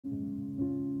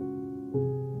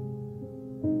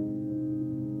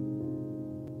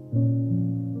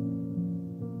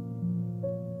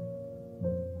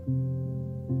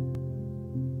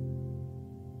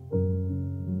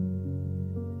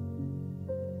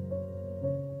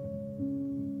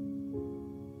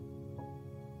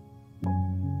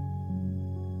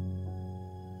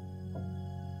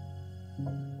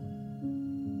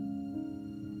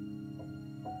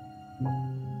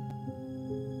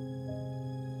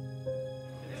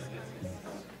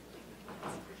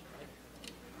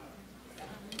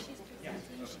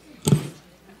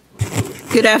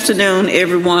Good afternoon,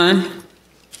 everyone,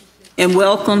 and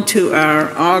welcome to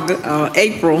our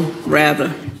April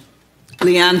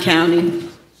Leon County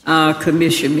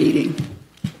Commission meeting.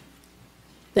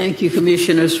 Thank you,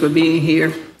 Commissioners, for being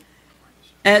here.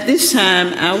 At this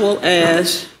time, I will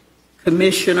ask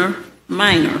Commissioner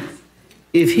Minor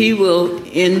if he will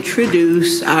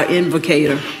introduce our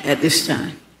invocator at this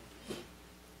time.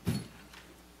 Thank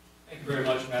you very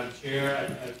much, Madam Chair.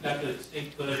 I've got the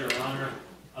distinct pleasure and honor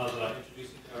of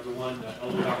introducing to everyone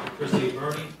Elder Dr. Chris A.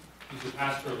 Burney. He's the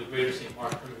pastor of the Greater St.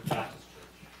 Mark Primitive Baptist Church.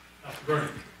 Dr.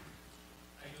 Burney.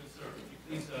 How you doing, sir? Would you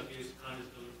please be as kind as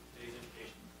deliver today's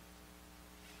invitation?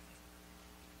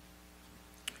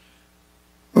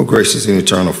 Oh, gracious and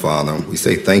eternal Father, we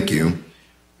say thank you.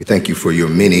 We thank you for your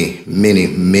many, many,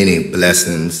 many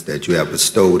blessings that you have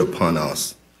bestowed upon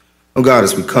us. Oh God,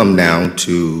 as we come down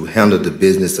to handle the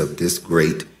business of this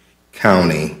great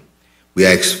county, we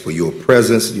ask for your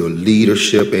presence, your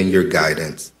leadership, and your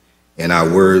guidance in our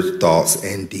words, thoughts,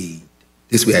 and deed.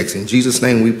 This we ask in Jesus'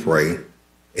 name we pray.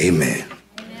 Amen.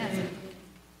 Amen.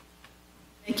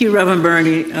 Thank you, Reverend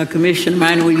Burney. Commissioner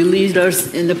Minor, will you lead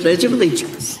us in the Pledge of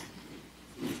Allegiance?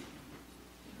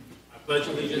 I pledge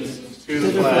allegiance to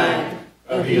the flag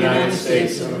of the United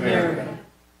States of America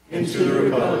and to the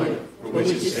republic for which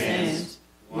it stands,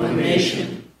 one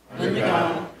nation, under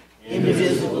God,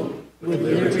 indivisible, with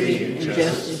liberty and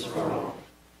justice for all.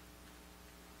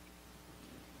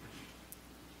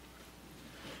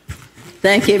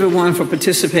 Thank you, everyone, for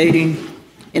participating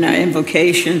in our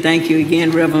invocation. Thank you again,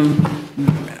 Reverend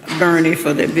Burney,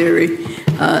 for that very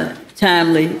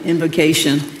timely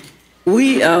invocation.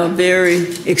 We are very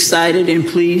excited and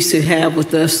pleased to have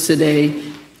with us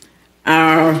today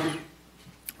our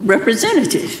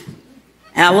representative,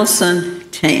 Allison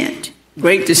Tant.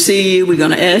 Great to see you. We're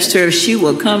going to ask her if she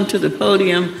will come to the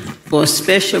podium for a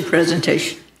special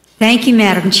presentation. Thank you,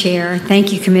 Madam Chair.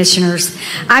 Thank you, Commissioners.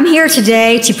 I'm here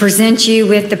today to present you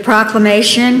with the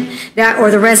proclamation or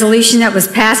the resolution that was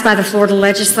passed by the Florida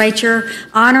Legislature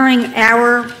honoring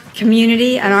our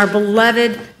community and our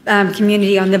beloved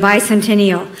community on the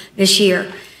bicentennial this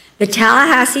year. The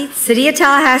Tallahassee, City of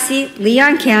Tallahassee,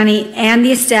 Leon County, and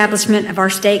the establishment of our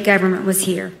state government was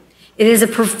here. It is a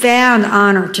profound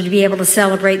honor to be able to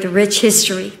celebrate the rich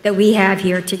history that we have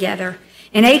here together.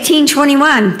 In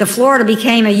 1821, the Florida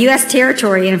became a U.S.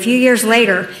 territory, and a few years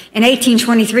later, in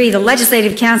 1823, the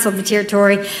Legislative Council of the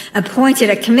territory appointed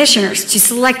a commissioners to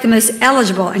select the most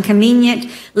eligible and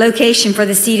convenient location for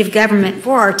the seat of government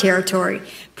for our territory.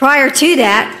 Prior to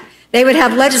that, they would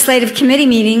have legislative committee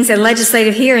meetings and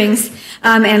legislative hearings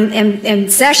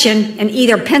and session in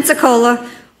either Pensacola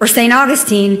or St.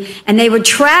 Augustine, and they would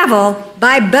travel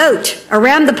by boat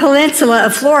around the peninsula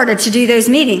of Florida to do those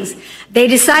meetings. They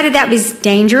decided that was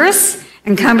dangerous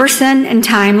and cumbersome and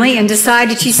timely and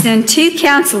decided to send 2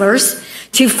 counselors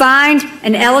to find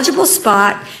an eligible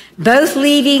spot, both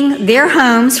leaving their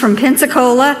homes from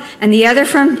Pensacola and the other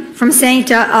from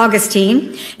St.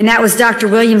 Augustine. And that was Dr.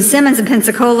 William Simmons of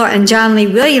Pensacola and John Lee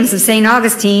Williams of St.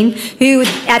 Augustine, who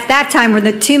at that time were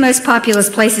the 2 most populous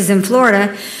places in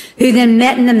Florida, who then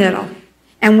met in the middle.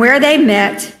 And where they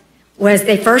met was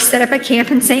they first set up a camp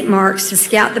in St. Mark's to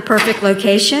scout the perfect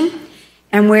location,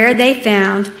 and where they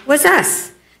found was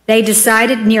us. They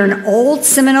decided near an old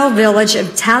Seminole village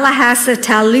of Tallahassee,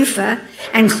 Talloofa,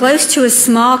 and close to a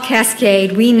small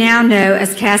cascade we now know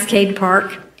as Cascade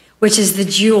Park, which is the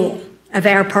jewel of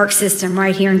our park system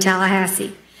right here in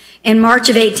Tallahassee. In March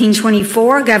of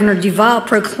 1824, Governor Duval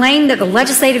proclaimed that the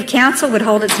Legislative Council would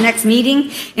hold its next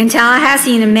meeting in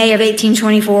Tallahassee, and in May of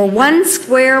 1824, 1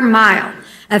 square mile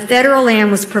of federal land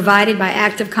was provided by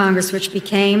Act of Congress, which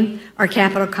became our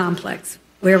Capitol complex,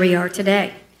 where we are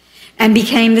today, and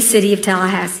became the city of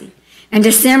Tallahassee. In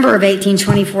December of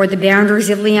 1824, the boundaries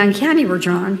of Leon County were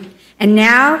drawn, and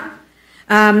now,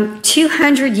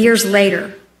 200 years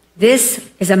later, this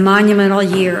is a monumental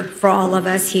year for all of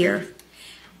us here.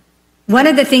 One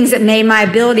of the things that made my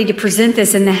ability to present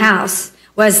this in the House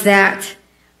was that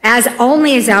as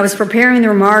I was preparing the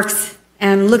remarks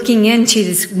and looking into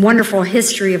this wonderful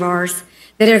history of ours,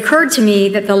 that it occurred to me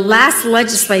that the last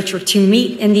legislature to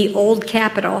meet in the old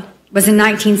Capitol was in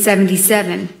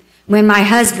 1977, when my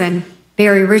husband,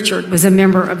 Barry Richard, was a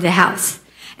member of the House.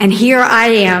 And here I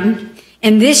am,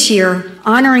 in this year,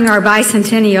 honoring our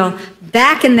bicentennial,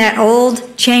 back in that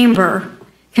old chamber,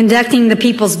 conducting the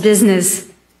people's business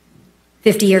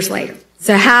 50 years later.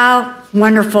 So how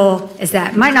wonderful is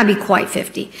that? Might not be quite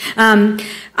 50.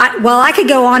 I could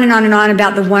go on and on and on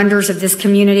about the wonders of this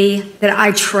community that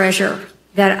I treasure,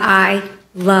 that I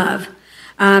love.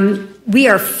 We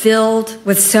are filled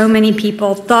with so many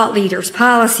people, thought leaders,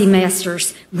 policy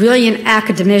masters, brilliant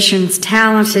academicians,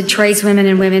 talented tradeswomen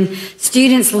and women,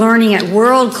 students learning at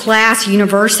world-class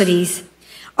universities,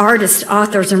 artists,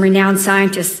 authors, and renowned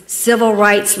scientists, civil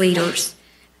rights leaders,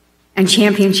 and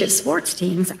championship sports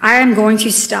teams. I am going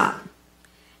to stop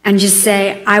and just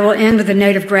say I will end with a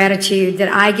note of gratitude that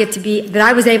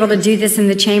I was able to do this in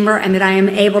the chamber and that I am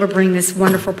able to bring this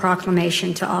wonderful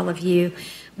proclamation to all of you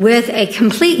with a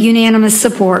complete unanimous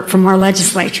support from our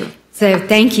legislature. So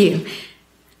thank you.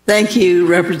 Thank you,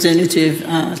 Representative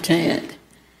Tant.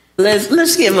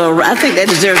 Let's give I think that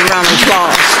deserves a round of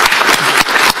applause.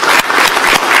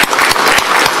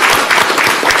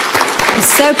 I'm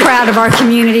so proud of our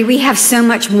community. We have so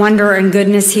much wonder and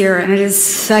goodness here, and it is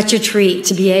such a treat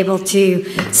to be able to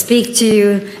speak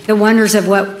to the wonders of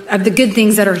the good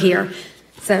things that are here.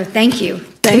 So thank you.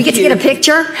 Do we get to get a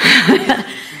picture?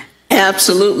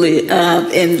 Absolutely.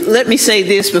 And let me say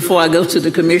this before I go to the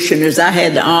commissioners. I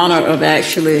had the honor of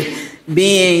actually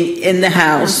being in the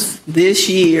House this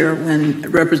year when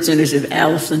Representative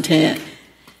Allison Tant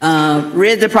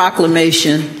read the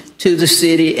proclamation to the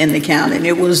city and the county. And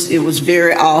it was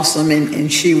very awesome. And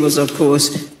she was, of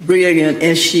course, brilliant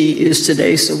as she is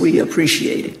today. So we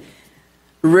appreciate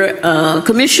it.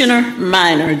 Commissioner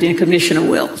Minor, then Commissioner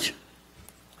Welch.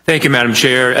 Thank you, Madam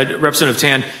Chair. Representative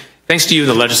Tant, thanks to you and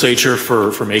the legislature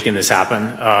for making this happen.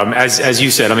 As you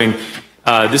said, I mean,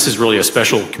 this is really a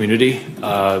special community,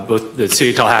 both the city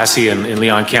of Tallahassee and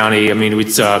Leon County. I mean,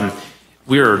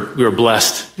 we are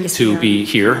blessed to be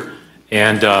here,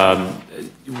 and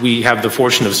we have the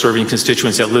fortune of serving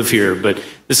constituents that live here, but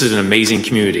this is an amazing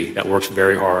community that works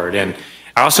very hard. And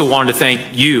I also wanted to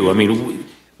thank you. I mean,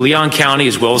 Leon County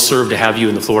is well served to have you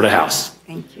in the Florida House.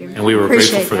 Thank you. And we were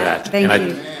grateful for that. Thank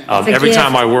you. Every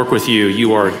time I work with you,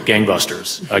 you are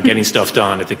gangbusters, getting stuff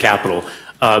done at the Capitol.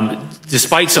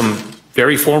 Despite some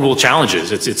very formidable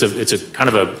challenges, it's a kind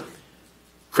of a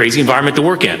crazy environment to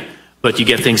work in, but you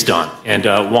get things done. And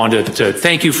wanted to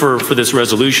thank you for this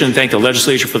resolution, thank the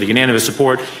legislature for the unanimous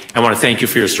support, and I want to thank you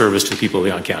for your service to the people of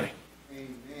Leon County.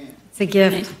 It's a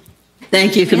gift.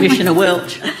 Thank you, Commissioner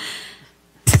Welch.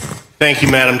 Thank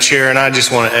you, Madam Chair, and I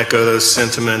just want to echo those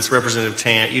sentiments. Representative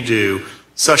Tant, you do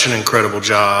such an incredible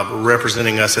job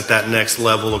representing us at that next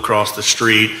level across the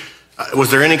street. Was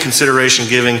there any consideration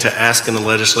given to asking the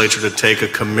legislature to take a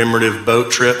commemorative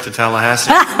boat trip to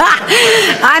Tallahassee?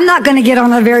 I'm not going to get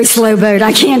on a very slow boat.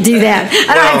 I can't do that.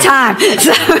 I don't have time.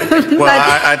 So,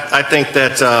 I think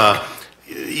that,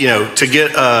 you know, to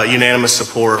get unanimous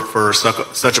support for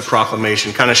such a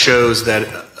proclamation kind of shows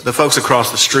that the folks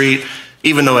across the street,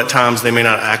 even though at times they may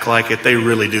not act like it, they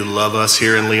really do love us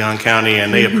here in Leon County,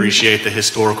 and they appreciate the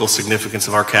historical significance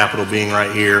of our capital being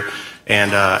right here.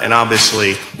 And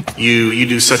obviously, you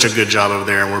do such a good job over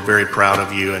there, and we're very proud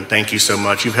of you. And thank you so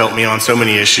much. You've helped me on so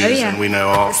many issues, and we know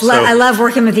all. I love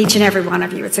working with each and every one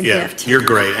of you. It's a gift. You're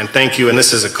great, and thank you. And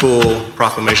this is a cool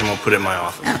proclamation. We'll put it in my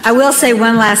office. I will say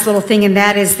one last little thing, and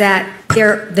that is that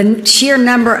the sheer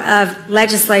number of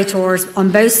legislators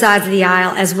on both sides of the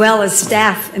aisle, as well as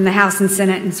staff in the House and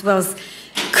Senate, as well as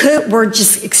were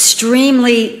just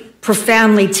extremely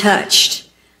profoundly touched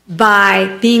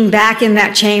by being back in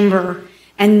that chamber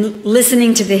and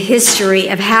listening to the history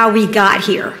of how we got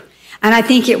here. And I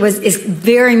think is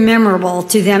very memorable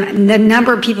to them. And the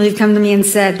number of people who've come to me and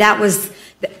said that was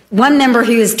one member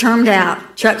who is termed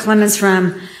out, Chuck Clemens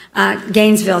from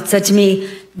Gainesville, said to me,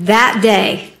 that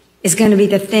day is going to be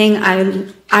the thing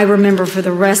I remember for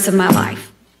the rest of my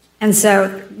life. And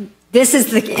so this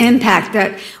is the impact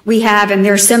that we have, and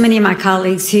there are so many of my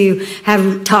colleagues who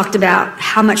have talked about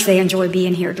how much they enjoy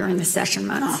being here during the session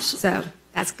months. Awesome. So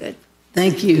that's good.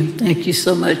 Thank you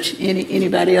so much.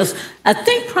 Anybody else? I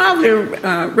think probably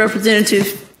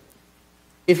Representative,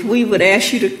 if we would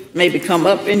ask you to maybe come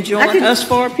up and join us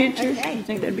for a picture, okay. I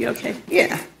think that'd be okay.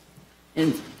 Yeah,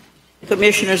 and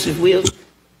commissioners, if we'll.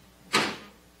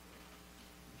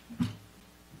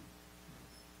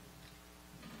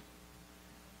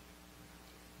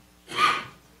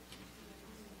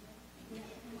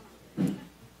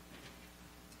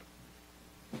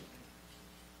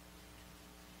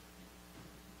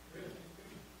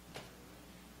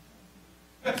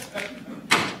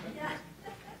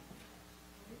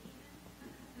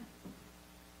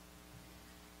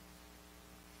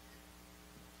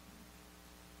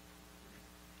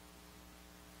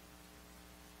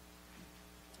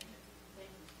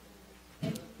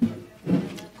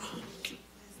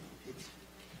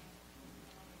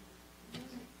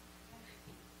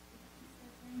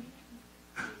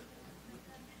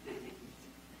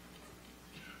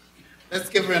 Let's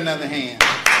give her another hand.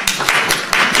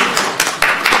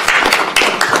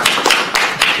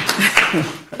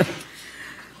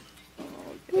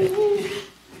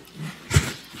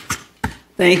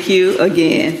 Thank you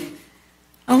again.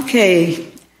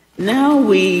 Okay, now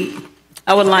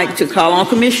I would like to call on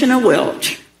Commissioner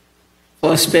Welch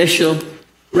for a special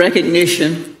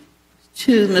recognition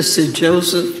to Mr.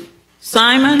 Joseph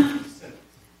Simon,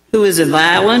 who is a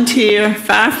volunteer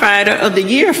firefighter of the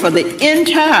year for the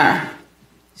entire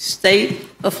state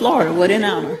of Florida. What an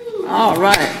honor. All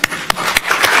right.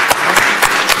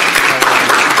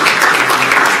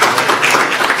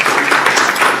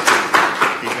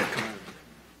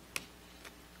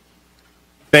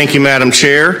 Thank you, Madam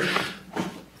Chair.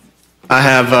 I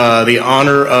have the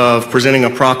honor of presenting a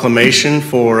proclamation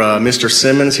for Mr.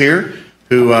 Simmons here,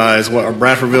 who is our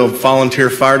Bradfordville Volunteer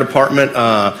Fire Department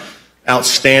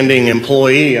outstanding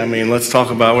employee. I mean, we're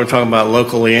talking about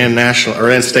locally and national or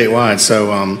and statewide.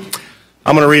 So I'm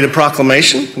going to read a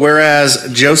proclamation. Whereas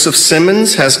Joseph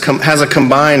Simmons has a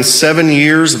combined 7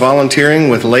 years volunteering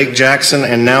with Lake Jackson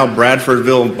and now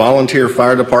Bradfordville Volunteer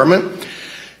Fire Department.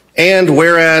 And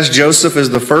whereas Joseph is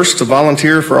the first to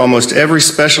volunteer for almost every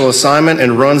special assignment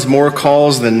and runs more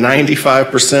calls than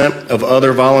 95% of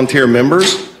other volunteer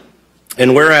members.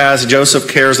 And whereas Joseph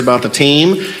cares about the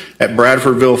team at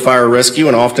Bradfordville Fire Rescue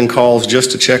and often calls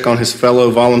just to check on his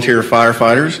fellow volunteer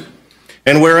firefighters.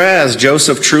 And whereas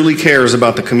Joseph truly cares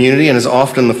about the community and is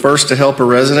often the first to help a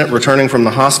resident returning from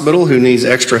the hospital who needs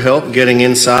extra help getting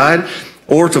inside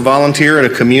or to volunteer at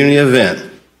a community event.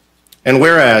 And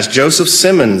whereas Joseph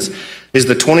Simmons is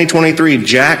the 2023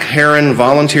 Jack Herron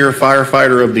Volunteer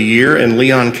Firefighter of the Year in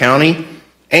Leon County,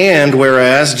 and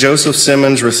whereas Joseph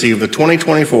Simmons received the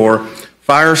 2024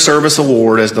 Fire Service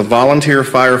Award as the Volunteer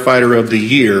Firefighter of the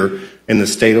Year in the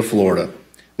state of Florida.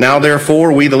 Now,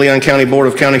 therefore, we, the Leon County Board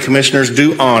of County Commissioners,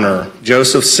 do honor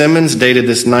Joseph Simmons, dated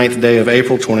this 9th day of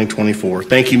April, 2024.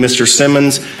 Thank you, Mr.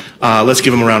 Simmons. Let's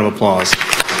give him a round of applause.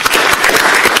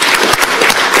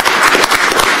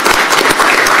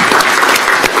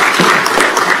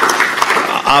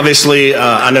 Obviously,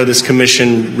 I know this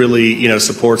commission really,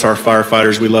 supports our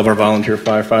firefighters. We love our volunteer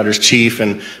firefighters, Chief,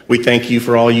 and we thank you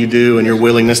for all you do and your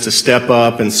willingness to step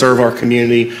up and serve our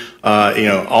community,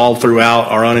 all throughout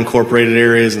our unincorporated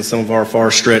areas and some of our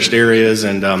far-stretched areas.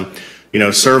 And,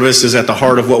 service is at the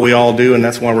heart of what we all do, and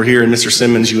that's why we're here. And Mr.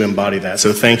 Simmons, you embody that.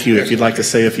 So thank you. If you'd like to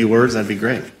say a few words, that'd be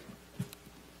great.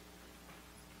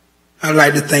 I'd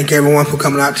like to thank everyone for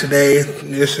coming out today.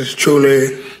 This is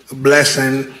truly a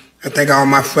blessing. I thank all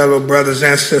my fellow brothers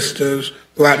and sisters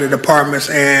throughout the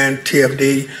departments and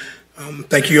TFD.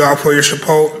 Thank you all for your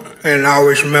support. And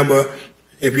always remember,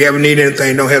 if you ever need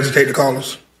anything, don't hesitate to call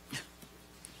us.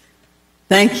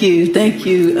 Thank you. Thank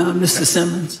you, Mr.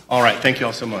 Simmons. All right. Thank you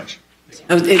all so much.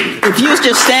 If you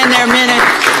just stand there a minute,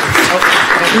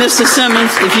 Mr.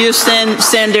 Simmons, if you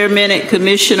stand there a minute,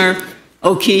 Commissioner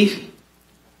O'Keefe.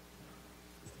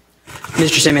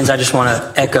 Mr. Simmons, I just want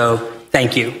to echo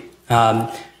thank you.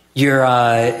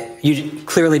 You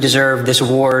clearly deserve this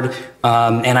award,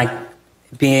 and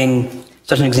being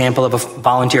such an example of a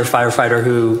volunteer firefighter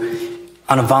who,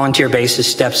 on a volunteer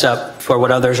basis, steps up for what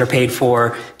others are paid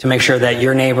for to make sure that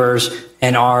your neighbors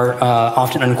and our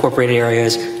often unincorporated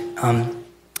areas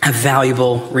have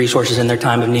valuable resources in their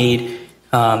time of need.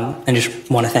 And just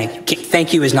want to thank you.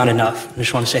 Thank you is not enough. I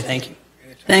just want to say thank you.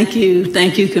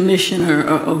 Thank you, Commissioner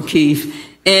O'Keefe.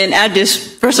 And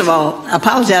first of all, I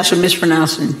apologize for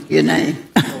mispronouncing your name.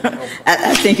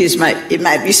 I think it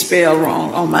might be spelled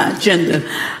wrong on my agenda.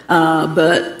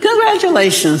 But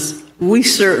congratulations. We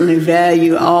certainly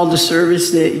value all the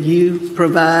service that you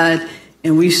provide,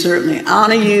 and we certainly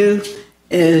honor you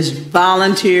as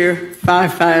Volunteer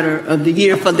Firefighter of the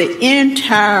Year for the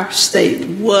entire state.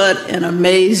 What an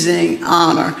amazing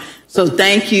honor. So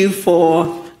thank you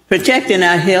for protecting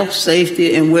our health,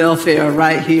 safety, and welfare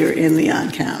right here in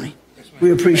Leon County.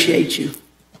 We appreciate you.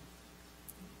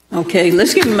 Okay,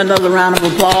 let's give him another round of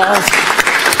applause.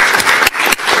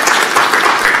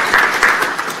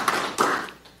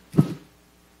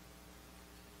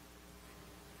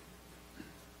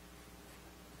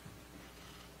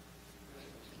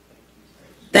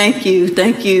 Thank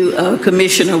you,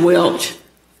 Commissioner Welch,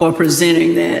 for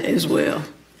presenting that as well.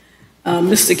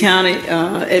 Mr. County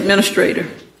Administrator,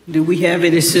 do we have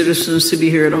any citizens to be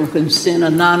heard on consent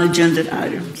or non-agenda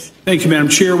items? Thank you, Madam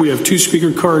Chair. We have 2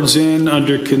 speaker cards in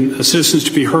under citizens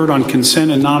to be heard on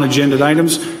consent and non-agenda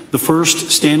items. The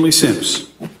first, Stanley Sims.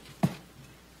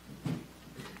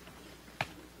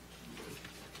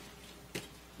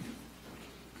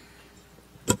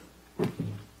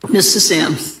 Mr.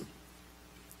 Sims.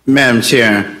 Madam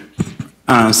Chair,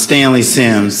 Stanley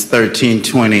Sims,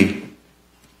 1320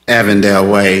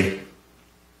 Avondale Way.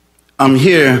 I'm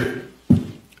here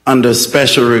under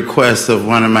special request of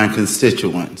one of my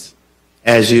constituents.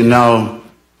 As you know,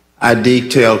 I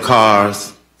detail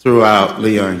cars throughout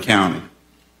Leon County.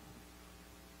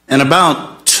 And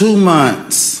about 2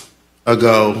 months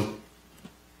ago,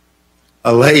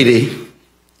 a lady,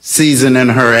 seasoned in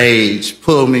her age,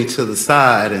 pulled me to the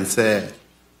side and said,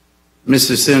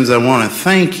 Mr. Sims, I want to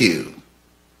thank you.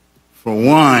 For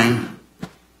one,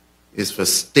 is for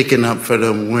sticking up for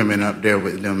them women up there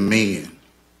with them men.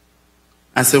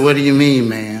 I said, what do you mean,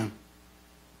 ma'am?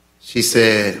 She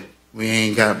said, we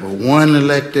ain't got but one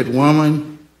elected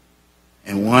woman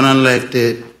and one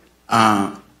elected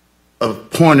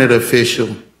appointed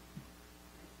official,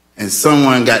 and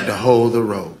someone got to hold the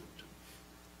road.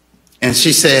 And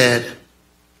she said,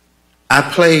 I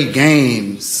played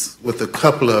games with a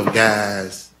couple of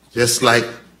guys just like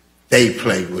they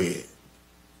play with.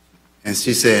 And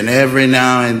she said, and every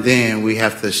now and then we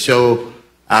have to show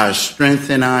our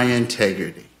strength and our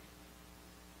integrity.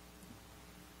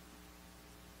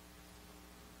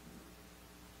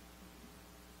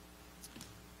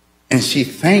 And she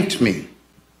thanked me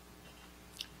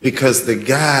because the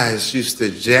guys used to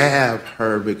jab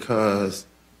her because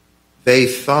they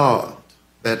thought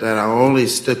that I only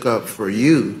stuck up for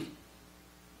you.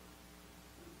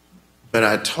 But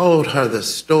I told her the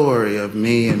story of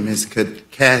me and Miss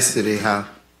Cassidy, how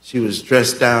she was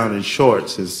dressed down in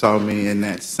shorts and saw me in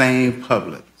that same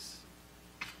Publix.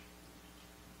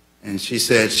 And she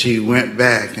said she went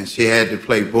back and she had to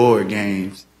play board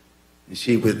games. And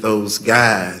she with those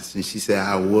guys, and she said,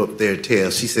 I whooped their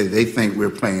tails. She said, they think we're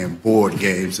playing board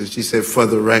games. And she said, for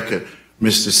the record,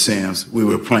 Mr. Sims, we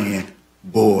were playing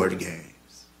board games.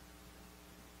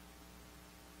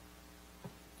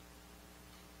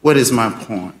 What is my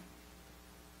point?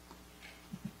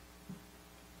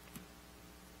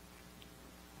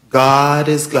 God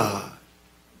is God,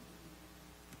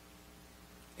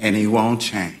 and he won't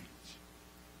change.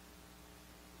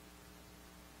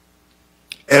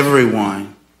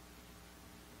 Everyone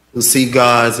who sees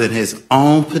God in his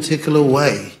own particular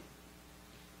way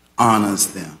honors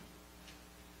them.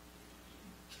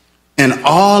 And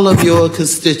all of your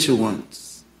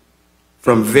constituents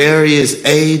from various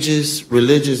ages,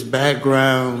 religious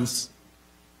backgrounds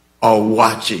are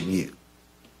watching you.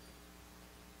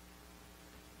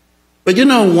 But you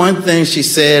know one thing she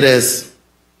said as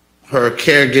her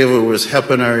caregiver was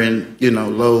helping her in,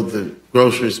 load the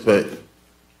groceries, but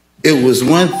it was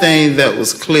one thing that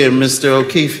was clear, Mr.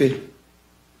 O'Keefe.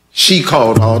 She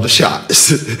called all the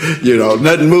shots.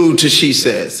 Nothing moved till she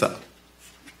said so.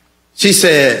 She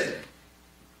said,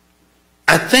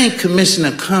 I think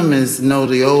Commissioner Cummings know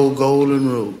the old golden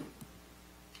rule.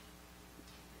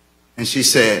 And she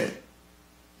said,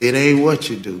 it ain't what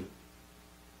you do,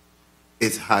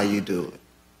 it's how you do it.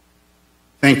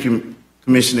 Thank you,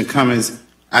 Commissioner Cummings.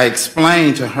 I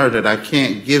explained to her that I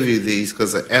can't give you these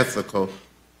because they're ethical.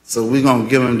 So we're going to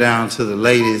give them down to the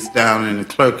ladies down in the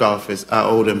clerk office. I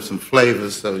owe them some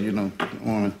flavors, so, I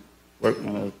want to work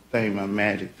my little thing, my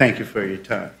magic. Thank you for your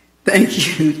time.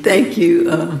 Thank you. Thank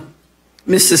you,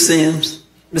 Mr. Sims.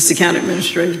 Mr. County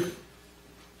Administrator.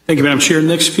 Thank you, Madam Chair.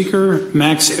 Next speaker,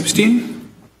 Max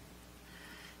Epstein.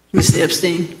 Mr.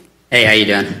 Epstein. Hey, how you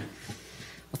doing?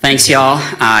 Well, thanks, y'all.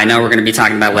 I know we're going to be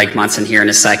talking about Lake Munson here in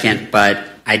a second, but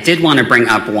I did want to bring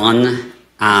up one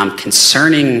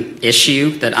concerning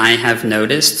issue that I have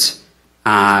noticed.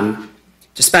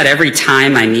 Just about every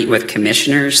time I meet with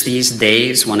commissioners these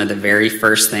days, one of the very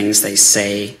first things they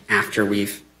say after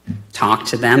we've talked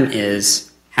to them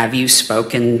is, have you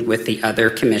spoken with the other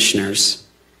commissioners?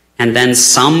 And then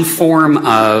some form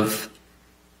of,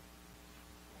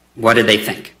 what do they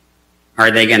think?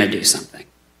 Are they going to do something?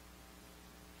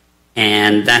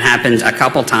 And that happened a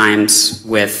couple times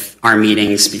with our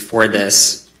meetings before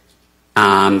this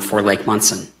for Lake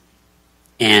Munson.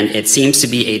 And it seems to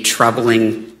be a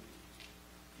troubling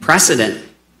precedent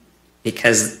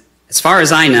because as far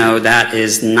as I know, that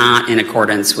is not in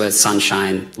accordance with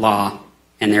Sunshine Law,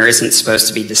 and there isn't supposed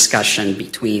to be discussion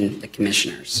between the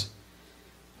commissioners.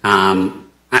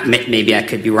 Maybe I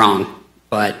could be wrong,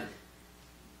 but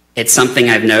it's something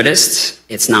I've noticed.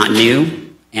 It's not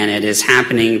new, and it is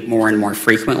happening more and more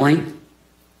frequently.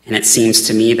 And it seems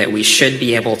to me that we should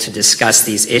be able to discuss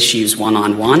these issues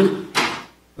one-on-one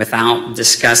without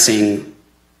discussing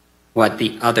what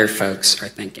the other folks are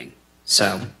thinking.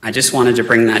 So I just wanted to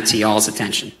bring that to y'all's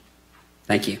attention.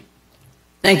 Thank you.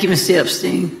 Thank you, Mr.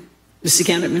 Epstein. Mr.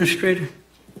 County Administrator.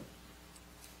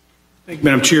 Thank you,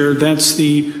 Madam Chair. That's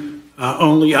the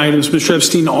only items. Mr.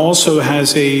 Epstein also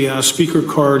has a speaker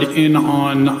card in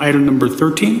on item number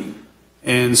 13.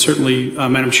 And certainly,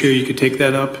 Madam Chair, you could take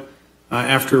that up.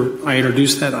 after I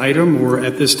introduce that item or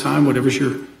at this time, whatever's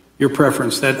your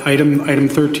preference. That item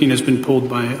 13 has been pulled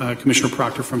by Commissioner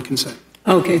Proctor from consent.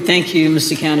 Okay, thank you,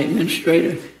 Mr. County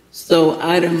Administrator. So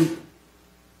item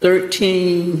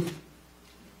 13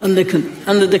 under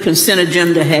the consent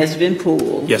agenda has been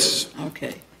pulled. Yes.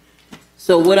 Okay.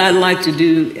 So what I'd like to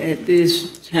do at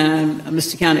this time,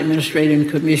 Mr. County Administrator and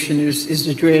Commissioners, is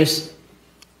address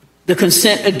the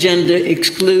consent agenda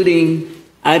excluding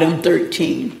item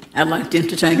 13. I'd like to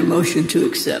entertain a motion to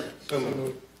accept.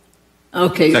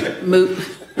 Okay. Second.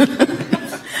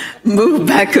 Moved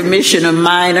by Commissioner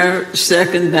Minor,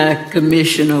 second by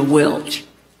Commissioner Welch.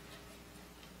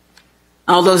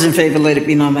 All those in favor, let it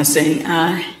be known by saying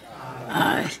aye.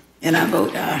 Aye. And I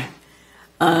vote aye.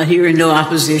 Hearing no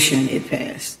opposition, it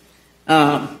passed.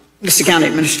 Mr. County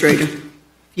Administrator,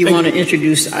 you want to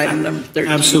introduce item number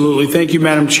 13? Absolutely. Thank you,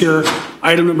 Madam Chair.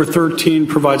 Item number 13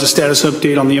 provides a status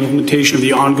update on the implementation of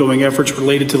the ongoing efforts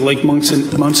related to the Lake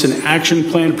Munson Action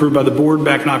Plan approved by the board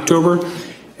back in October.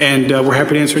 And we're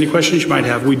happy to answer any questions you might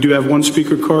have. We do have one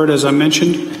speaker card, as I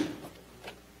mentioned.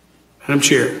 Madam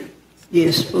Chair.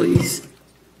 Yes, please.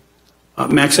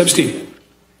 Max Epstein.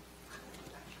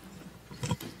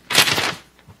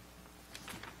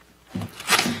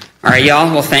 All right,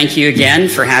 y'all. Well, thank you again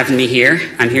for having me here.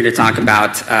 I'm here to talk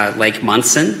about Lake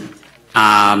Munson.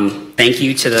 Thank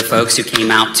you to the folks who came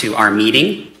out to our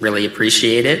meeting. Really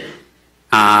appreciate it.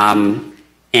 And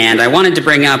I wanted to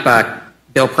bring up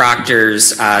Bill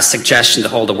Proctor's suggestion to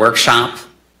hold a workshop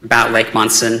about Lake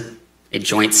Munson, a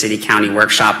joint city-county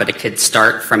workshop, but it could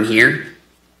start from here.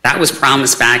 That was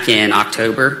promised back in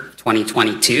October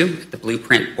 2022, the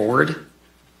Blueprint Board.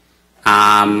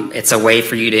 It's a way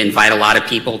for you to invite a lot of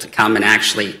people to come and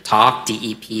actually talk,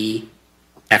 DEP,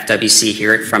 FWC,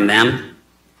 hear it from them.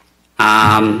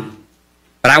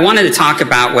 But I wanted to talk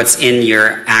about what's in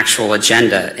your actual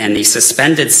agenda and the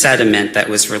suspended sediment that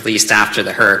was released after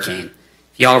the hurricane.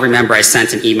 If you all remember, I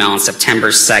sent an email on September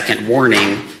 2nd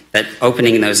warning that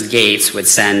opening those gates would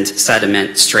send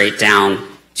sediment straight down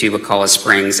to Wakulla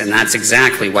Springs, and that's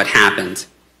exactly what happened.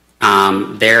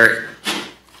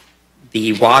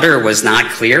 The water was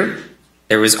not clear.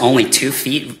 There was only 2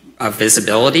 feet of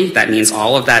visibility. That means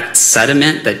all of that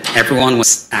sediment that everyone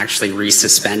was actually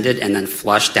resuspended and then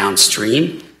flushed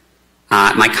downstream.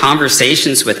 My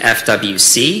conversations with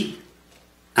FWC,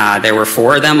 there were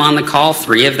 4 of them on the call.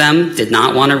 3 of them did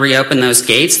not want to reopen those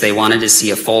gates. They wanted to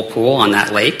see a full pool on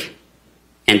that lake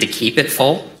and to keep it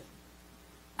full.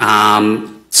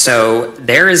 So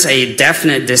there is a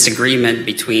definite disagreement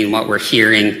between what we're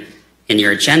hearing in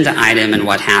your agenda item and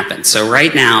what happened. So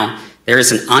right now, there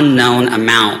is an unknown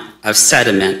amount of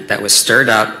sediment that was stirred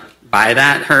up by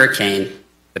that hurricane,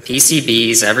 the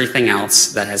PCBs, everything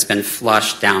else that has been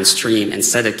flushed downstream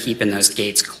instead of keeping those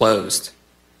gates closed.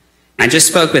 I just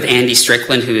spoke with Andy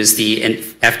Strickland, who is the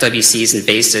FWC's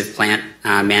invasive plant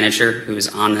manager, who is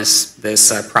on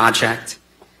this project.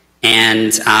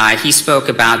 And he spoke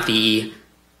about the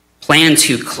plan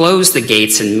to close the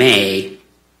gates in May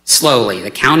slowly.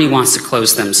 The county wants to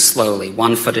close them slowly,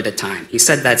 1 foot at a time. He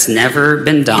said that's never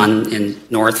been done in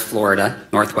Northwest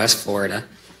Florida.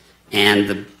 And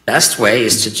the best way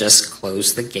is to just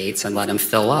close the gates and let them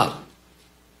fill up.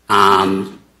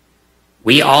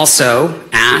 We also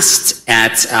asked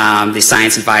at the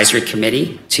Science Advisory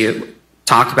Committee to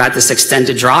talk about this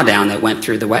extended drawdown that went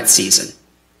through the wet season.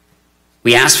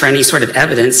 We asked for any sort of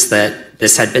evidence that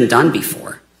this had been done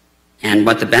before and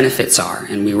what the benefits are,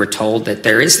 and we were told that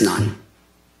there is none.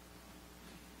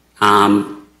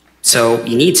 So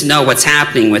you need to know what's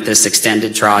happening with this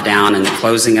extended drawdown, and the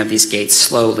closing of these gates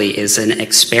slowly is an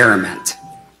experiment.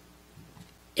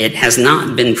 It has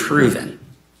not been proven.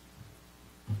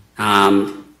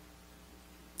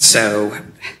 So,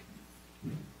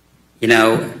 you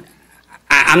know,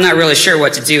 I'm not really sure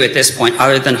what to do at this point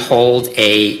other than hold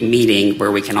a meeting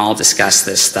where we can all discuss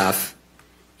this stuff.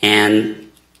 And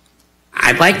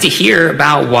I'd like to hear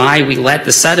about why we let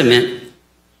the sediment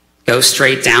go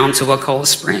straight down to Wakulla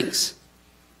Springs.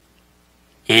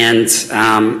 And,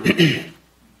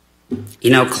 you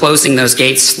know, closing those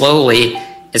gates slowly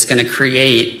is going to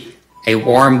create a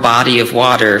warm body of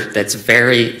water that's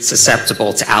very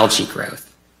susceptible to algae growth.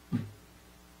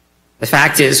 The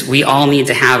fact is, we all need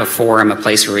to have a forum, a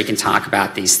place where we can talk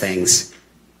about these things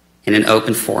in an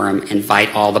open forum,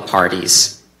 invite all the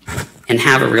parties, and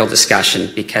have a real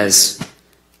discussion because,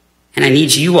 and I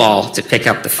need you all to pick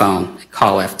up the phone and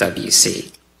call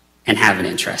FWC and have an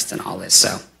interest in all this.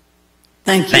 So,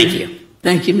 thank you. Thank you.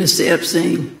 Thank you, Mr.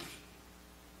 Epstein.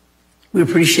 We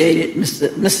appreciate it.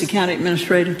 Mr. County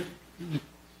Administrator.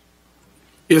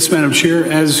 Yes, Madam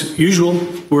Chair. As usual,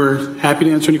 we're happy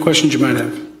to answer any questions you might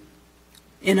have.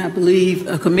 And I believe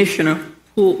Commissioner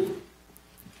Poole,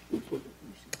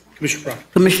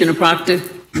 Commissioner Proctor,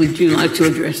 would you like to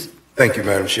address? Thank you,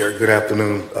 Madam Chair. Good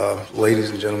afternoon, ladies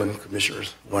and gentlemen,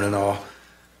 commissioners, one and all.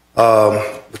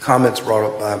 The comments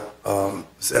brought up by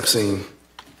Ms. Epstein,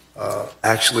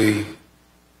 actually,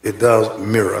 it does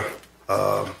mirror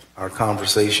our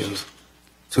conversations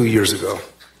 2 years ago.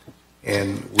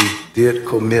 And we did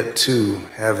commit to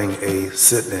having a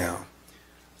sit-down.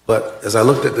 But as I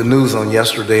looked at the news on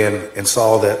yesterday and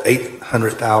saw that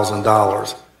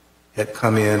 $800,000 had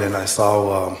come in, and I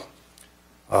saw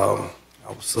our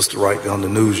sister right there on the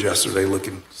news yesterday,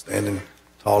 standing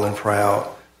tall and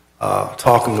proud,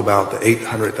 talking about the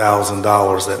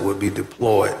 $800,000 that would be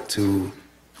deployed to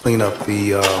clean up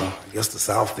the, I guess, the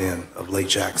south end of Lake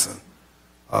Jackson.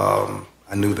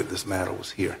 I knew that this matter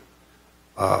was here.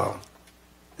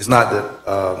 It's not that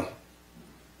the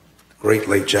Great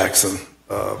Lake Jackson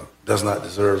does not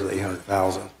deserve the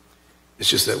 $800,000. It's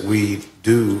just that we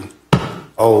do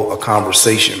owe a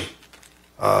conversation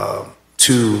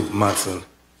to Munson.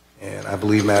 And I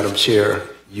believe, Madam Chair,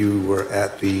 you were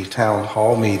at the town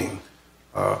hall meeting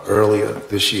earlier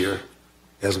this year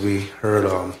as we heard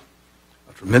a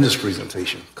tremendous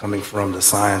presentation coming from the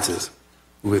scientists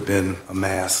who had been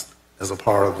amassed as a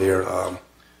part of their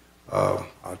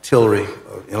artillery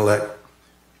of intellect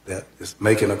that is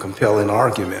making a compelling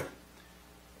argument.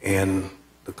 And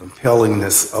the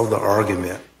compellingness of the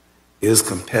argument is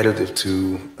competitive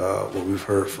to what we've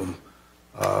heard from,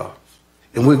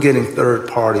 and we're getting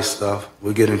third-party stuff.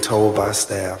 We're getting told by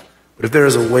staff. But if there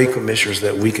is a way, commissioners,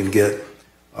 that we can get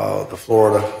the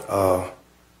Florida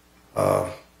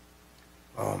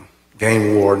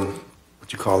game warden,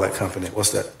 what you call that company?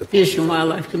 What's that? Fish and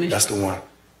Wildlife Commission. That's the one.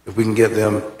 If we can get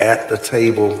them at the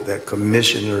table that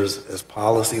commissioners as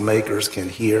policymakers can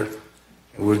hear,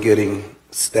 and we're getting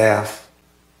staff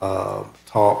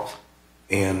talk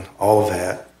and all of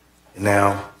that. And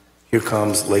now here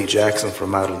comes Lake Jackson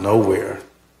from out of nowhere.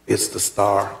 It's the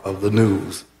star of the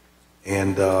news.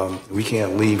 And we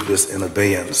can't leave this in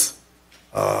abeyance,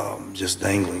 just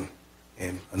dangling.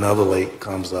 And another lake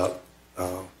comes up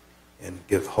and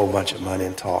get a whole bunch of money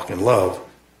and talk and love.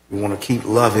 We want to keep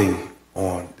loving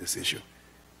on this issue.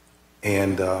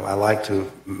 And I like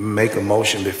to make a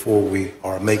motion before we,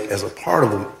 or make as a part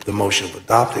of the motion of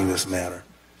adopting this matter,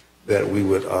 that we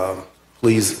would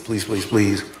please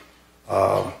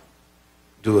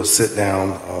do a sit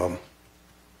down,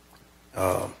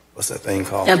 what's that thing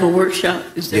called? Have a workshop?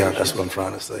 Yeah, that's what I'm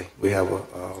trying to say. We have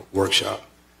a workshop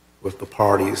with the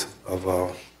parties of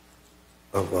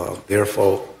their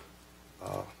folk,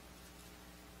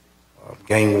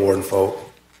 game warden folk,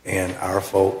 and our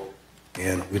folk.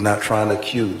 And we're not trying to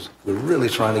accuse. We're really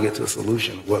trying to get to a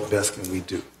solution. What best can we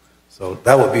do? So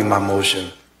that would be my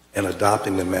motion in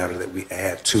adopting the matter, that we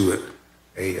add to it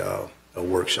a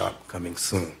workshop coming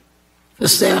soon. For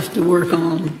staff to work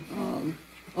on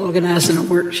organizing a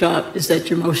workshop. Is that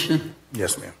your motion?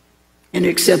 Yes, ma'am. And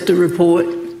accept the report?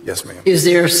 Yes, ma'am. Is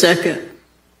there a second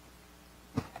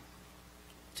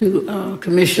to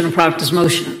Commissioner Proctor's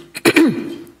motion?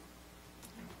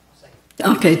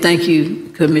 Okay, thank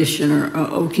you, Commissioner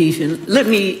O'Keefe. And let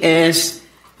me ask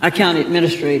our county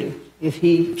administrator if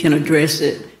he can address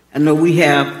it. I know we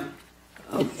have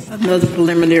another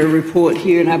preliminary report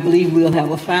here, and I believe we'll have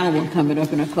a final one coming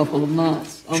up in a couple of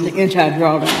months on the entire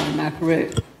drawdown. Am I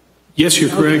correct? Yes,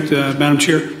 you're correct, Madam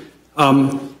Chair.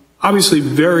 Obviously,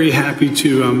 very happy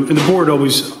to, and the board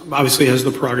always obviously has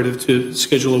the prerogative to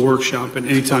schedule a workshop at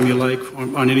any time you like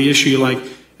on any issue you like,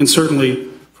 and certainly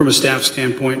from a staff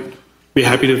standpoint, be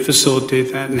happy to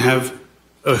facilitate that and have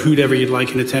whoever you'd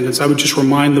like in attendance. I would just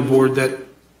remind the board that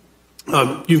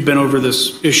you've been over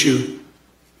this issue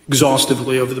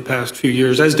exhaustively over the past few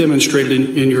years, as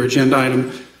demonstrated in your agenda item.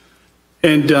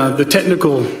 And the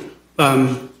technical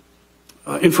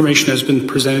information has been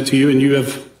presented to you, and you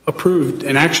have approved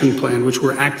an action plan, which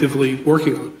we're actively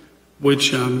working on,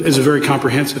 which is a very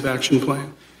comprehensive action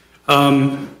plan.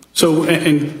 And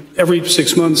every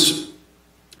 6 months,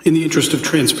 in the interest of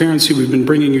transparency, we've been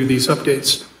bringing you these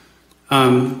updates.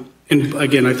 And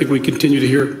again, I think we continue to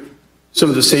hear some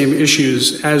of the same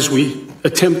issues as we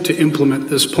attempt to implement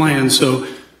this plan. So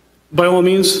by all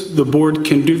means, the board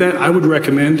can do that. I would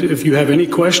recommend, if you have any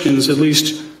questions, at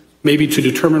least maybe to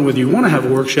determine whether you want to have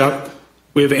a workshop,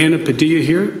 we have Anna Padilla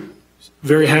here.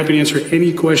 Very happy to answer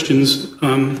any questions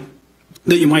that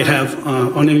you might have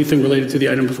on anything related to the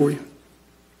item before you.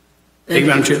 Thank you,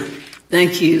 Madam Chair.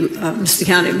 Thank you, Mr.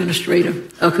 County Administrator,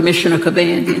 Commissioner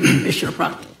Caban, and Commissioner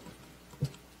Proctor.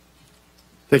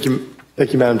 Thank you,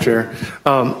 Thank you, Madam Chair.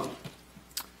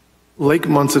 Lake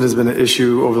Munson has been an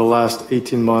issue over the last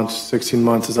 18 months, 16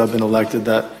 months as I've been elected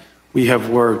that we have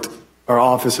worked, our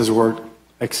office has worked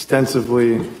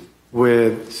extensively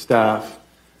with staff.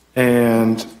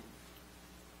 And, you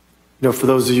know, for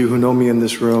those of you who know me in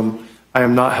this room, I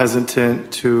am not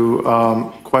hesitant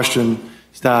to question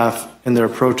staff and their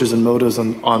approaches and motives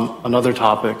on other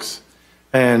topics.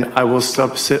 And I will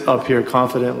sit up here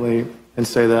confidently and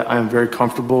say that I am very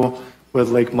comfortable with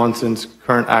Lake Munson's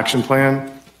current action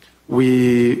plan.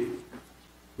 We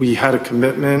had a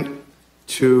commitment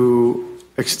to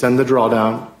extend the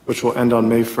drawdown, which will end on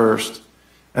May 1st.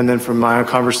 And then from my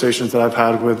conversations that I've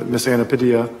had with Ms. Anna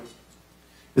Padilla,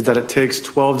 is that it takes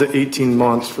 12 to 18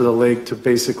 months for the lake to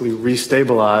basically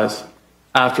restabilize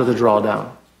after the drawdown.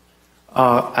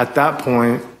 At that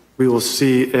point, we will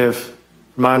see if,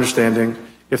 from my understanding,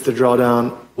 if the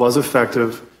drawdown was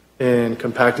effective in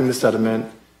compacting the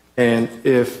sediment and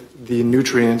if the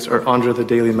nutrients are under the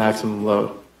daily maximum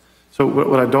load. So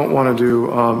what I don't want to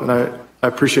do, and I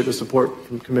appreciate the support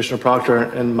from Commissioner Proctor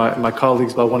and my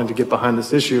colleagues by wanting to get behind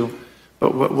this issue,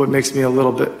 but what makes me a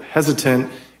little bit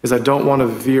hesitant is I don't want to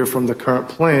veer from the current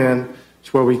plan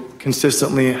to where we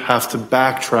consistently have to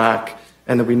backtrack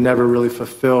and that we never really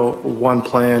fulfill one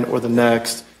plan or the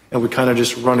next, and we're kind of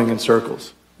just running in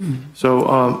circles. Mm-hmm.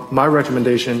 So my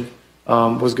recommendation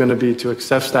was going to be to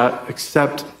accept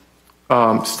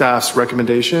staff's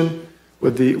recommendation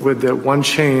with the one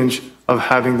change of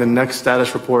having the next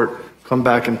status report come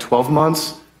back in 12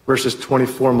 months versus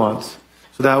 24 months.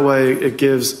 So that way it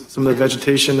gives some of the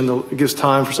vegetation it gives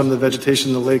time for some of the vegetation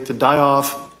in the lake to die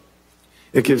off.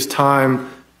 It gives time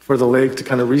for the lake to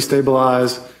kind of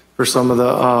restabilize, for some of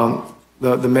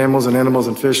the mammals and animals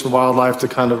and fish and wildlife to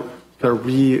kind of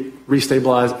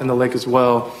restabilize in the lake as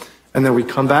well. And then we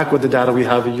come back with the data we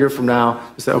have a year from now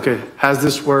and say, okay, has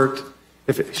this worked?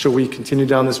 Should we continue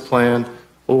down this plan,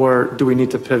 or do we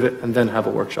need to pivot and then have a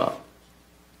workshop?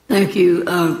 Thank you,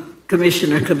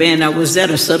 Commissioner Cabana. Was that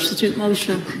a substitute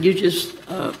motion you just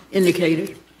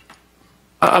indicated?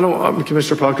 I don't,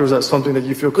 Commissioner Proctor, is that something that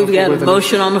you feel comfortable with? We've got a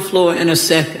motion on the floor and a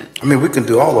second. I mean, we can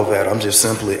do all of that. I'm just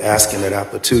simply asking that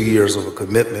after 2 years of a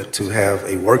commitment to have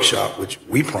a workshop, which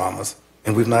we promised,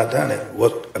 and we've not done it.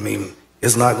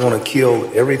 It's not going to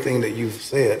kill everything that you've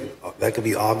said. That could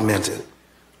be augmented.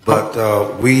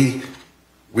 But we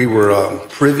were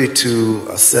privy to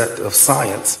a set of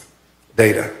science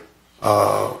data,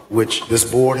 which this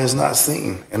board has not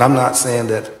seen. And I'm not saying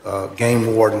that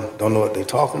game warden don't know what they're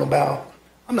talking about.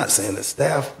 I'm not saying that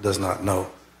staff does not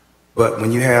know. But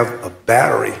when you have a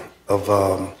battery of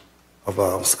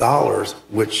scholars,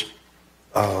 which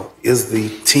is the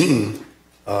team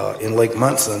in Lake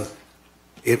Munson,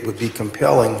 it would be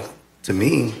compelling to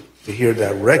me to hear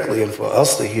directly and for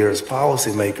us to hear as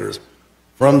policymakers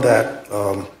from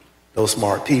those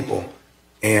smart people.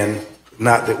 And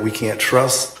not that we can't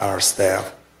trust our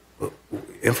staff, but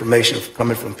information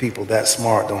coming from people that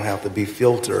smart don't have to be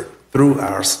filtered through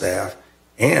our staff.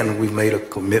 And we've made a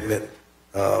commitment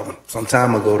some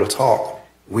time ago to talk.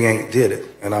 We ain't did it.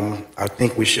 And I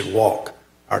think we should walk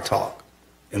our talk.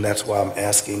 And that's why I'm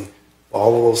asking for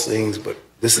all of those things, but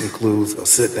this includes a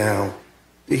sit down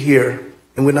to hear.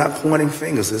 And we're not pointing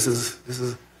fingers. This is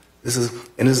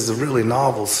really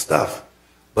novel stuff.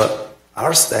 But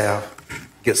our staff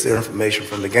gets their information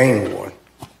from the game warden.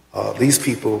 These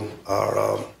people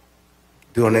are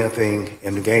doing their thing,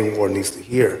 and the game warden needs to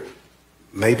hear.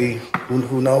 Maybe,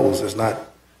 who knows? It's not.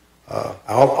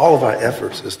 All of our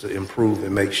efforts is to improve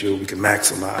and make sure we can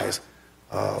maximize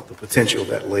the potential of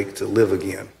that lake to live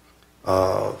again.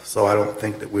 So I don't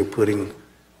think that we're putting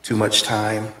too much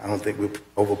time. I don't think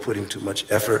we're putting too much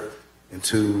effort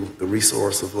into the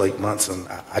resource of Lake Munson.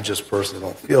 I just personally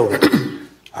don't feel that.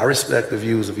 I respect the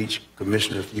views of each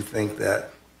commissioner. If you think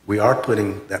that we are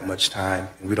putting that much time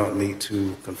and we don't need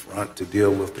to confront, to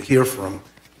deal with, to hear from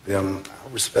them,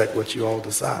 I respect what you all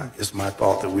decide. It's my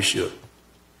thought that we should.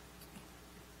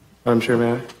 Madam Chair,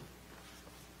 may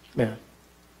I?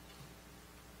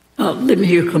 Let me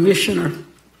hear Commissioner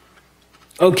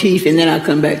O'Keefe, and then I'll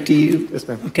come back to you. Yes,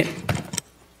 ma'am. Okay.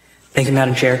 Thank you,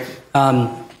 Madam Chair. I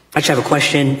actually have a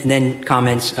question and then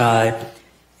comments.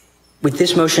 With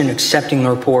this motion accepting the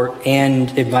report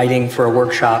and inviting for a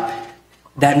workshop,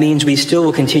 that means we still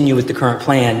will continue with the current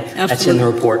plan that's in the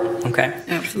report. Okay.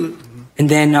 Absolutely. And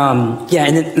then, and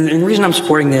the reason I'm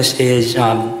supporting this is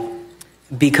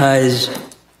because,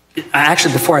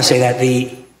 actually, before I say that,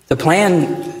 the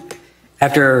plan,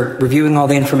 after reviewing all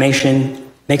the information,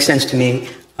 makes sense to me,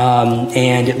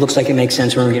 and it looks like it makes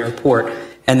sense when we get a report.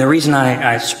 And the reason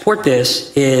I support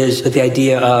this is the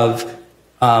idea of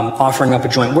offering up a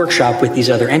joint workshop with these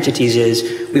other entities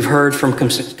is we've heard from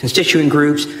constituent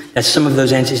groups that some of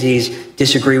those entities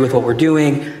disagree with what we're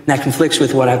doing, and that conflicts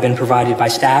with what I've been provided by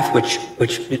staff, which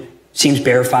seems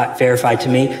verified to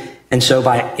me. And so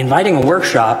by inviting a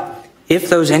workshop, if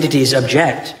those entities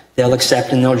object, they'll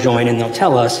accept and they'll join and they'll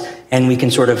tell us, and we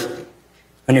can sort of,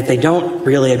 and if they don't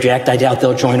really object, I doubt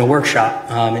they'll join a workshop.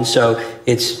 And so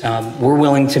it's, we're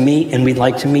willing to meet, and we'd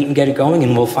like to meet and get it going,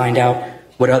 and we'll find out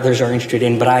what others are interested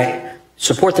in. But I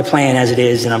support the plan as it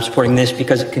is, and I'm supporting this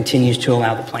because it continues to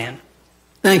allow the plan.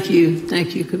 Thank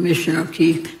you, Commissioner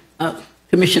Keith.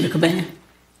 Commissioner Caban.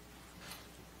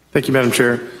 Thank you, Madam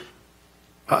Chair.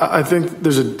 I think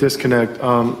there's a disconnect.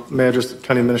 May I address the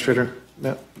County Administrator?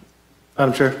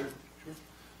 Madam Chair?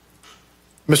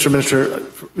 Mr.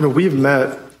 Administrator, we've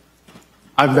met.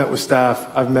 I've met with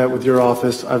staff. I've met with your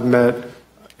office. I've met,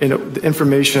 the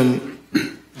information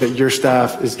that your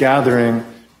staff is gathering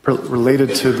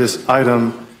related to this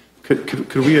item.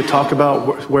 Could we talk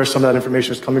about where some of that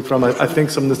information is coming from? I think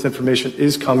some of this information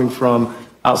is coming from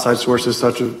outside sources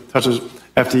such as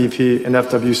FDEP and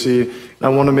FWC. And I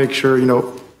want to make sure,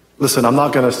 listen, I'm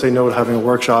not going to say no to having a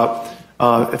workshop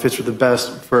if it's for the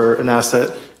best for an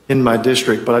asset in my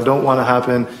district. But I don't want to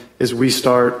happen is we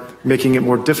start making it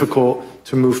more difficult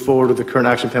to move forward with the current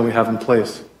action plan we have in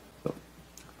place.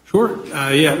 Sure.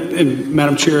 Yeah. And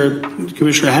Madam Chair,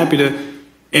 Commissioner, happy to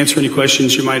answer any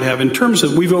questions you might have. In terms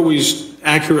of, we've always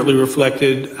accurately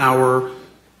reflected our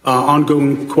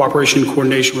ongoing cooperation and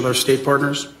coordination with our state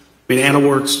partners. I mean, Anna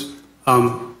works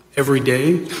every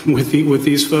day with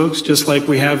these folks, just like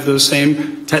we have those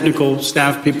same technical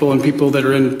staff people and people that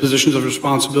are in positions of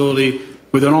responsibility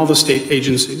within all the state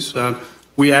agencies.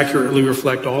 We accurately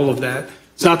reflect all of that.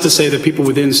 It's not to say that people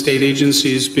within state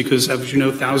agencies, because as you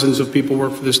know, thousands of people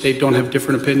work for the state, don't have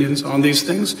different opinions on these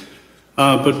things,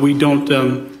 but we don't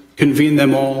convene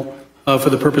them all for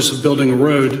the purpose of building a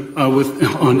road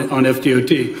on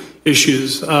FDOT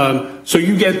issues. So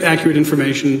you get accurate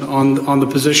information on the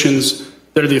positions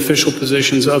that are the official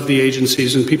positions of the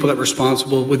agencies and people that are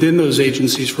responsible within those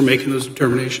agencies for making those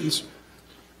determinations.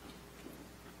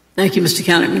 Thank you, Mr.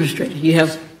 County Administrator. You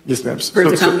have yes, ma'am.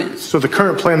 Further comments? So the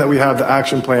current plan that we have, the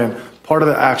action plan, part of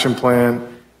the action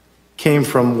plan came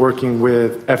from working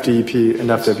with FDEP and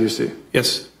FWC.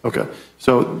 Yes. Okay.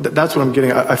 So that's what I'm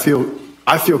getting. I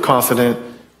feel confident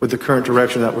with the current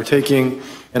direction that we're taking,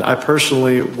 and I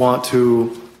personally want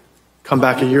to come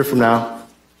back a year from now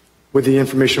with the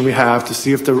information we have to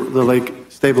see if the lake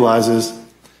stabilizes,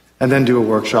 and then do a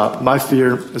workshop. My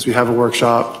fear is we have a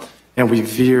workshop and we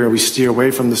steer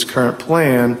away from this current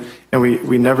plan, and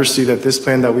we never see that this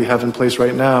plan that we have in place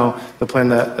right now, the plan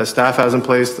that staff has in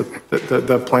place,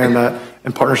 the plan that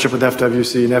in partnership with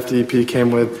FWC and FDEP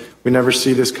came with, we never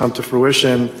see this come to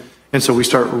fruition. And so we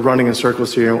start running in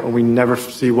circles here, and we never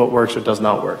see what works or does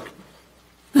not work.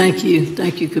 Thank you,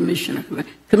 Commissioner.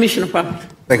 Commissioner Popper.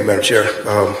 Thank you, Madam Chair.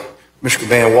 Mr.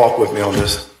 Caban, walk with me on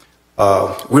this.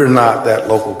 We're not that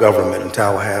local government in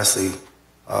Tallahassee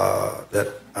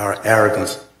that our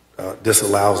arrogance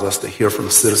disallows us to hear from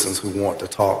citizens who want to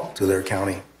talk to their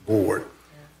county board.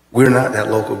 We're not that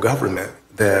local government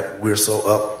that we're so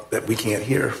up that we can't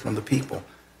hear from the people.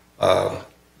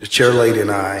 The chair lady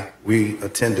and I, we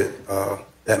attended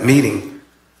that meeting.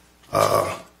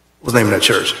 What was the name of that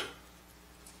church?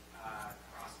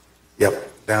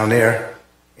 Yep, down there.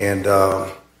 And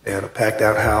they had a packed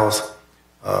out house.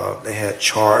 They had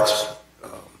charts,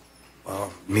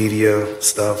 media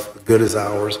stuff, good as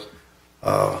ours.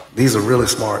 These are really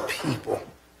smart people.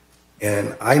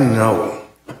 And I know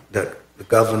that the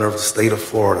governor of the state of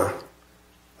Florida,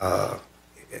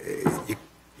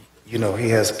 he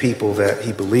has people that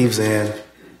he believes in,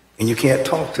 and you can't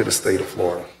talk to the state of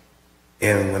Florida.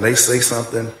 And when they say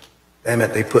something, damn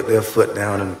it, they put their foot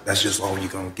down, and that's just all you're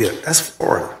going to get. That's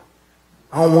Florida.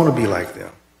 I don't want to be like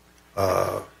them.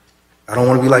 I don't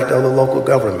want to be like the other local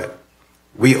government.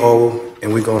 We owe,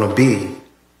 and we're going to be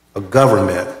a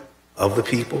government of the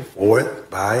people, for it,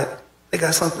 by it. They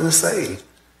got something to say.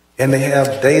 And they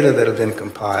have data that have been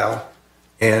compiled.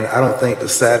 And I don't think the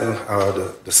Saturn,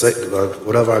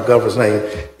 whatever our governor's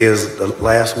name, is the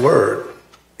last word.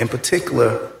 In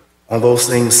particular, on those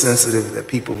things sensitive that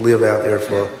people live out there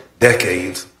for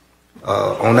decades,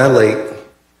 on that lake,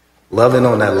 loving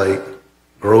on that lake,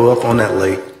 grow up on that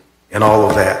lake, and all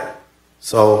of that.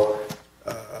 So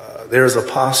there's a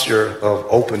posture of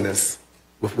openness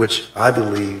with which I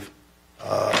believe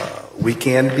we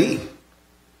can be.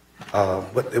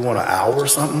 But they want an hour or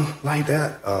something like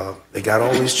that. They got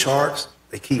all these charts.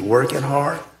 They keep working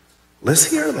hard. Let's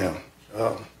hear them.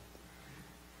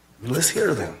 Let's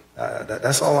hear them.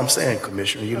 That's all I'm saying,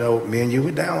 Commissioner. You know, me and you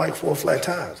were down like 4 flat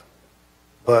tires.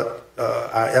 But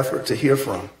our effort to hear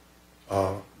from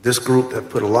this group that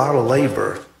put a lot of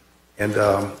labor, and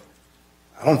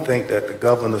I don't think that the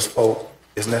governor's folk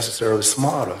is necessarily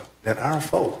smarter than our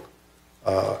folk.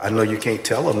 I know you can't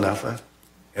tell them nothing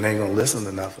and ain't gonna listen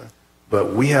to nothing,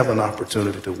 but we have an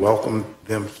opportunity to welcome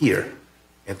them here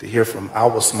and to hear from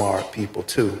our smart people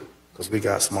too, because we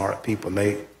got smart people and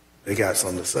they got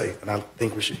something to say, and I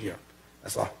think we should hear them.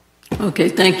 That's all. Okay,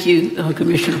 thank you,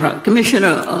 Commissioner Brown.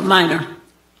 Commissioner Minor.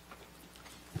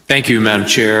 Thank you, Madam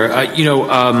Chair.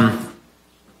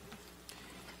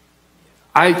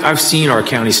 I've seen our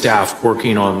county staff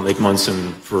working on Lake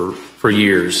Munson for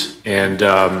years, and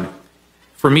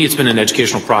for me, it's been an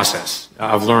educational process.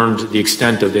 I've learned the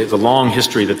extent of the long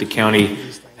history that the county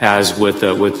has with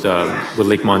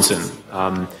Lake Munson.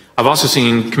 I've also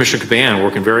seen Commissioner Caban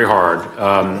working very hard,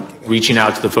 reaching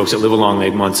out to the folks that live along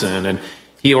Lake Munson, and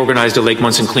he organized a Lake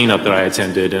Munson cleanup that I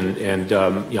attended, and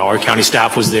our county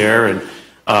staff was there, and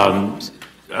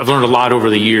I've learned a lot over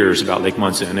the years about Lake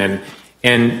Munson,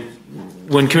 and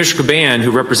when Commissioner Caban,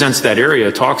 who represents that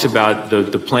area, talks about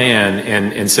the plan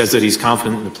and says that he's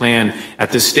confident in the plan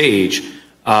at this stage,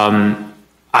 I'm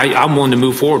willing to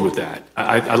move forward with that.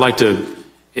 I'd like to,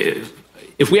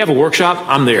 if we have a workshop,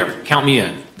 I'm there. Count me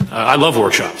in. I love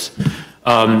workshops.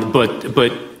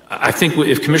 But I think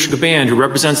if Commissioner Caban, who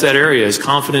represents that area, is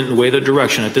confident in the way the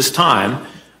direction at this time,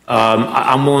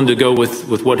 I'm willing to go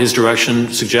with what his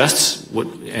direction suggests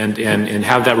and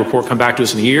have that report come back to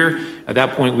us in a year. At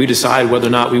that point, we decide whether or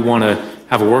not we want to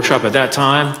have a workshop at that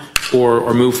time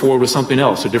or move forward with something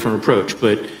else, a different approach.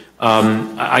 But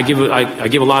I give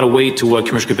a lot of weight to what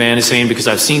Commissioner Caban is saying because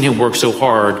I've seen him work so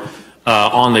hard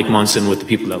on Lake Munson with the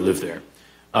people that live there.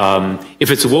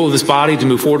 If it's the will of this body to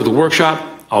move forward to the workshop,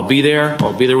 I'll be there.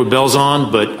 I'll be there with bells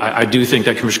on. But I do think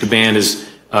that Commissioner Caban has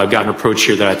got an approach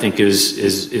here that I think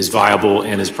is viable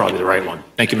and is probably the right one.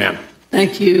 Thank you, ma'am.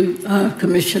 Thank you,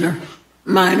 Commissioner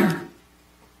Minor.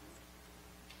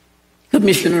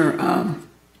 Commissioner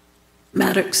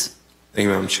Maddox. Thank you,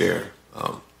 Madam Chair.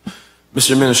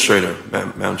 Mr. Administrator,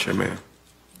 Madam Chair, ma'am.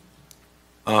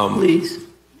 Please.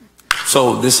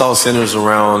 So this all centers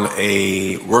around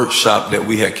a workshop that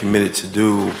we had committed to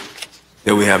do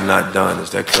that we have not done.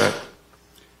 Is that correct?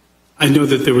 I know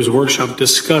that there was a workshop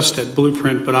discussed at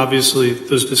Blueprint, but obviously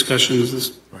those discussions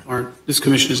this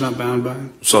commission is not bound by.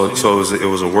 So it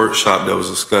was a workshop that was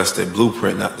discussed at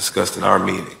Blueprint, not discussed in our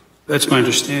meeting. That's my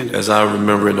understanding. As I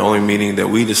remember, the only meeting that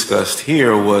we discussed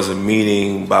here was a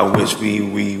meeting by which we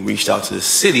reached out to the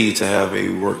city to have a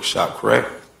workshop, correct?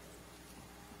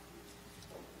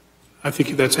 I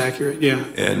think that's accurate, yeah.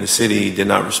 And the city did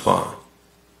not respond.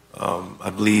 I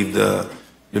believe the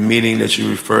meeting that you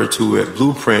referred to at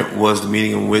Blueprint was the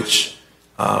meeting in which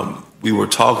we were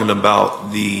talking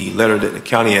about the letter that the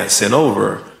county had sent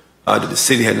over that the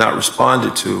city had not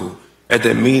responded to. At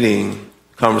that meeting,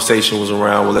 conversation was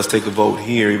around, well, let's take a vote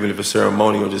here, even if it's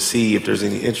ceremonial, to see if there's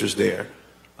any interest there.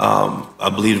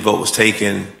 I believe the vote was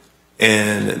taken,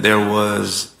 and there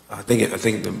was, I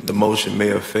think the motion may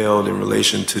have failed in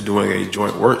relation to doing a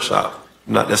joint workshop.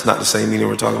 That's not the same meeting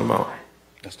we're talking about.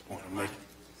 That's the point I'm making.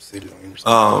 City don't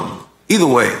understand. Either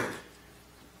way,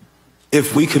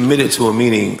 if we committed to a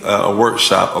meeting, a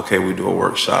workshop, okay, we do a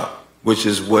workshop, which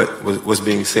is what was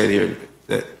being said here.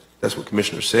 That's what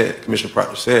Commissioner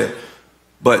Proctor said.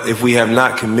 But if we have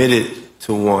not committed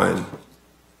to one,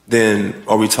 then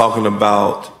are we talking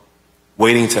about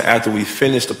waiting to after we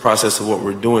finish the process of what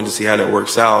we're doing to see how that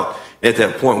works out? At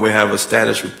that point, we have a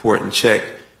status report and check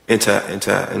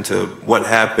into what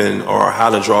happened or how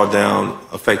the drawdown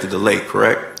affected the lake,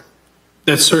 correct?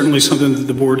 That's certainly something that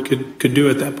the board could do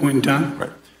at that point in time.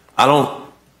 Right.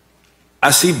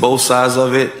 I see both sides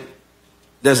of it.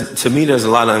 To me, there's a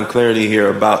lot of unclarity here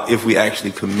about if we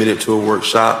actually committed to a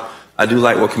workshop. I do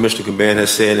like what Commissioner Caban has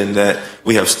said in that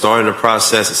we have started a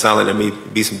process. It sounds like there may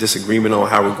be some disagreement on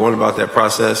how we're going about that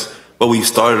process, but we've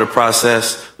started a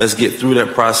process. Let's get through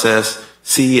that process,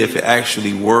 see if it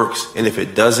actually works, and if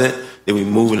it doesn't, then we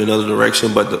move in another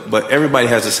direction. But everybody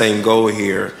has the same goal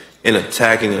here in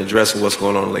attacking and addressing what's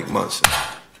going on in Lake Munson.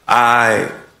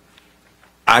 I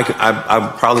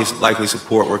probably likely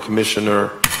support where Commissioner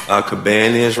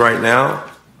Caban is right now.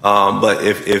 But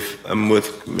if I'm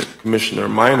with Commissioner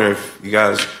Minor, if you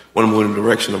guys want to move in the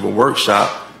direction of a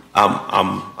workshop,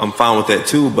 I'm fine with that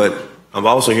too. But I'm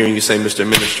also hearing you say, Mr.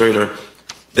 Administrator,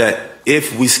 that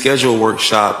if we schedule a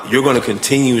workshop, you're going to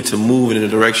continue to move in the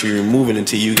direction you're moving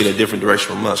until you get a different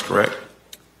direction from us, correct?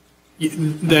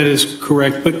 That is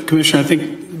correct. But Commissioner, I think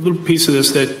a little piece of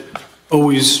this that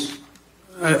always,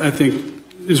 I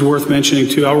think, is worth mentioning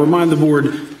too. I'll remind the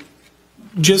board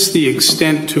just the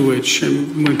extent to which,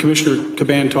 and when Commissioner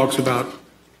Caban talks about,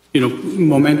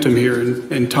 momentum here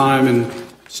and time and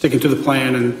sticking to the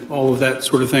plan and all of that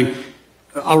sort of thing,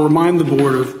 I'll remind the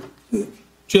board of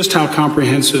just how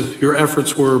comprehensive your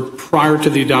efforts were prior to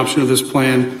the adoption of this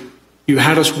plan. You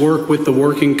had us work with the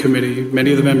working committee,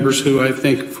 many of the members who I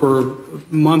think for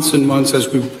months and months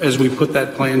as we put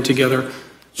that plan together.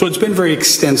 So it's been very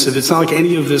extensive. It's not like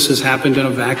any of this has happened in a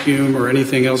vacuum or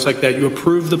anything else like that. You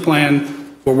approved the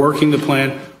plan, we're working the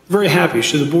plan. Very happy.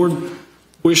 Should the board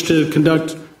wish to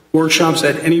conduct workshops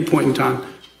at any point in time?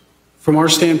 From our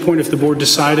standpoint, if the board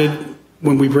decided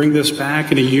when we bring this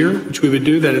back in a year, which we would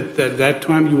do, that at that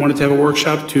time you wanted to have a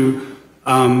workshop to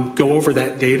go over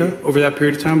that data over that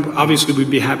period of time, obviously we'd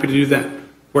be happy to do that.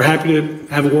 We're happy to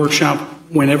have a workshop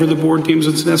whenever the board deems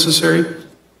it's necessary.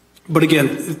 But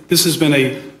again, this has been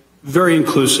a very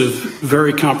inclusive,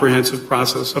 very comprehensive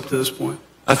process up to this point.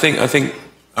 I think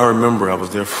I remember I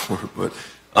was there for it, but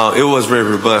it was very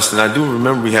robust. And I do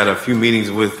remember we had a few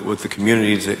meetings with the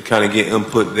communities that kind of get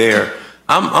input there.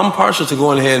 I'm partial to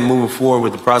going ahead and moving forward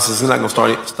with the process. It's not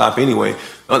going to stop anyway.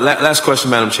 Last question,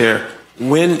 Madam Chair.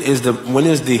 When is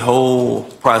the whole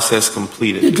process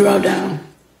completed? The drawdown.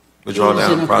 The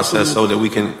drawdown process, so that we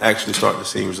can actually start to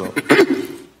see results.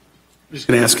 I'm just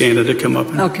going to ask Anna to come up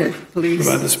and please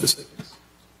provide the specifics.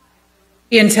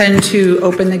 We intend to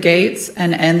open the gates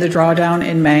and end the drawdown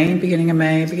in May, beginning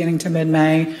to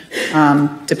mid-May,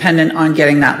 dependent on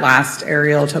getting that last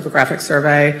aerial topographic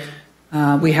survey.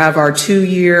 We have our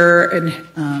 2-year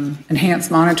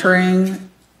enhanced monitoring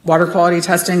water quality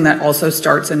testing that also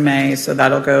starts in May, so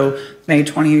that'll go May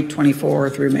 2024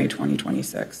 through May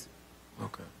 2026.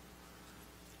 Okay.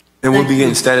 And we'll be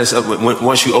getting status up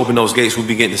once you open those gates. We'll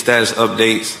be getting the status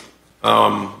updates.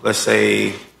 Let's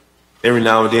say every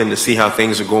now and then to see how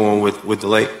things are going with the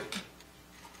lake.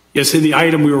 Yes, in the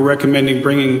item we were recommending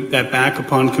bringing that back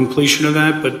upon completion of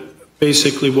that, but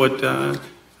basically what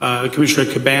Commissioner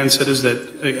Caban said is that,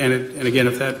 and again,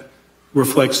 if that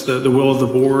reflects the will of the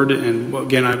board, and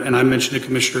again, I mentioned to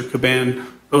Commissioner Caban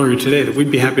earlier today that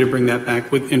we'd be happy to bring that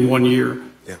back in 1 year,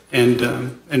 and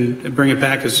bring it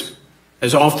back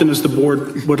as often as the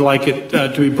board would like it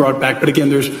to be brought back. But again,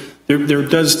 there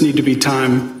does need to be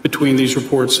time between these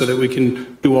reports so that we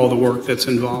can do all the work that's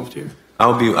involved here. I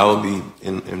would be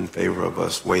in favor of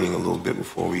us waiting a little bit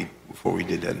before we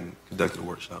did that and conducted a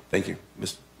workshop. Thank you,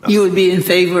 Mr. You would be in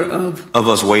favor of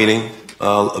us waiting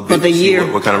a bit for the to see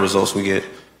year. what kind of results we get.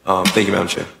 Thank you, Madam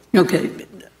Chair. Okay.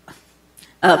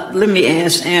 Let me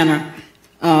ask Anna.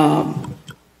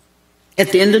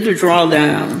 At the end of the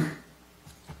drawdown,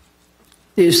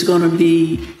 there's going to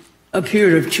be a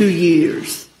period of 2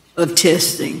 years of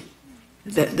testing.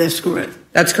 That's correct?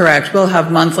 That's correct. We'll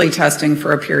have monthly testing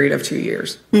for a period of 2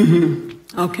 years.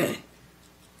 Mm-hmm. Okay.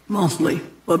 Monthly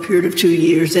for a period of 2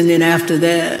 years. And then after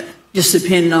that, just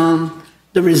depending on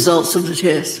the results of the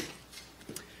test.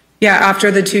 Yeah,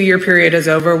 after the 2-year period is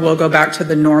over, we'll go back to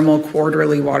the normal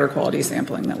quarterly water quality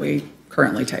sampling that we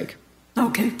currently take.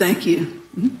 Okay, thank you.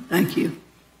 Thank you.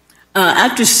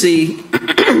 I just see,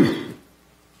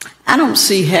 I don't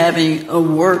see having a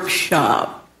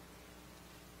workshop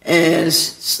as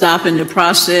stopping the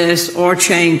process or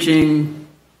changing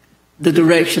the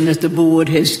direction that the board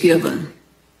has given.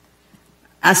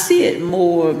 I see it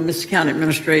more, Mr. County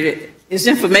Administrator, as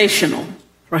informational,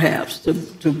 perhaps,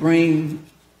 to bring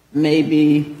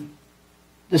maybe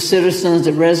the citizens,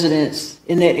 the residents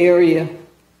in that area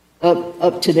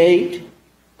up to date.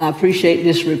 I appreciate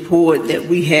this report that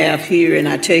we have here, and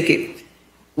I take it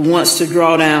once the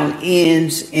drawdown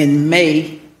ends in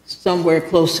May, somewhere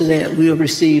close to that, we'll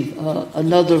receive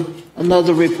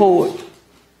another report.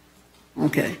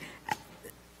 Okay.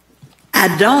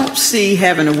 I don't see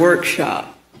having a workshop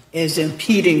as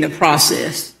impeding the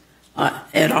process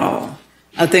at all.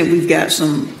 I think we've got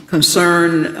some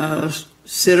concerned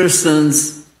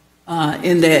citizens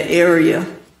in that area.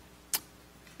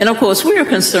 And of course, we're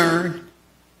concerned.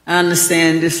 I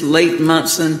understand this Lake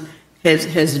Munson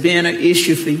has been an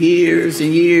issue for years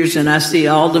and years, and I see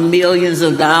all the millions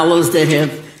of dollars that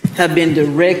have been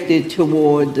directed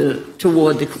toward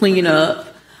the cleanup.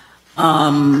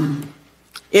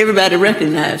 Everybody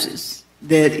recognizes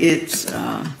that it's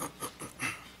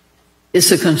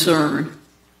a concern.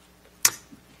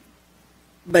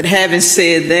 But having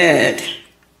said that,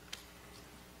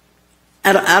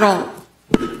 I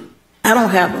don't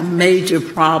have a major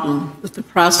problem with the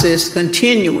process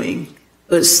continuing,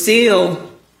 but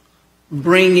still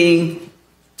bringing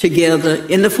together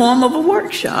in the form of a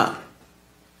workshop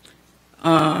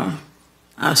our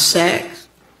SAC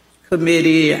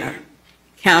committee, our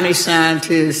county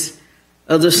scientists,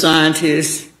 other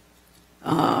scientists,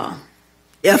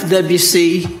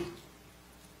 FWC,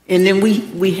 and then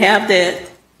we have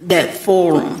that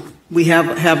forum. We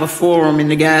have a forum in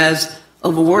the guise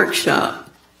of a workshop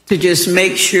to just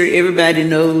make sure everybody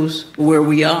knows where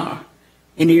we are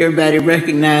and everybody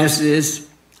recognizes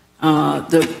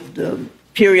the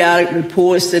periodic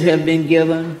reports that have been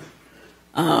given,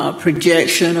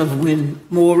 projection of when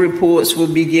more reports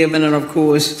will be given, and of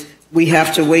course, we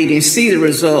have to wait and see the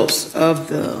results of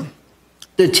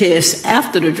the test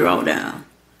after the drawdown.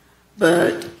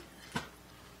 But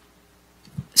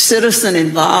citizen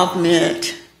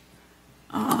involvement,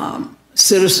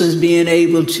 citizens being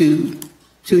able to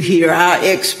hear our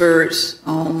experts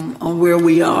on where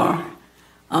we are,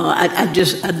 I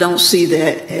don't see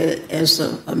that as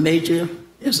a major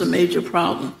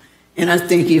problem. And I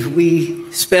think if we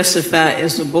specify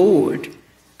as a board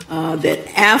that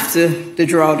after the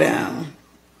drawdown,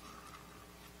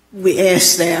 we ask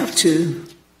staff to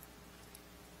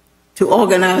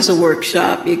organize a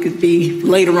workshop. It could be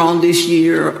later on this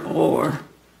year or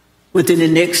within the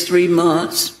next 3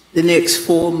 months, the next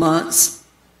 4 months,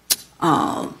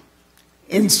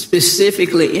 and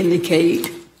specifically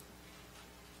indicate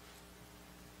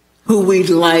who we'd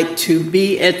like to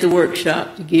be at the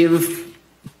workshop to give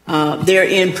their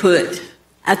input.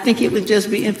 I think it would just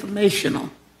be informational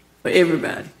for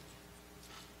everybody.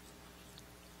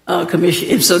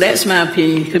 Commissioner, so that's my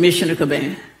opinion. Commissioner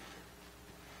Caban.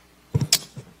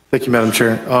 Thank you, Madam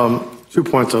Chair. 2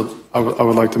 points I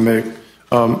would like to make.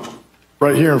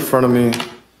 Right here in front of me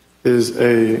is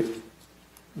a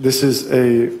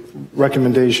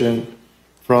recommendation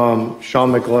from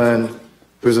Sean McGlenn,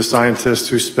 who's a scientist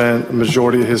who spent a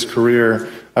majority of his career,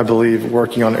 I believe,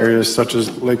 working on areas such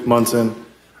as Lake Munson.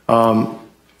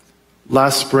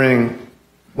 Last spring,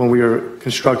 when we were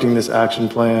constructing this action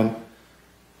plan,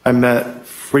 I met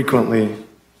frequently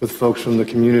with folks from the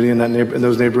community in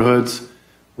those neighborhoods,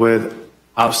 with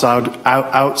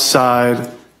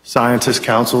outside scientist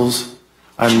councils.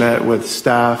 I met with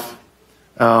staff,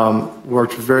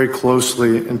 worked very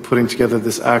closely in putting together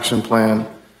this action plan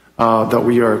that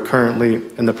we are currently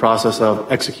in the process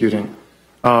of executing.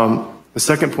 The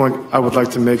second point I would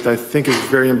like to make that I think is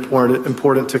very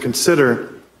important to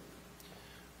consider,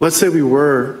 let's say we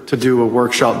were to do a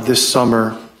workshop this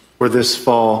summer or this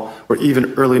fall or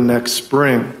even early next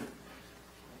spring.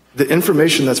 The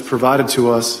information that's provided to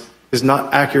us is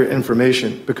not accurate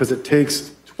information because it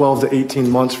takes 12 to 18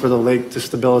 months for the lake to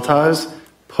stabilize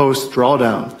post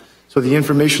drawdown. So the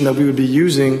information that we would be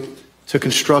using to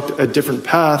construct a different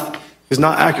path is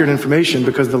not accurate information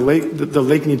because the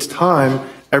lake needs time.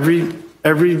 Every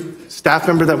staff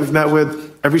member that we've met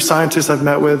with, every scientist I've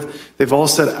met with, they've all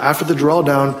said after the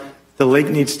drawdown, the lake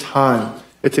needs time.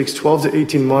 It takes 12 to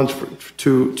 18 months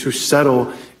to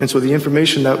settle. And so the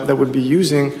information that would be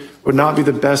using would not be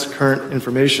the best current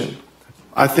information.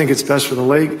 I think it's best for the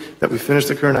lake that we finish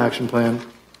the current action plan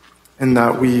and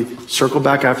that we circle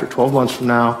back after 12 months from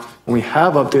now when we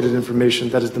have updated information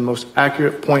that is the most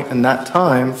accurate point in that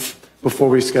time before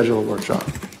we schedule a workshop.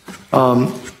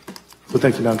 So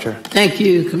thank you, Madam Chair. Thank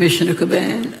you, Commissioner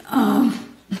Caban.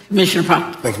 Commissioner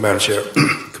Proctor. Thank you, Madam Chair.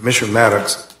 Commissioner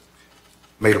Maddox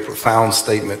made a profound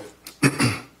statement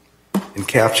in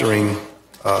capturing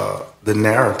the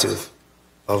narrative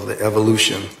of the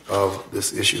evolution of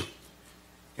this issue.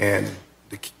 And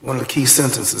one of the key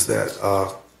sentences that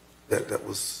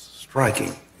was striking,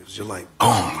 it was just like,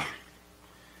 boom,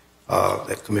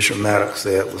 that Commissioner Maddox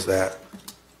said was that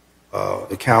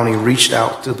the county reached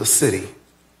out to the city's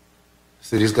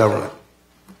government,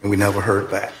 and we never heard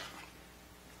back.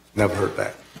 Never heard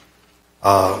back.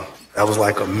 That was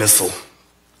like a missile.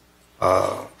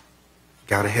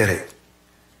 Got a headache.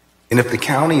 And if the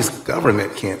county's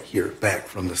government can't hear back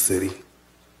from the city,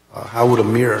 how would a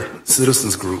mere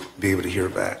citizens group be able to hear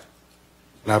back?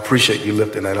 And I appreciate you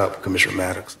lifting that up, Commissioner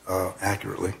Maddox,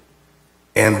 accurately.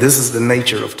 And this is the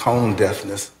nature of tone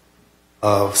deafness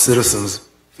of citizens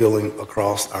feeling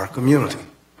across our community.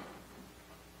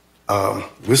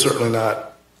 We're certainly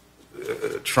not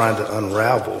trying to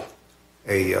unravel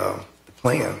the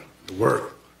plan, the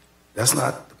work. That's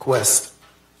not the quest.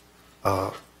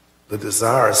 The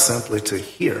desire is simply to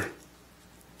hear.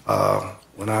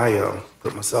 When I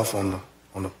put myself on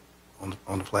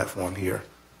the platform here,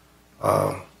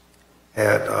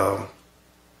 had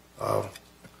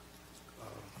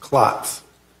clots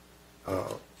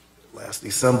last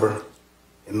December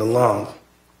in the lung.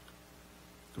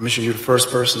 Commissioner, you're the first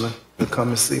person to come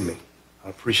and see me. I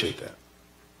appreciate that.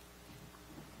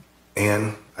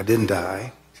 And I didn't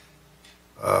die.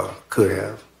 Could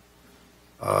have.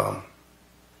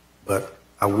 But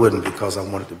I wouldn't, because I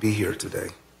wanted to be here today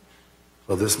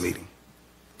for this meeting.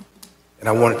 And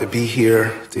I wanted to be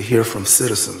here to hear from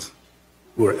citizens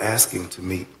who are asking to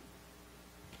meet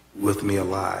with me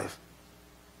alive.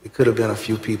 It could have been a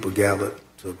few people gathered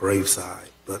to a graveside,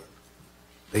 but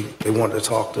they wanted to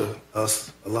talk to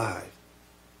us alive.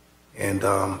 And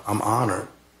I'm honored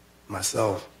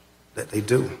myself that they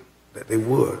do, that they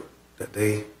would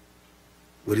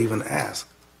even ask.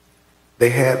 They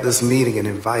had this meeting and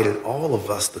invited all of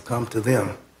us to come to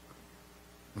them.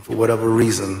 And for whatever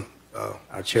reason,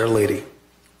 our chair lady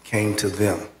came to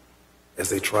them as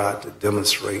they tried to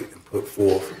demonstrate and put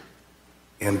forth.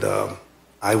 And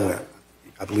I went.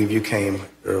 I believe you came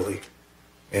early.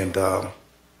 And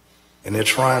they're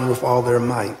trying with all their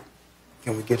might.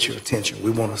 Can we get your attention?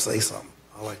 We want to say something.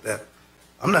 I like that.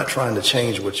 I'm not trying to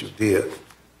change what you did,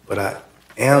 but I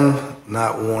am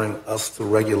not wanting us to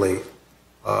regulate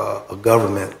a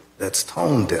government that's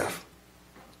tone deaf.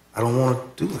 I don't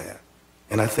want to do that.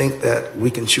 And I think that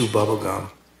we can chew bubblegum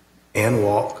and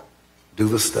walk, do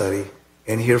the study,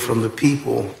 and hear from the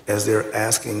people as they're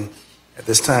asking. At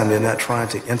this time, they're not trying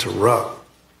to interrupt.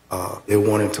 They're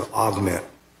wanting to augment,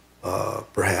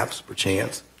 perhaps,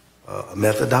 perchance, a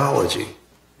methodology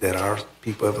that our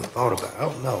people haven't thought about. I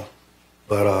don't know.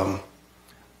 But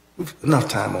we've enough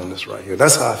time on this right here.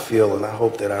 That's how I feel, and I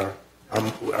hope that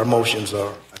our motions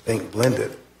are, I think,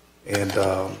 blended. And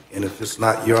if it's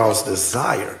not your all's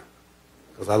desire,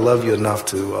 because I love you enough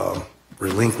to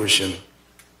relinquish, and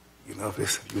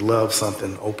if you love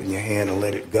something, open your hand and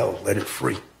let it go, let it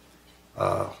free.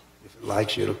 If it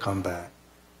likes you, it'll come back.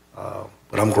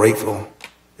 But I'm grateful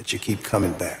that you keep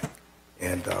coming back.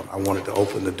 And I wanted to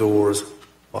open the doors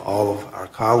for all of our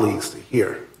colleagues to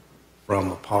hear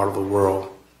from a part of the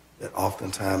world that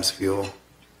oftentimes feel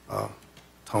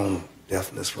tone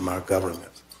deafness from our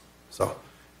government. So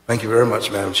thank you very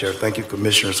much, Madam Chair. Thank you,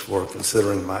 commissioners, for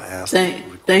considering my ask.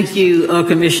 Thank you,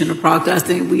 Commissioner Proctor. I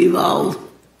think we've all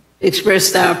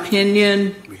expressed our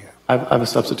opinion. I have a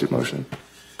substitute motion.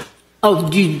 Oh,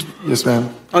 Yes,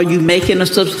 ma'am. Are you making a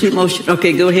substitute motion?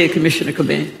 Okay, go ahead, Commissioner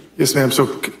Caban. Yes, ma'am. So,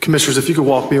 commissioners, if you could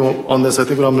walk me on this, I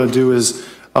think what I'm going to do is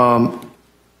kind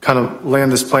of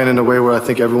land this plan in a way where I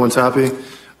think everyone's happy.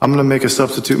 I'm going to make a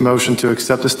substitute motion to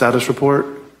accept the status report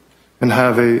and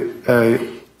have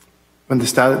when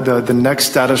the next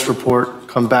status report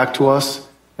come back to us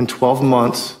in 12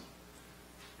 months,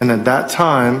 and at that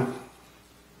time,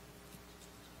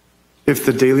 if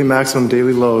the maximum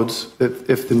daily loads,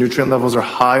 if the nutrient levels are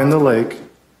high in the lake,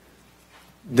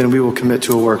 then we will commit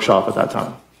to a workshop at that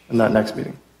time, in that next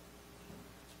meeting.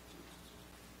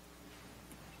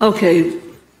 Okay,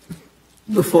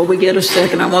 before we get a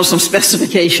second, I want some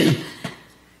specification.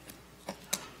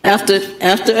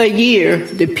 After a year,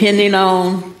 depending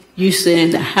on you saying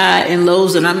the high and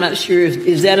lows, and I'm not sure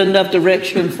is that enough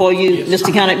direction for you, yes,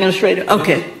 Mr. County Administrator?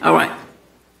 Okay, all right.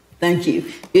 Thank you.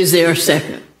 Is there a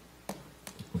second?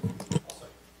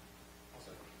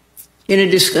 Any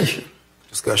discussion?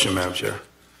 Discussion, Madam Chair.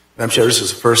 Madam Chair, this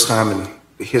is the first time in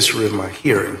the history of my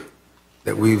hearing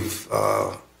that we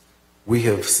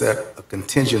have set a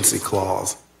contingency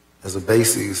clause as a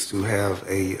basis to have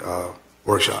a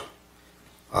workshop.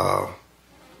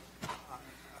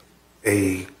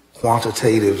 A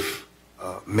quantitative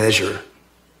measure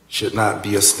should not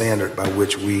be a standard by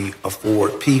which we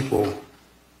afford people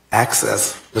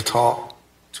access to talk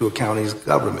to a county's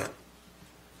government.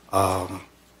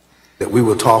 That we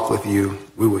will talk with you,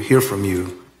 we will hear from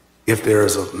you if there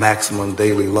is a maximum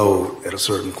daily load at a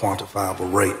certain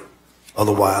quantifiable rate.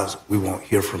 Otherwise, we won't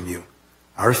hear from you.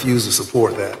 I refuse to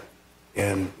support that,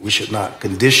 and we should not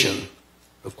condition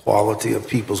the quality of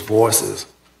people's voices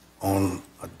on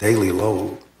a daily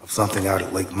load of something out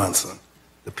at Lake Munson.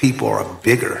 The people are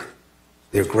bigger,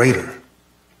 they're greater,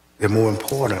 they're more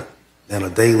important than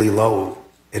a daily load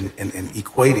in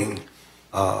equating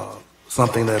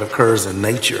something that occurs in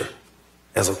nature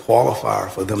as a qualifier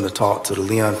for them to talk to the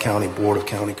Leon County Board of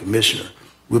County Commissioners.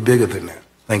 We're bigger than that.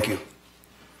 Thank you.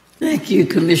 Thank you,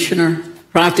 Commissioner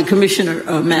Proctor. Commissioner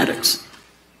Maddox.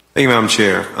 Thank you, Madam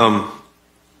Chair.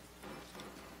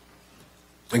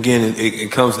 Again,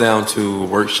 it comes down to a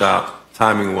workshop,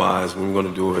 timing-wise, when we're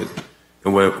going to do it.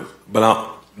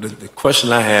 The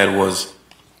question I had was,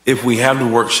 if we have the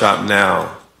workshop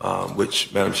now,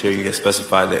 which, Madam Chair, you have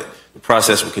specified that the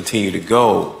process will continue to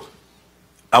go,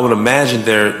 I would imagine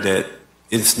that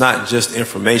it's not just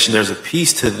information. There's a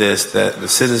piece to this that the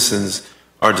citizens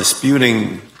are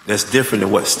disputing that's different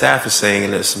than what staff is saying,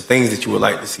 and there's some things that you would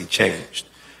like to see changed.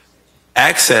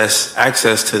 Access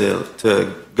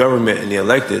to government and the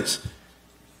electeds.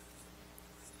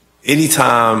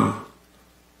 Anytime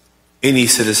any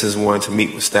citizens wanting to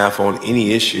meet with staff on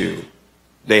any issue,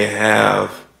 they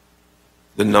have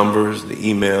the numbers, the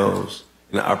emails,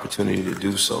 and the opportunity to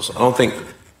do so. So I don't think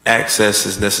access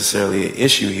is necessarily an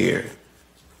issue here.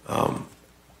 And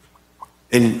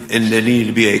there needed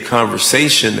to be a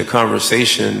conversation. The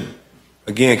conversation,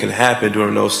 again, can happen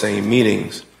during those same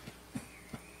meetings.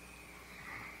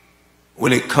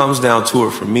 When it comes down to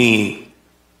it, for me,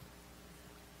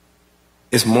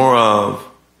 it's more of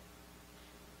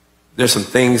there's some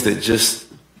things that just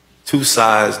two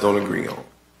sides don't agree on.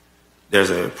 There's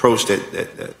an approach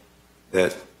that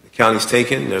the county's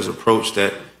taken. There's an approach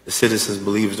that the citizens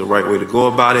believe is the right way to go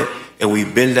about it. And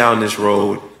we've been down this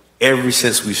road ever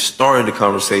since we started the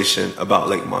conversation about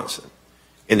Lake Munson.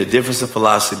 And the difference of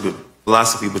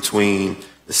philosophy between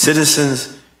the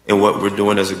citizens and what we're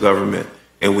doing as a government.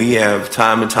 And we have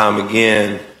time and time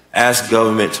again asked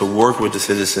government to work with the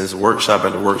citizens, workshop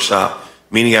after workshop,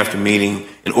 meeting after meeting,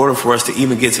 in order for us to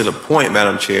even get to the point,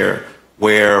 Madam Chair,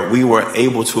 where we were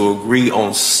able to agree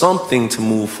on something to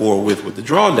move forward with the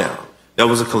drawdown. That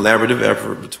was a collaborative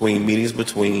effort between meetings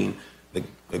between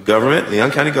the government, the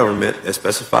Leon County government, as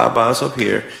specified by us up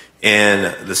here,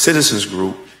 and the citizens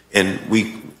group, and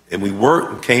we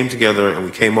worked and came together and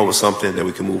we came up with something that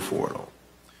we can move forward on.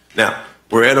 Now,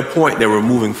 we're at a point that we're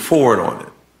moving forward on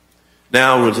it.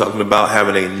 Now we're talking about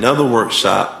having another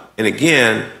workshop, and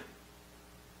again,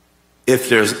 if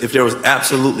there was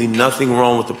absolutely nothing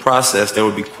wrong with the process, there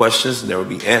would be questions and there would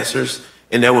be answers,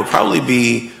 and there would probably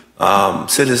be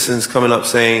citizens coming up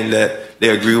saying that they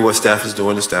agree with what staff is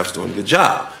doing, the staff is doing a good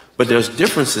job. But there's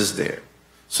differences there.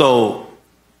 So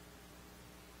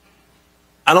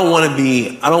I don't want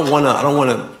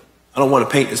to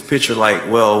paint this picture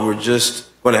like, well, we're just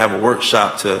going to have a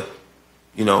workshop to,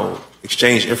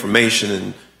 exchange information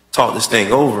and talk this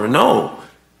thing over. No.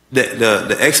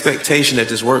 The expectation at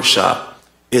this workshop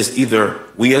is either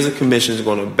we as a commission is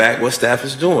going to back what staff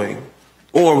is doing,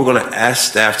 or we're going to ask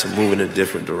staff to move in a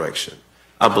different direction.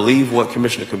 I believe what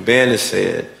Commissioner Cabanas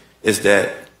said is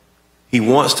that he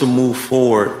wants to move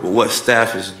forward with what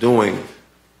staff is doing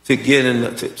to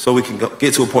get so we can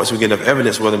get to a point so we get enough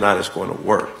evidence whether or not it's going to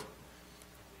work.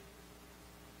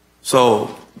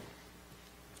 So,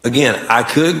 again, I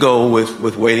could go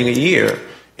with waiting a year,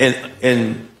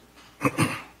 and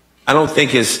I don't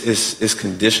think it's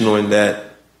conditional in that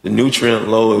the nutrient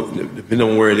load, depending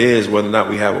on where it is, whether or not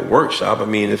we have a workshop. I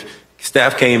mean, if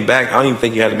staff came back, I don't even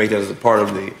think you had to make that as a part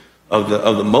of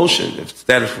the motion. If the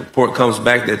status report comes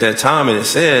back at that time and it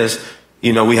says,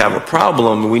 we have a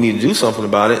problem and we need to do something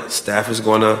about it, staff is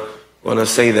going to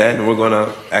say that, and we're going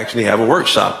to actually have a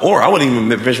workshop. Or I would even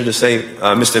venture to say,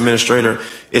 Mr. Administrator,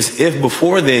 is if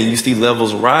before then you see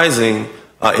levels rising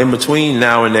in between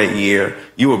now and that year,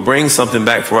 you will bring something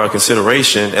back for our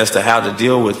consideration as to how to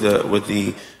deal with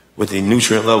the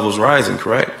nutrient levels rising,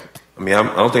 correct? I mean, I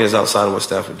don't think it's outside of what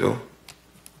staff would do.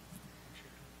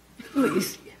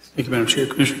 Please. Thank you, Madam Chair.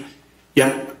 Commissioner.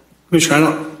 Yeah,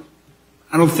 Commissioner,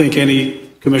 I don't think any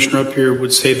commissioner up here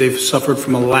would say they've suffered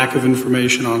from a lack of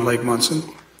information on Lake Munson.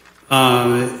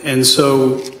 And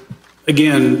so,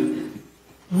 again,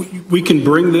 we can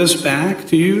bring this back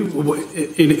to you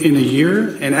in a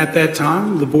year, and at that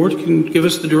time, the board can give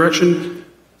us the direction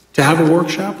to have a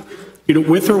workshop,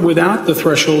 with or without the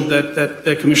threshold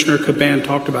that Commissioner Caban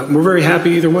talked about. And we're very happy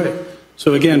either way.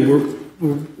 So again,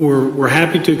 we're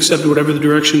happy to accept whatever the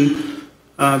direction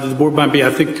that the board might be. I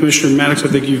think Commissioner Maddox, I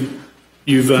think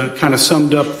you've kind of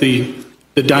summed up the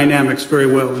dynamics very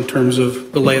well in terms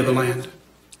of the lay of the land.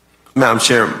 Madam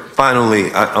Chair,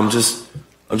 finally, I'm just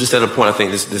at a point. I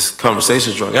think this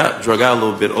conversation drug out a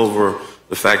little bit over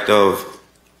the fact of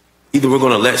either we're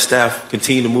going to let staff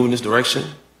continue to move in this direction,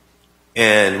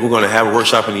 and we're going to have a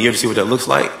workshop in a year to see what that looks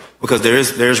like, because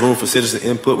there's room for citizen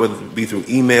input, whether it be through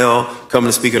email, coming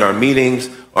to speak at our meetings,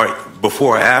 or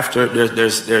before or after.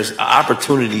 There's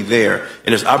opportunity there, and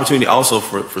there's opportunity also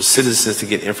for citizens to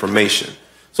get information.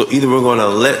 So either we're going to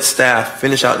let staff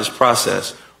finish out this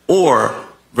process, or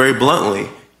very bluntly,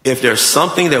 if there's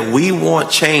something that we want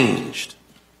changed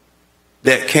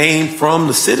that came from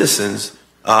the citizens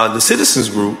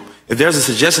group, if there's a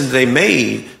suggestion that they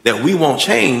made that we won't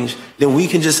change, then we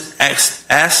can just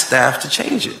ask staff to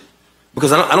change it.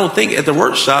 Because I don't think at the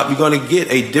workshop you're going to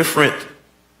get a different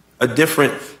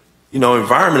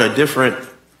environment, a different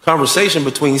conversation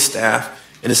between staff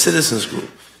and the citizens group.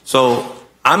 So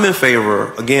I'm in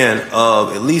favor, again,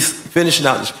 of at least finishing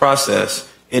out this process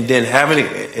and then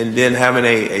having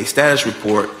a status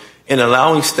report and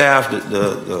allowing staff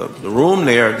the room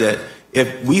there that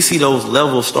if we see those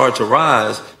levels start to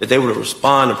rise, that they would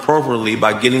respond appropriately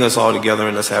by getting us all together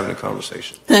and us having a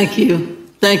conversation. Thank you.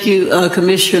 Thank you,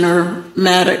 Commissioner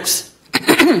Maddox.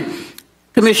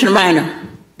 Commissioner Minor.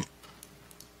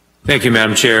 Thank you,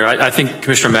 Madam Chair. I think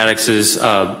Commissioner Maddox is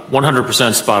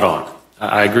 100% spot on.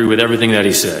 I agree with everything that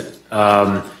he said.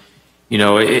 You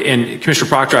know, and Commissioner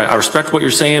Proctor, I respect what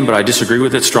you're saying, but I disagree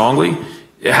with it strongly.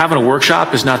 Having a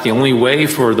workshop is not the only way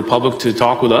for the public to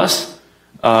talk with us.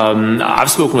 I've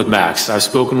spoken with Max. I've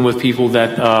spoken with people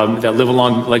that that live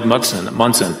along Lake Munson.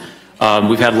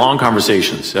 We've had long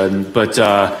conversations, but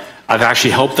I've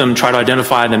actually helped them try to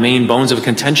identify the main bones of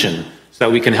contention so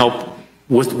that we can help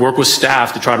work with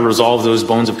staff to try to resolve those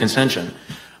bones of contention.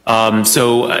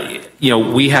 You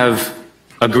know, we have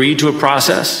agreed to a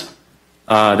process.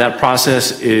 That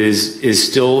process is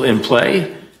still in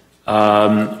play.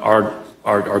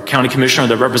 Our county commissioner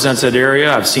that represents that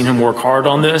area, I've seen him work hard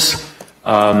on this.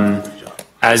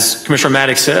 As Commissioner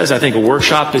Maddox says, I think a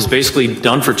workshop is basically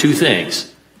done for two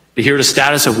things: to hear the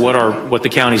status of what the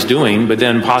county's doing, but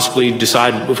then possibly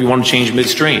decide if we want to change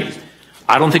midstream.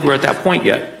 I don't think we're at that point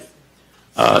yet.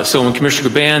 So when Commissioner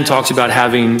Gaban talks about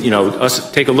having, you know, us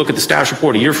take a look at the status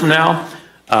report a year from now,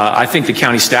 I think the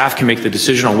county staff can make the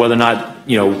decision on whether or not,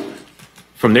 you know,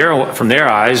 from their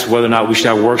eyes, whether or not we should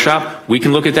have a workshop. We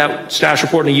can look at that status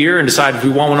report in a year and decide if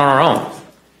we want one on our own.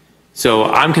 So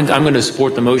I'm going to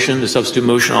support the motion, the substitute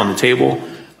motion on the table.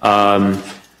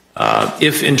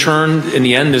 If in turn, in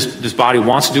the end, this body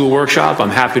wants to do a workshop, I'm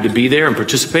happy to be there and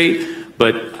participate.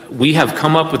 But we have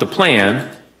come up with a plan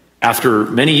after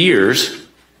many years,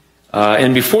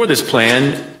 and before this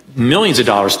plan, millions of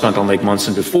dollars spent on Lake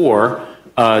Munson before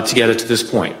to get it to this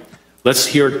point. Let's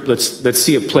see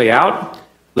it play out.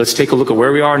 Let's take a look at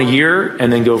where we are in a year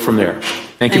and then go from there.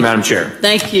 Thank you, Madam Chair.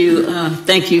 Thank you,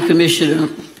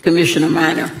 Commissioner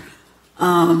Minor.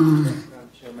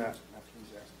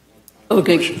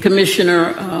 Okay,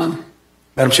 Commissioner.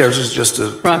 Madam Chair, just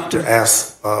to Proctor.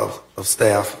 ask of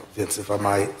staff, Vince, if I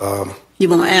might. You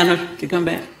want Anna to come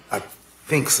back? I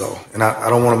think so, and I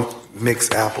don't want to mix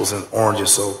apples and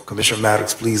oranges. So, Commissioner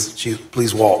Maddox,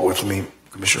 please walk with me,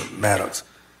 Commissioner Maddox.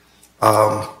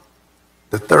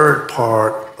 The third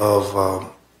part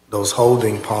of those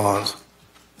holding ponds,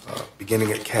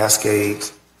 beginning at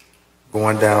Cascades,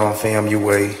 going down on FAMU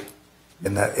Way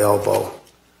in that elbow,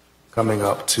 coming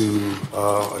up to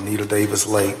Anita Davis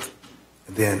Lake,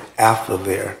 and then after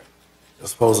there,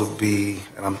 it's supposed to be,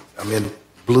 and I'm in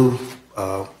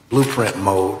blueprint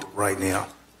mode right now.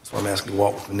 That's why I'm asking you to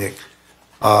walk with Nick.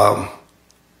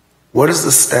 What is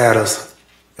the status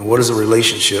and what is the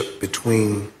relationship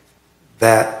between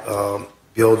that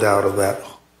build out of that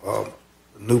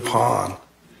new pond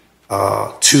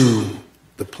to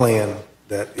the plan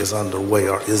that is underway?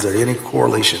 Or is there any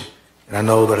correlation? And I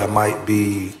know that I might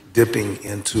be dipping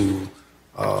into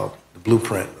the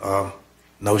blueprint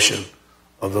notion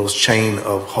of those chain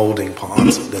of holding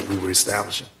ponds that we were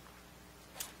establishing.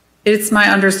 It's my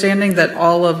understanding that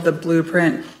all of the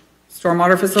blueprint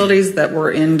stormwater facilities that were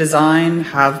in design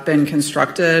have been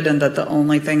constructed, and that the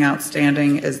only thing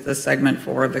outstanding is the segment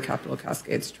for the Capitol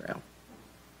Cascades Trail.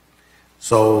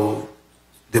 So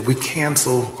did we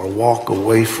cancel or walk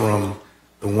away from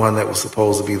the one that was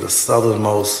supposed to be the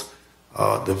southernmost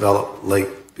developed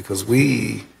lake? Because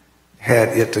we had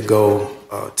it to go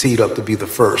teed up to be the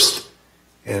first.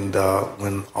 And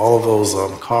when all of those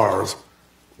cars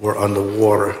were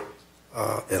underwater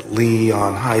at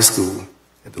Leon High School,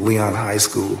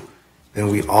 then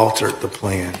we altered the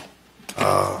plan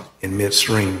in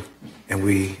midstream, and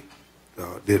we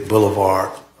did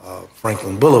Boulevard,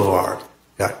 Franklin Boulevard,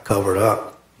 got covered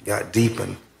up, got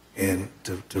deepened, and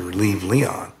to relieve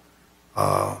Leon.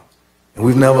 And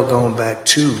we've never gone back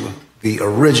to the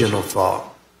original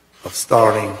thought of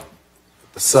starting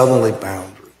the southerly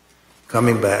boundary,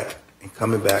 coming back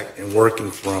and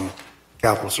working from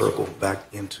Capitol Circle back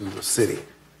into the city.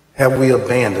 Have we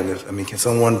abandoned it? I mean, can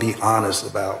someone be honest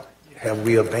about, have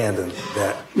we abandoned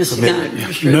that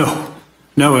commitment?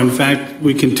 No. In fact,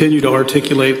 we continue to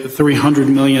articulate the $300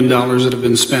 million that have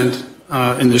been spent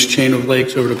in this chain of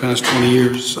lakes over the past 20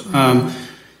 years. And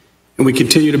we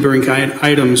continue to bring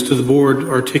items to the board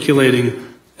articulating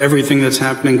everything that's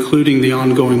happening, including the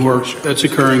ongoing work that's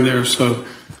occurring there. So,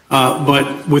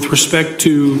 but with respect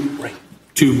to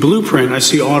Blueprint, I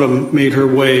see Autumn made her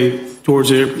way towards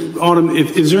it. Autumn,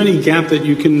 is there any gap that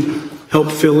you can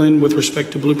help fill in with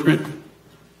respect to Blueprint?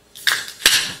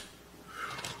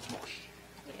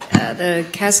 The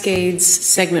Cascades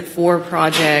Segment 4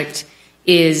 project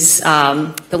is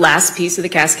the last piece of the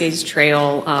Cascades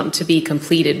Trail to be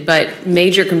completed, but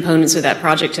major components of that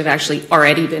project have actually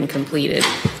already been completed.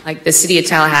 Like the city of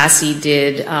Tallahassee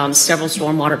did several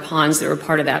stormwater ponds that were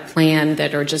part of that plan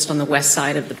that are just on the west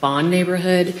side of the Bond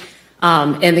neighborhood.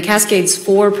 And the Cascades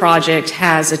 4 project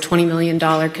has a $20 million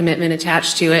commitment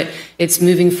attached to it. It's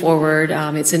moving forward.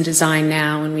 It's in design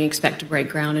now, and we expect to break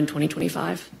ground in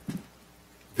 2025.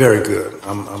 Very good.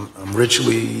 I'm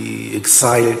richly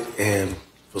excited, and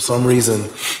for some reason,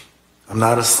 I'm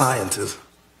not a scientist,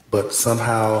 but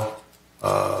somehow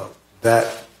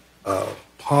that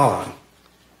pond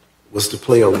was to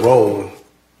play a role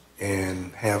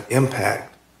and have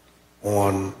impact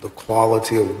on the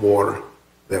quality of water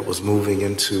that was moving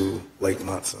into Lake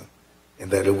Munson, and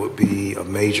that it would be a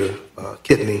major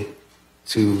kidney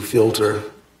to filter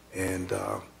and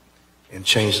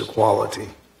change the quality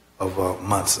of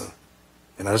Munson.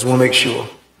 And I just want to make sure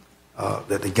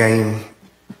that the game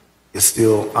is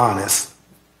still honest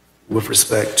with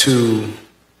respect to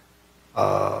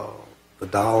the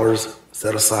dollars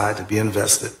set aside to be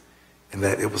invested, and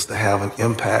that it was to have an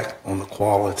impact on the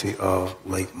quality of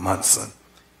Lake Munson.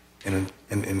 And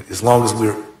as long as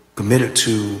we're committed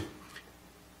to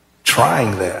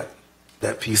trying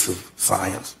that piece of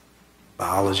science,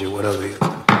 biology, or whatever it is,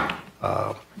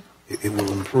 it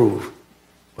will improve.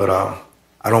 But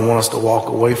I don't want us to walk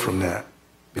away from that,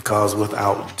 because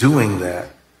without doing that,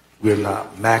 we're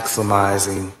not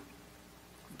maximizing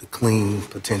the clean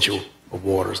potential of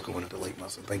waters going into Lake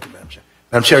Munson. Thank you, Madam Chair.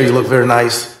 Madam Chair, you look very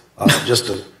nice. Just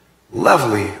a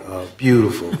lovely,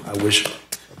 beautiful, I wish,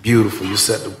 beautiful. You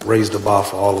raised the bar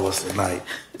for all of us tonight.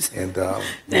 And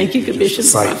thank you, Commissioner.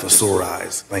 Sight for sore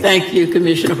eyes. Thank you,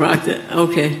 Commissioner Proctor.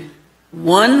 Okay.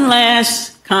 One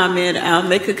last comment. I'll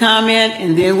make a comment,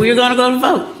 and then we're going to go to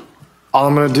vote. All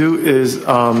I'm going to do is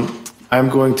I'm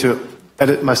going to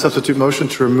edit my substitute motion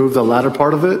to remove the latter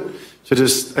part of it, to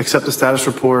just accept the status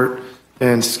report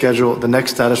and schedule the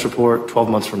next status report 12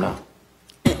 months from now.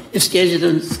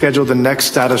 Schedule the next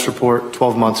status report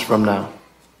 12 months from now.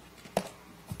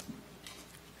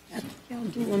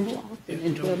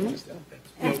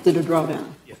 After the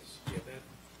drawdown. Yes.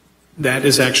 That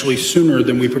is actually sooner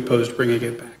than we proposed bringing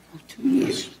it back. 2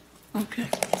 years. Okay.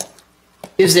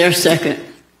 Is there a second?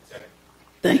 Second.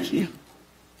 Thank you.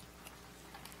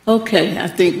 Okay, I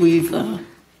think we've done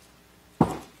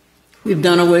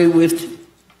away with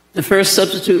the first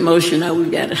substitute motion. Now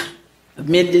we've got an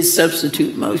amended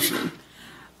substitute motion.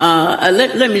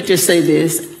 Let me just say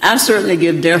this. I certainly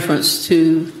give deference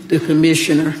to the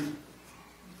commissioner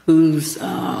whose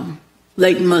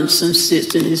Lake Munson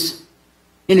sits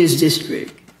in his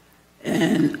district.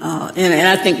 And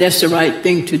I think that's the right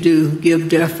thing to do, give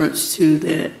deference to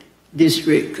that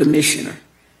district commissioner.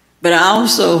 But I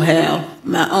also have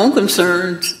my own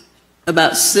concerns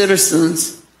about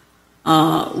citizens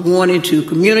wanting to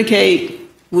communicate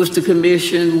with the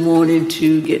commission, wanting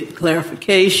to get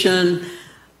clarification,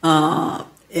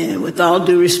 and with all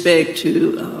due respect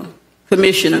to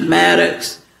Commissioner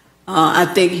Maddox, I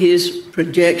think his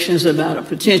projections about a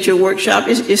potential workshop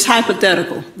is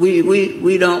hypothetical.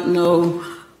 We don't know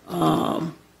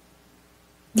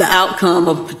the outcome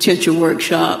of a potential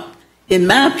workshop. In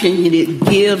my opinion, it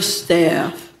gives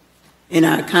staff and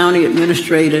our county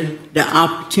administrator the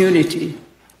opportunity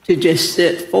to just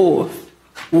set forth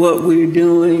what we're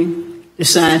doing, the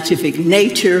scientific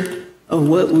nature of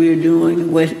what we're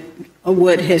doing,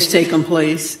 what has taken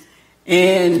place,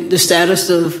 and the status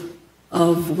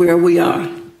of where we are.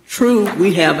 True,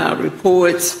 we have our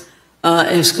reports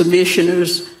as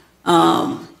commissioners.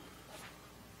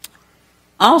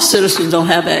 All citizens don't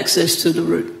have access to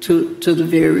the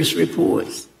various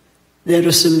reports that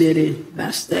are submitted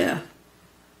by staff.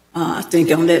 I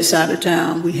think on that side of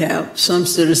town, we have some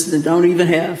citizens that don't even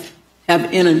have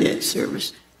internet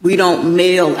service. We don't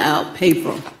mail out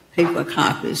paper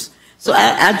copies. So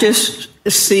I just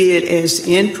see it as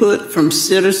input from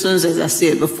citizens, as I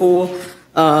said before,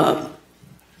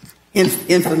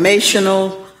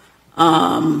 informational.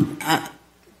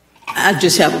 I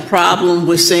just have a problem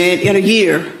with saying in a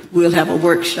year we'll have a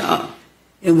workshop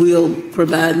and we'll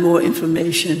provide more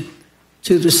information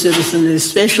to the citizens,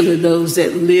 especially those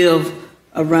that live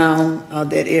around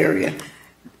that area.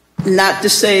 Not to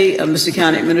say, Mr.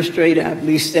 County Administrator, I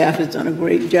believe staff has done a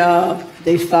great job.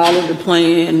 They followed the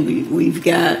plan. We've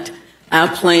got our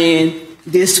plan.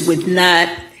 This would not,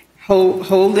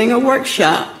 holding a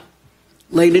workshop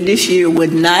later this year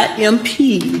would not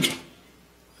impede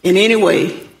in any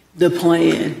way the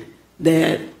plan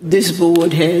that this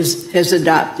board has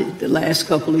adopted the last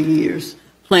couple of years,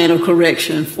 plan of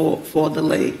correction for the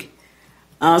lake.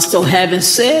 So having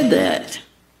said that,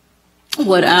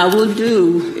 what I will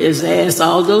do is ask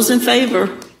all those in favor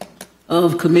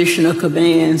of Commissioner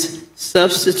Caban's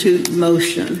substitute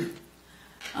motion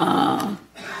to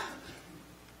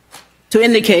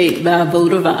indicate by a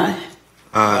vote of aye.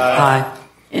 Aye.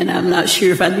 And I'm not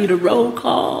sure if I need a roll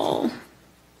call.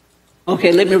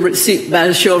 Okay, let me see by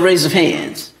the show of raise of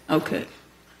hands. Okay.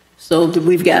 So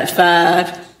we've got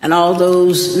 5, and all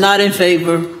those not in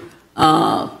favor,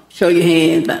 show your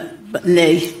hand, but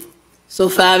nay. So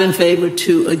 5 in favor,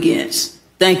 2 against.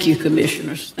 Thank you,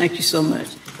 commissioners. Thank you so much.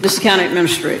 Mr. County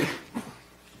Administrator.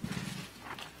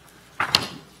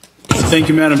 Thank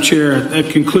you, Madam Chair.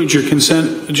 That concludes your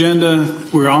consent agenda.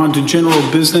 We're on to general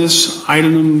business.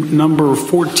 Item number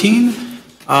 14.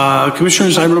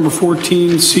 Commissioners, item number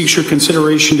 14 seeks your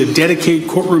consideration to dedicate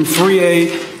courtroom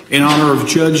 3A in honor of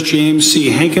Judge James C.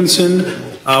 Hankinson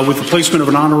with the placement of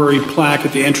an honorary plaque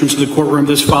at the entrance of the courtroom.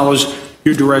 This follows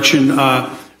your direction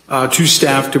to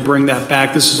staff to bring that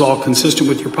back. This is all consistent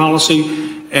with your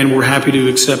policy, and we're happy to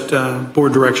accept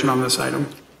board direction on this item.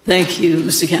 Thank you,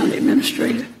 Mr. County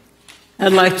Administrator.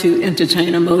 I'd like to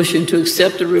entertain a motion to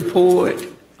accept the report.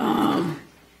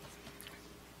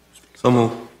 So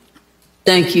moved.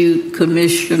 Thank you,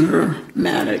 Commissioner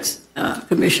Maddox.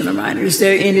 Commissioner Reiner, is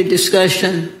there any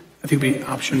discussion? I think it'd be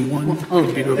option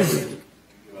 1.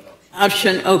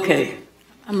 Option, okay.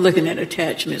 I'm looking at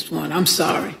attachments 1. I'm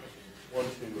sorry.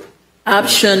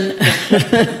 Option,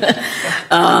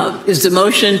 is the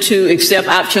motion to accept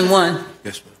option 1?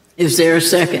 Yes, ma'am. Is there a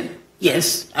second?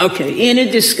 Yes. Okay.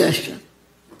 Any discussion?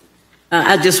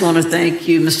 I just want to thank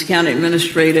you, Mr. County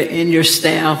Administrator, and your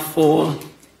staff for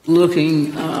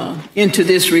looking into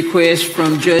this request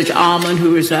from Judge Almond,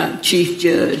 who is our Chief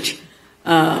Judge.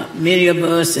 Many of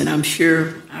us, and I'm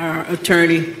sure our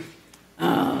attorney,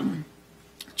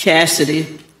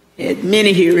 Chastity, had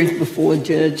many hearings before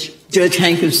Judge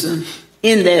Hankinson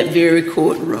in that very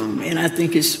courtroom, and I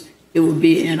think it would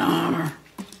be an honor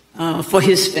for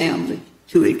his family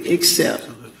to accept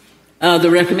the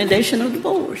recommendation of the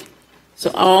board. So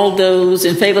all those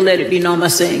in favor, let it be known by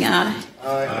saying aye.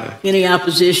 Aye. Any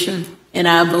opposition? And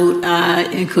I vote aye,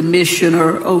 and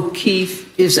Commissioner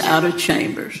O'Keefe is out of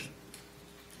chambers.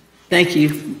 Thank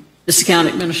you, Mr. County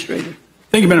Administrator.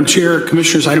 Thank you, Madam Chair.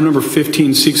 Commissioners, item number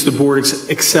 15 seeks the board's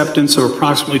acceptance of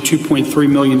approximately $2.3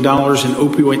 million in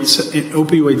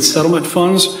opioid settlement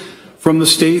funds from the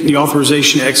state, and the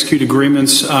authorization to execute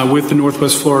agreements with the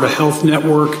Northwest Florida Health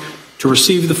Network to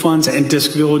receive the funds and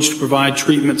Disc Village to provide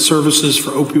treatment services for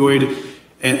opioid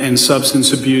and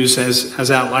substance abuse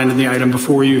as outlined in the item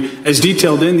before you. As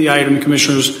detailed in the item,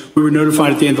 Commissioners, we were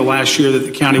notified at the end of last year that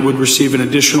the county would receive an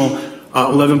additional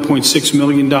 $11.6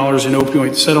 million in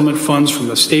opioid settlement funds from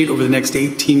the state over the next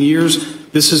 18 years.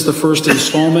 This is the first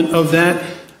installment of that.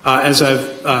 As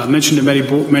I've mentioned to many of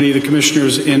the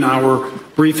commissioners in our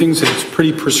briefings, it's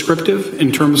pretty prescriptive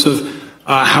in terms of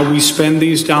how we spend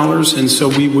these dollars, and so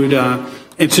we would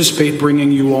anticipate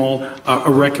bringing you all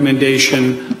a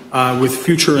recommendation with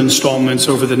future installments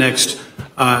over the next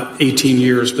 18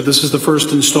 years. But this is the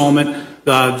first installment.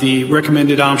 The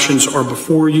recommended options are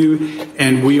before you,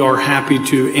 and we are happy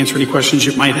to answer any questions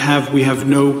you might have. We have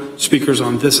no speakers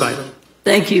on this item.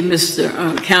 Thank you, Mr.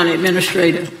 County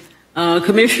Administrator.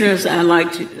 Commissioners, I'd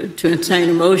like to entertain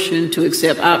a motion to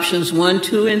accept options 1,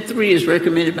 2, and 3 as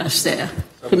recommended by staff.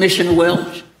 Commissioner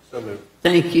Welch. So moved.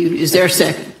 Thank you. Is there a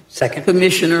second? Second.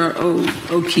 Commissioner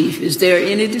O'Keefe. Is there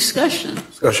any discussion?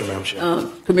 Discussion, Madam Chair.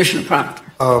 Commissioner Proctor.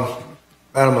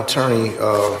 Madam Attorney,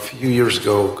 a few years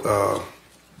ago,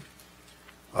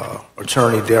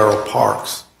 Attorney Darrell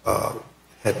Parks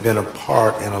had been a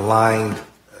part and aligned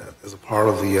as a part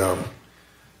of the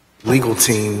legal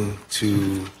team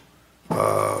to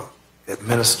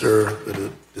administer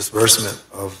the disbursement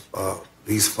of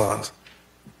these funds.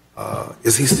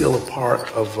 Is he still a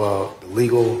part of the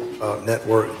legal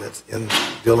network that's in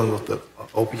dealing with the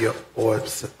opioid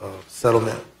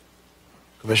settlement?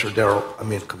 Attorney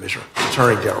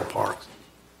Darrell Parks.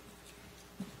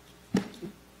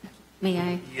 May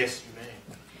I? Yes, you may.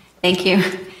 Thank you.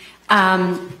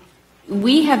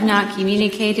 We have not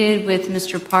communicated with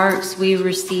Mr. Parks. We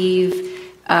receive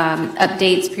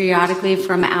updates periodically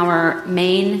from our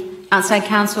main outside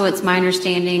counsel. It's my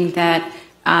understanding that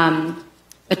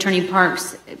Attorney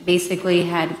Parks basically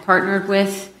had partnered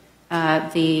with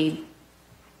the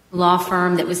law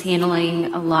firm that was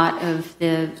handling a lot of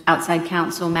the outside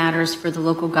counsel matters for the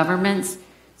local governments.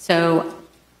 So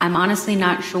I'm honestly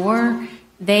not sure.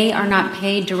 They are not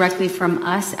paid directly from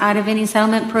us out of any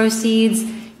settlement proceeds.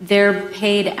 They're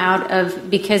paid out of,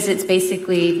 because it's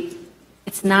basically,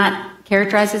 it's not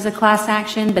characterized as a class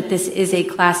action, but this is a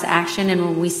class action. And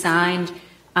when we signed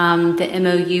the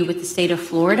MOU with the state of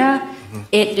Florida,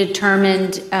 it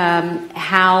determined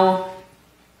how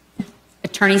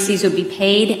attorney fees would be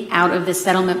paid out of the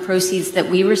settlement proceeds that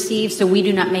we receive. So we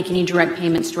do not make any direct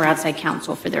payments to our outside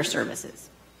counsel for their services.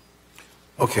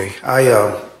 Okay,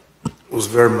 I was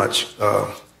very much,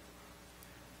 I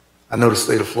know the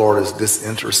state of Florida is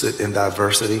disinterested in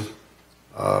diversity,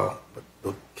 but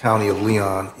the county of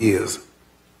Leon is.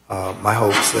 My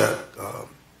hopes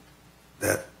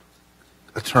that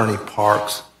Attorney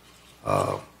Parks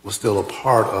was still a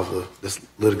part of this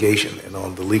litigation and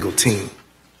on the legal team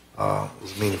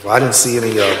was meaningful. I didn't see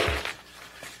any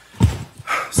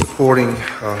supporting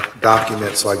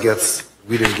documents, so I guess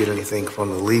we didn't get anything from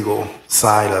the legal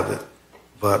side of it,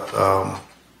 but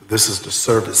this is the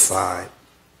service side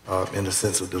in the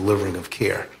sense of delivering of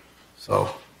care.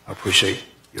 So I appreciate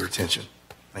your attention.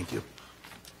 Thank you.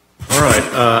 All right,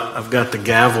 I've got the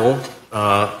gavel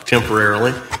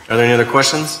temporarily. Are there any other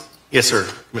questions? Yes,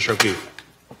 sir. Commissioner O'Keefe.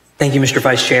 Thank you, Mr.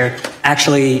 Vice Chair.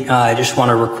 Actually, I just want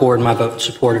to record my vote in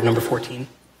support of number 14.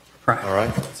 All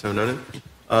right, so noted.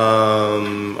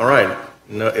 All right,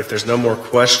 no, if there's no more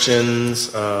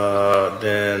questions,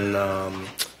 then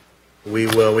we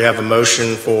have a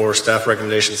motion for staff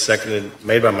recommendation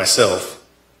made by myself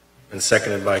and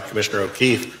seconded by Commissioner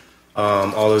O'Keefe.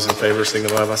 All those in favor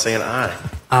signify by saying aye.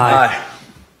 Aye.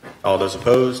 All those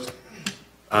opposed?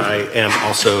 I am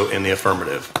also in the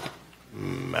affirmative,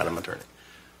 Madam Attorney.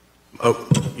 Oh,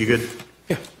 you good?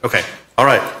 Yeah. Okay. All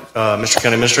right. Mr.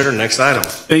 County Administrator, next item.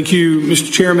 Thank you, Mr.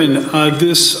 Chairman.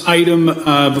 This item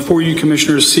before you,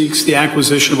 Commissioners, seeks the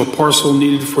acquisition of a parcel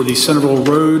needed for the Centerville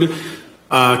Road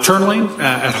turn lane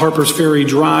at Harpers Ferry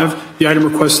Drive. The item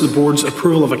requests the board's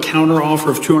approval of a counteroffer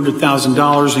of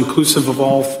 $200,000, inclusive of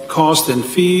all costs and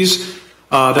fees,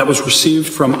 that was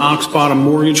received from Ox Bottom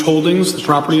Mortgage Holdings, the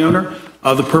property owner.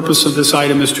 The purpose of this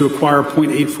item is to acquire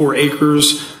 0.84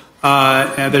 acres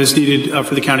that is needed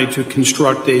for the county to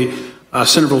construct a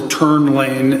Centerville turn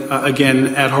lane,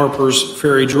 again, at Harpers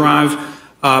Ferry Drive.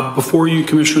 Before you,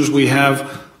 Commissioners, we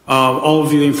have all of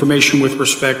the information with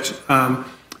respect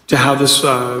to how this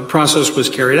process was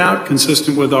carried out,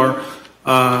 consistent with our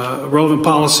relevant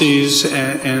policies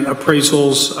and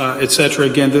appraisals, et cetera.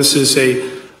 Again, this is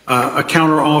a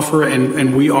counter offer,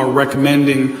 and we are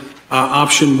recommending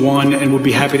option one, and we'll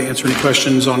be happy to answer any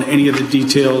questions on any of the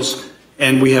details.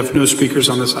 And we have no speakers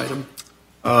on this item.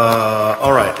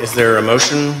 All right. Is there a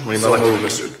motion? So moved,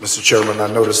 Mr. Chairman. I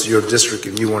noticed your district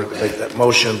and you wanted to make that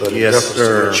motion, but in reference to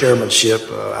your chairmanship,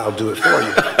 I'll do it for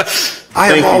you. I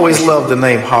have always loved the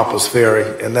name Harpers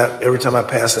Ferry, and that every time I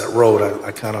pass that road,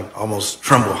 I kind of almost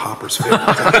tremble. Harpers Ferry.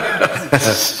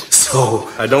 So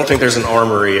I don't think there's an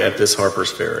armory at this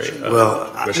Harpers Ferry.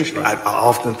 Well, I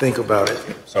often think about it.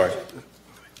 Sorry,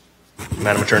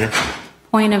 Madam Attorney.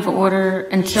 Point of order,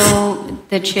 until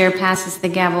the chair passes the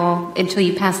gavel, until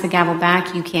you pass the gavel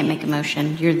back, you can't make a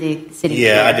motion. You're the city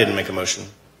chair. Yeah, I didn't make a motion.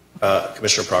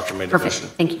 Commissioner Proctor made the motion.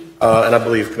 Thank you. And I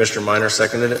believe Commissioner Minor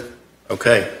seconded it.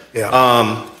 Okay.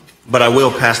 Yeah. But I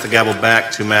will pass the gavel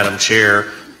back to Madam Chair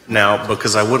now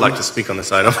because I would like to speak on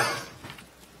this item.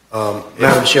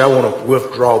 Madam Chair, I want to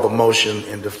withdraw the motion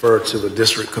and defer to the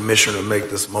district commissioner to make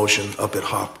this motion up at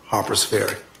Harpers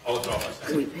Ferry.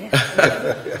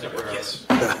 Yes.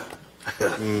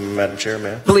 Madam Chair,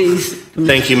 ma'am. Please.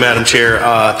 Thank you, Madam Chair.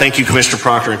 Thank you, Commissioner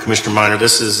Proctor and Commissioner Minor.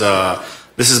 This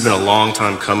has been a long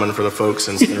time coming for the folks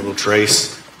in Centerville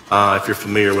Trace. If you're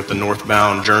familiar with the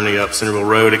northbound journey up Centerville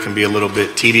Road, it can be a little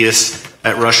bit tedious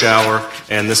at rush hour,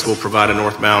 and this will provide a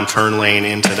northbound turn lane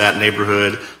into that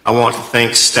neighborhood. I want to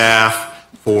thank staff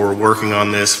for working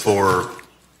on this for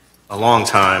a long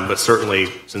time, but certainly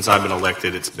since I've been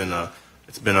elected, it's been a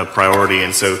priority,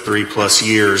 and so 3+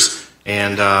 years,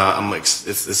 and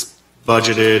it's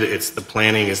budgeted, it's the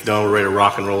planning is done, we're ready to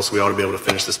rock and roll, so we ought to be able to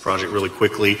finish this project really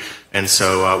quickly. And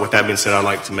so with that being said, I'd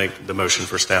like to make the motion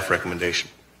for staff recommendation.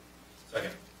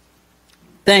 Second.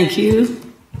 Thank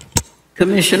you,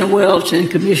 Commissioner Welch and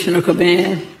Commissioner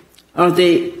Caban. Are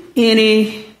there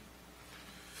any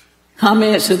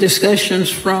comments or discussions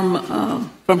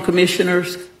from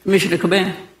commissioners? Commissioner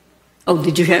Caban? Oh,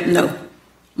 did you have no?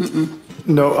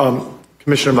 No,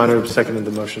 Commissioner Minor seconded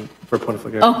the motion for point of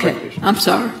clarification. Okay, I'm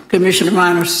sorry. Commissioner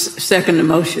Minor seconded the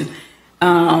motion.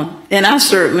 And I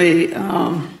certainly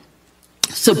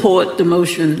support the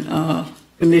motion,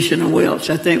 Commissioner Welch.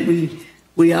 I think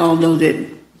we all know that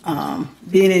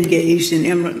being engaged in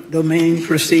eminent domain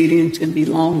proceedings can be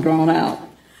long drawn out.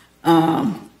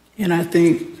 And I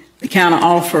think the counter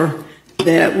offer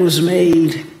that was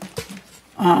made,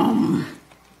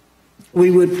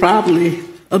 we would probably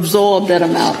absorb that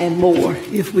amount and more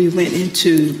if we went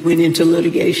into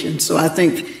litigation. So I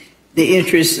think the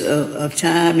interest of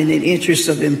time and the interest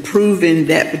of improving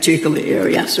that particular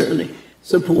area, I certainly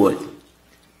support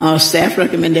staff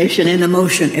recommendation and the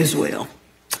motion as well.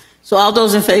 So all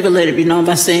those in favor, let it be known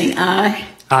by saying aye.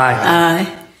 Aye.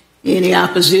 Aye. Any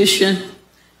opposition?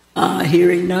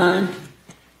 Hearing none,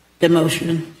 the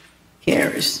motion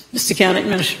carries. Mr. County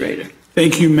Administrator.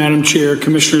 Thank you, Madam Chair.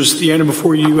 Commissioners, the item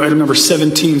before you, item number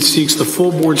 17, seeks the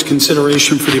full board's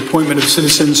consideration for the appointment of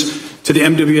citizens to the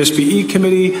MWSBE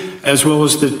committee, as well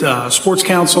as the Sports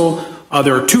Council.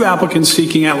 There are 2 applicants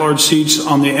seeking at-large seats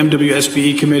on the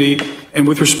MWSBE committee, and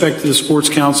with respect to the Sports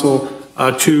Council,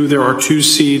 there are 2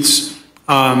 seats.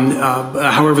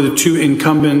 However, the 2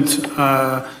 incumbent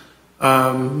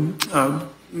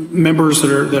members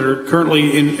that are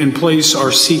currently in place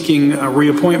are seeking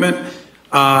reappointment.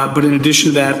 But in addition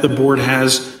to that, the board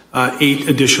has 8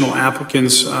 additional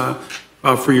applicants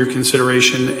for your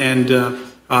consideration, and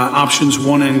options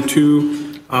 1 and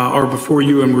 2 are before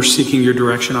you, and we're seeking your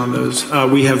direction on those.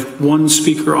 We have 1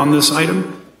 speaker on this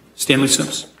item, Stanley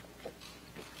Sims.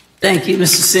 Thank you,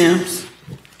 Mr. Sims.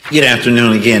 Good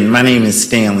afternoon again. My name is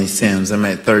Stanley Sims. I'm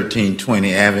at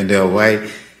 1320 Avondale Way.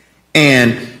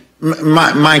 And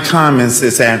my comments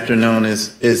this afternoon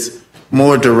is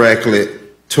more directly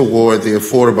toward the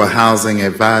Affordable Housing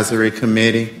Advisory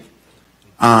Committee.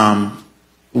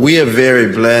 We are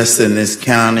very blessed in this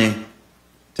county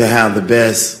to have the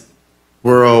best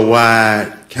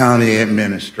worldwide county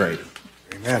administrator.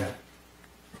 Amen.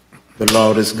 The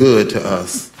Lord is good to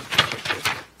us.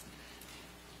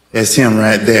 That's him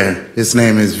right there. His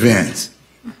name is Vince.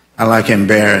 I like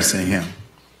embarrassing him.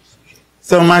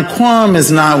 So my qualm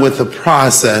is not with the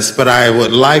process, but I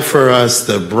would like for us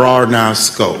to broaden our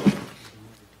scope.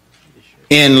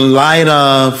 In light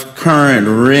of current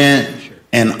rent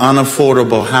and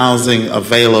unaffordable housing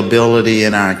availability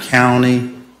in our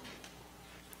county,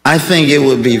 I think it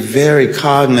would be very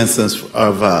cognizant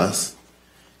of us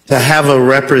to have a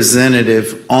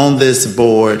representative on this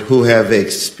board who have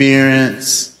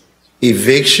experienced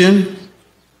eviction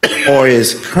or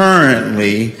is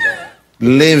currently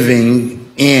living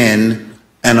in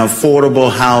an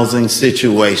affordable housing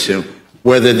situation,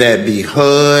 whether that be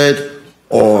HUD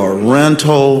or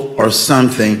rental or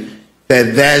something,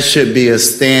 that should be a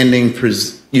standing,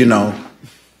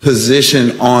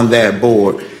 position on that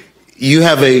board. You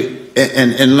have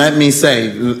and let me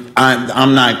say,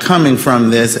 I'm not coming from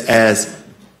this as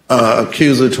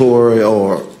accusatory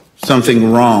or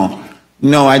something wrong.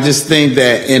 No, I just think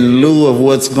that in lieu of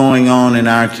what's going on in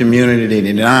our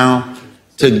community now,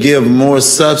 to give more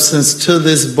substance to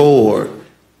this board,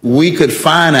 we could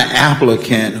find an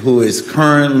applicant who is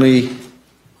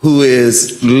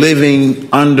living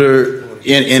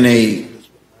in a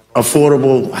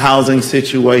affordable housing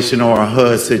situation or a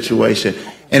HUD situation,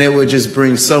 and it would just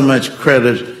bring so much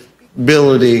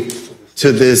credibility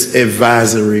to this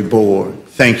advisory board.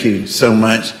 Thank you so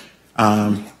much.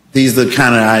 These are the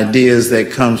kind of ideas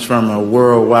that comes from a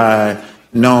worldwide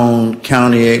known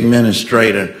county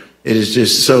administrator. It is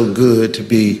just so good to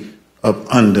be up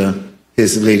under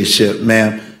his leadership,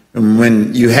 ma'am. And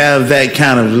when you have that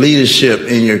kind of leadership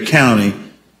in your county,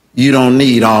 you don't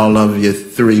need all of your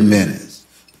 3 minutes.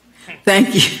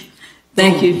 Thank you.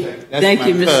 Thank you. Thank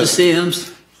you, Mr.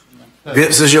 Sims.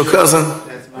 Vince is your cousin?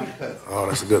 That's my cousin. Oh,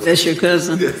 that's a good one. That's your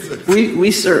cousin? We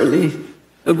certainly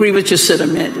agree with your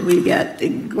sentiment. We got the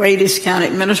greatest county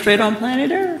administrator on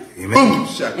planet Earth. Amen.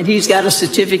 And he's got a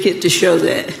certificate to show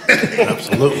that.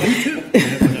 Absolutely.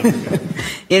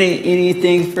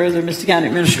 Anything further, Mr. County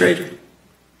Administrator?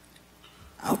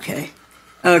 Okay.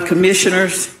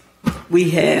 Commissioners, we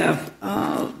have,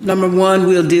 number 1,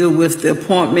 we'll deal with the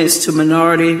appointments to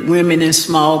Minority, Women, and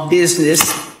Small Business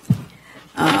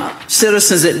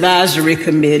Citizens Advisory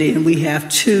Committee, and we have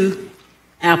 2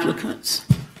 applicants.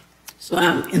 So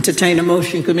I entertain a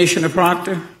motion, Commissioner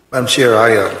Proctor. Madam Chair,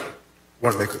 I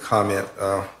want to make a comment.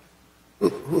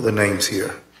 Who are the names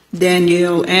here?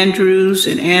 Danielle Andrews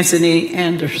and Anthony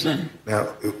Anderson. Now,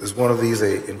 is one of these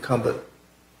an incumbent?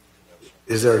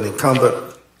 Is there an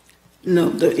incumbent? No,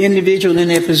 the individual in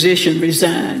that position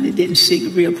resigned. They didn't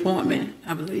seek reappointment,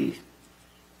 I believe.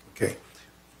 Okay.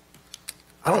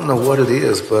 I don't know what it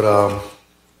is, but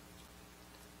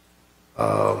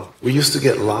we used to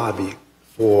get lobby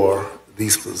for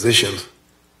these positions.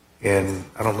 And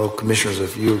I don't know, commissioners,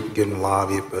 if you're getting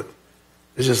lobbied, but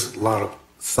there's just a lot of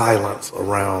silence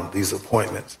around these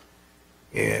appointments.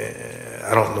 And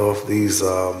I don't know if these,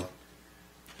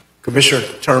 Commissioner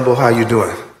Turnbull, how you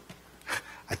doing?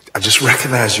 I just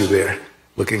recognize you there,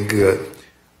 looking good.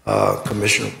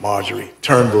 Commissioner Marjorie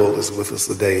Turnbull is with us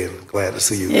today, and glad to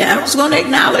see you. Yeah, I was going to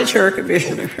acknowledge her,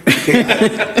 Commissioner.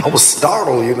 I was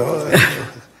startled,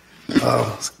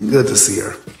 It's good to see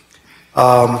her.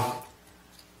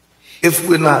 If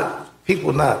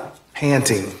people not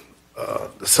panting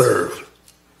to serve,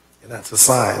 and that's a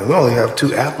sign. We only have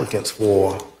 2 applicants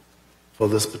for for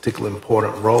this particular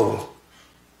important role.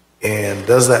 And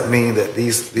does that mean that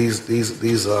these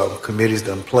committees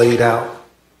done played out?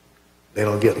 They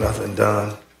don't get nothing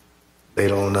done. They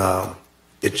don't.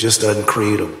 It just doesn't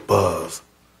create a buzz.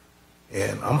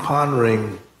 And I'm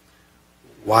pondering,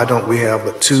 why don't we have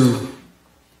but two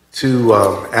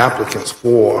applicants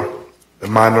for the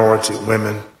Minority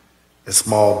Women and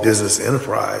Small Business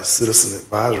Enterprise Citizen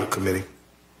Advisory Committee?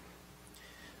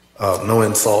 No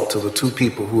insult to the two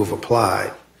people who have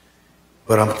applied,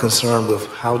 but I'm concerned with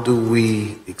how do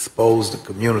we expose the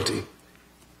community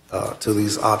to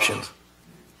these options.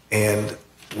 And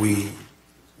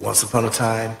once upon a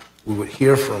time, we would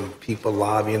hear from people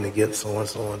lobbying to get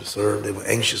so-and-so to serve. They were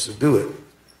anxious to do it.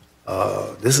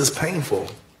 This is painful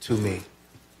to me,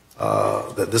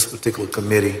 that this particular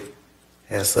committee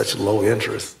has such low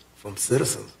interest from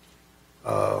citizens.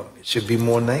 It should be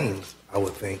more names, I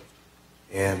would think.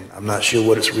 And I'm not sure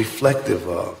what it's reflective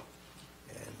of.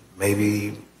 And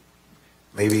maybe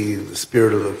the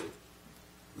spirit of the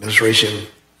administration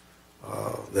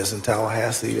that's in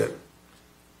Tallahassee that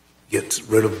gets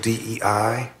rid of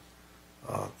DEI,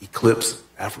 eclipse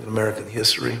African American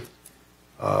history,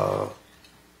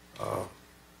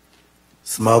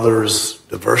 smothers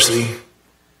diversity.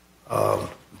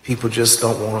 People just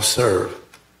don't want to serve.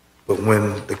 But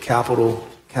when the capital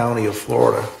county of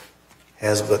Florida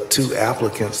has but two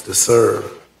applicants to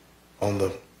serve on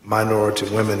the Minority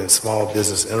Women and Small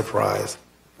Business Enterprise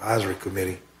Advisory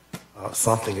Committee,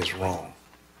 something is wrong.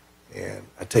 And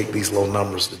I take these low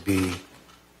numbers to be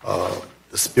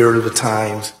the spirit of the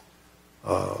times,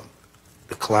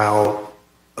 the cloud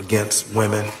against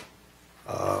women,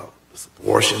 this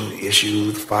abortion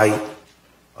issue, the fight,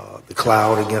 the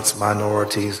cloud against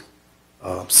minorities.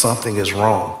 Something is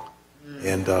wrong.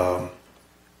 And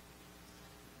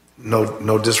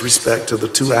no disrespect to the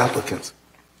two applicants,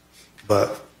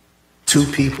 but two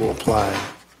people applying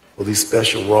for these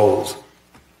special roles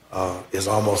is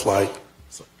almost like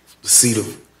the seat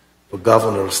for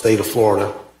governor of the state of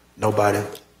Florida. Nobody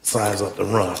signs up to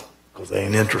run because they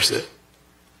ain't interested.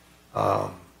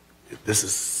 This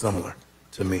is similar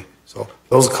to me. So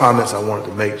those are comments I wanted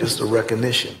to make, just a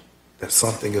recognition that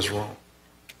something is wrong.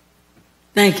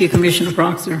 Thank you, Commissioner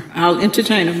Proctor. I'll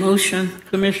entertain a motion,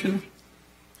 Commissioner.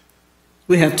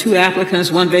 We have two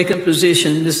applicants, one vacant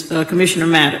position. Commissioner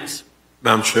Maddox.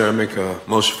 Madam Chair, I make a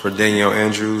motion for Danielle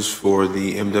Andrews for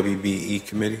the MWBE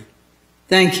committee.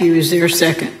 Thank you. Is there a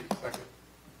second?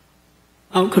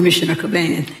 Oh, Commissioner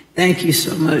Caban. Thank you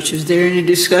so much. Is there any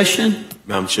discussion?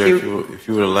 Madam Chair, if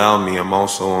you would allow me, I'm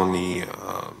also on the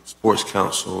Sports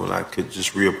Council, and I could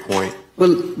just reappoint. Well,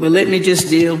 let me just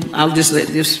deal. I'll just let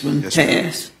this one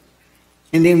pass,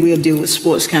 and then we'll deal with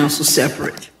Sports Council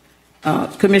separate.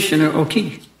 Commissioner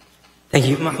O'Keefe. Thank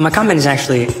you. My comment is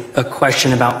actually a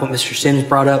question about what Mr. Sims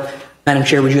brought up. Madam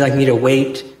Chair, would you like me to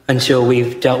wait until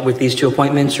we've dealt with these two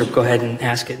appointments, or go ahead and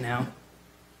ask it now?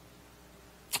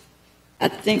 I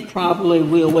think probably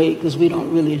we'll wait because we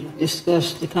don't really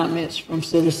discuss the comments from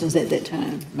citizens at that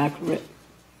time. Am I correct?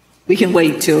 We can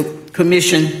wait till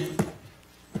commission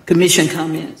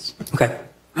comments. Okay.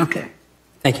 Okay.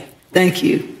 Thank you. Thank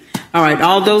you. All right.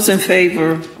 All those in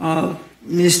favor of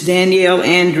Ms. Danielle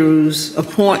Andrews'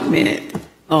 appointment,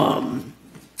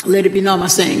 let it be known by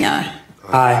saying aye.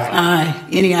 Aye. Aye.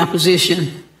 Any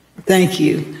opposition? Thank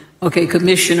you. Okay,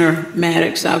 Commissioner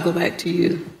Maddox, I'll go back to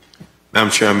you. Madam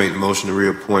Chair, I make the motion to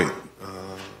reappoint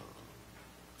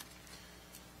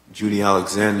Judy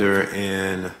Alexander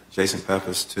and Jason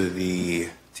Pappas to the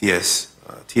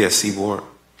TSC board.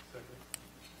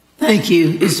 Thank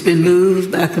you. It's been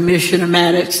moved by Commissioner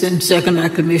Maddox and second by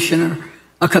Commissioner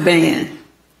Caban.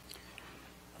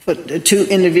 For the two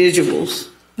individuals,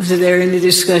 is there any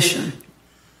discussion?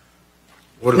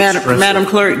 Madam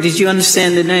Clerk, did you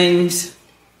understand the names?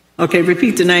 Okay,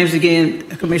 repeat the names again,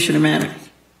 Commissioner Maddox.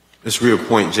 Let's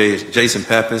reappoint Jason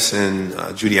Pappas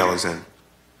and Judy Alexander.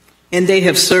 And they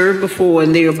have served before,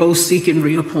 and they are both seeking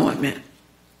reappointment.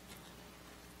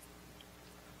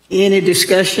 Any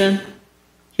discussion?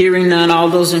 Hearing none, all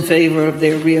those in favor of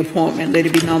their reappointment, let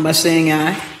it be known by saying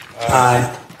aye.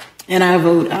 Aye. And I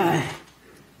vote aye.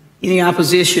 Any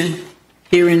opposition?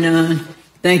 Hearing none.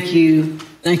 Thank you.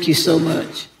 Thank you so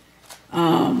much.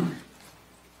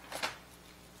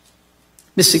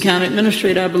 Mr. County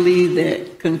Administrator, I believe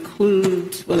that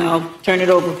concludes, well, I'll turn it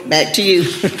over back to you.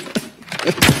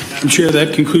 Madam Chair,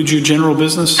 that concludes your general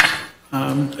business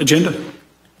agenda.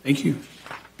 Thank you.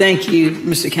 Thank you,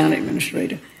 Mr. County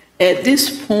Administrator. At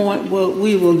this point, what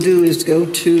we will do is go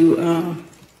to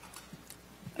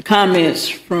comments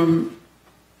from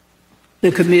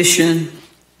the commission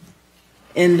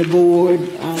and the board.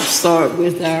 I'll start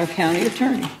with our county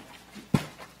attorney.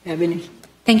 Have any?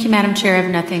 Thank you, Madam Chair. I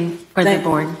have nothing for the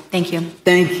board. Thank you.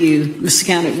 Thank you. Mr.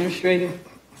 County Administrator.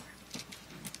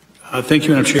 Thank you,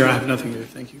 Madam Chair. I have nothing here.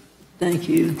 Thank you. Thank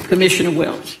you. Commissioner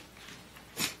Welch.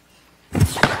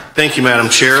 Thank you, Madam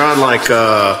Chair. I'd like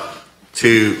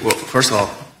well, first of all,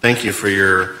 thank you for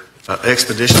your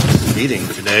expeditious meeting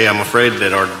today. I'm afraid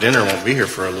that our dinner won't be here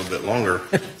for a little bit longer,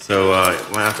 so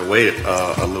we'll have to wait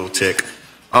a little tick.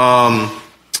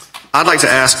 I'd like to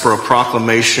ask for a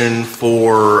proclamation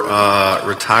for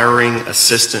retiring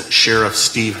Assistant Sheriff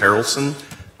Steve Harrelson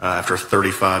after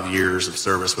 35 years of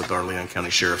service with our Leon County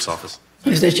Sheriff's Office.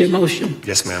 Is that your motion?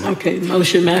 Yes, ma'am. Okay,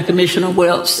 motion by Commissioner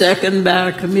Welch, second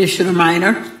by Commissioner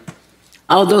Minor.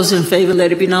 All those in favor,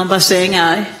 let it be known by saying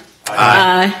aye.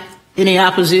 Aye. Any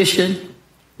opposition?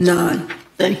 None.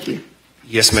 Thank you.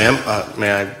 Yes, ma'am.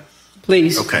 May I?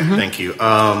 Please. Okay, thank you.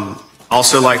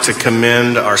 Also like to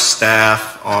commend our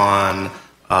staff on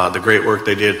the great work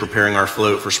they did preparing our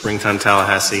float for Springtime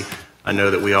Tallahassee. I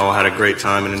know that we all had a great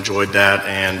time and enjoyed that,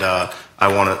 and I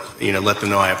want to let them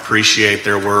know I appreciate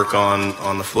their work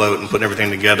on the float and putting everything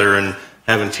together and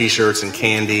having T-shirts and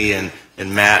candy, and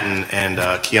Matt and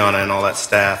Kiana and all that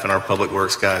staff and our public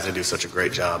works guys. They do such a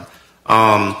great job.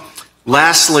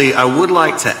 Lastly, I would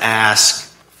like to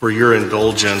ask for your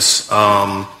indulgence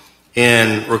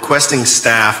in requesting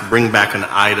staff bring back an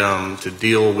item to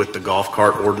deal with the golf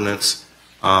cart ordinance,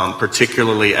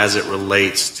 particularly as it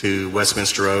relates to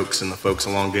Westminster Oaks and the folks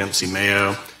along Dempsey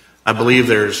Mayo. I believe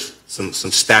there's some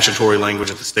statutory language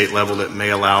at the state level that may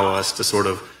allow us to sort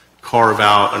of carve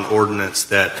out an ordinance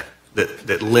that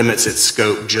limits its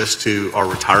scope just to our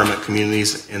retirement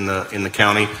communities in the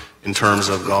county in terms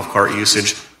of golf cart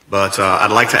usage. But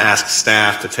I'd like to ask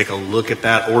staff to take a look at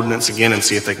that ordinance again and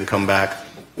see if they can come back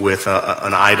with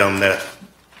an item that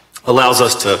allows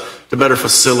us to better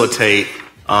facilitate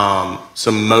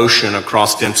some motion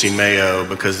across Dempsey Mayo,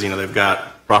 because they've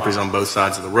got properties on both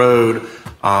sides of the road,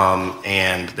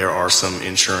 and there are some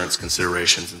insurance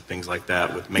considerations and things like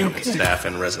that with maintenance staff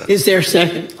and residents. Is there a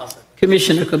second?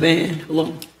 Commissioner Caban, hold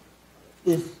on.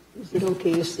 Is it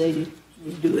okay to say you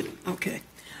do it? Okay.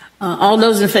 All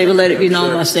those in favor, let it be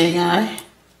known by saying aye.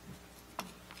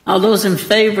 All those in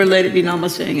favor, let it be known by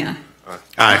saying aye.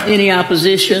 Aye. Any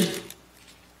opposition?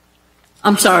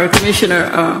 I'm sorry,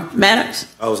 Commissioner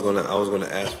Maddox? I was gonna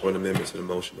ask for an amendment to the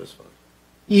motion, but it's fine.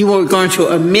 You were going to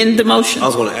amend the motion? I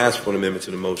was gonna ask for an amendment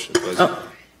to the motion. But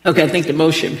Okay, I think the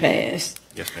motion passed.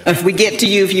 Yes, ma'am. If we get to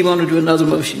you, if you want to do another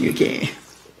motion, you can.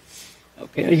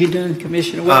 Okay, are you done,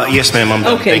 Commissioner Welch? Yes, ma'am, I'm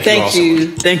done. Okay, Thank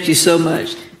you all Thank you so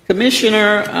much.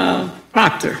 Commissioner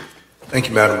Proctor. Thank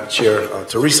you, Madam Chair.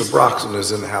 Teresa Broxton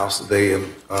is in the house today,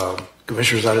 and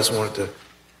Commissioners, I just wanted to,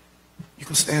 you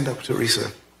can stand up,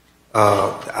 Teresa.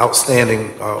 The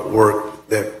outstanding work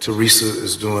that Teresa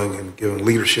is doing and giving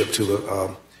leadership to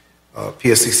the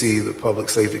PSCC, the Public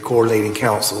Safety Coordinating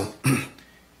Council.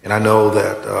 And I know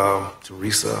that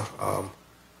Teresa,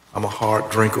 I'm a hard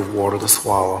drink of water to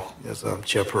swallow as a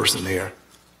chairperson there,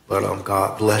 but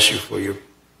God bless you for your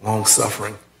long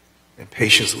suffering and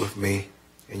patience with me,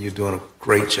 and you're doing a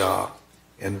great job.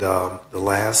 And the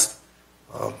last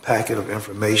packet of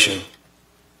information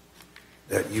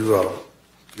that you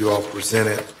all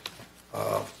presented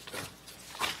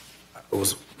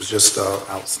was just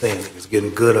outstanding. It's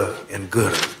getting gooder and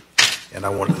gooder, and I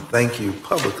want to thank you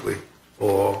publicly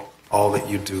for all that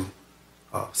you do,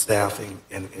 staffing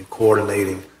and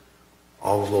coordinating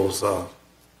all of those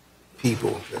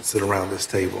people that sit around this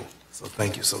table. So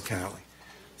thank you so kindly.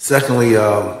 Secondly,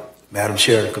 Madam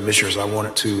Chair and Commissioners, I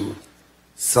wanted to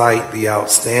cite the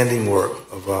outstanding work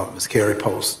of Ms. Carrie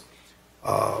Post,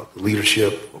 the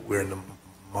leadership. We're in the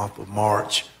month of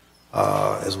March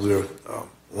as we're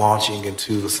launching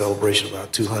into the celebration of our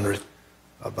 200th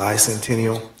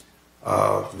bicentennial.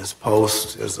 Ms.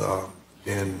 Post has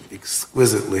been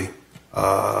exquisitely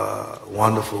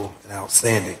wonderful and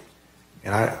outstanding.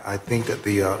 And I think that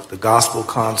the gospel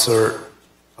concert,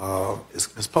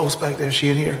 is Ms. Post back there? Is she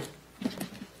in here?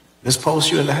 Ms.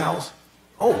 Post, you in the house?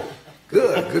 Oh,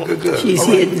 good. She's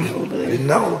hidden over there. I didn't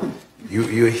know.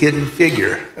 You're a hidden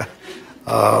figure.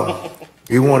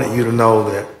 We wanted you to know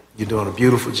that you're doing a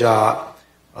beautiful job.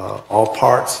 All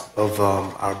parts of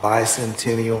our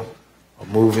bicentennial are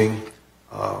moving.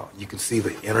 You can see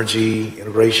the energy,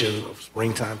 integration of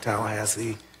Springtime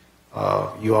Tallahassee.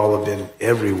 You all have been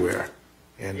everywhere.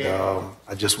 And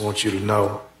I just want you to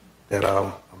know that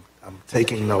I'm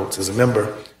taking notes. As a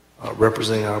member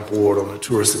representing our board on the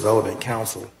Tourist Development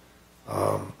Council,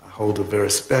 I hold a very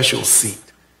special seat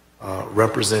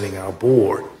representing our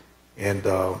board. And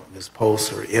Ms.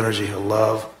 Post, her energy, her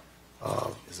love,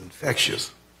 is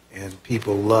infectious, and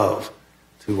people love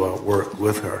to work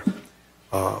with her.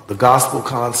 The gospel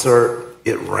concert,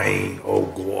 it rained, oh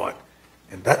God.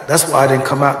 And that's why I didn't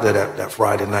come out there that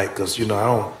Friday night, because, you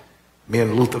know, me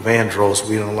and Luther Vandross,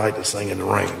 we don't like to sing in the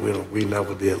rain. We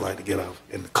never did like to get out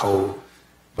in the cold.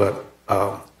 But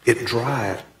it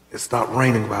dried. It stopped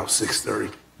raining about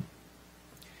 6:30.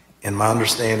 And my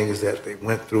understanding is that they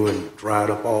went through and dried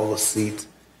up all the seats,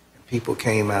 and people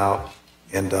came out,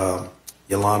 and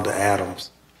Yolanda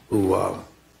Adams, who,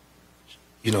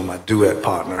 you know, my duet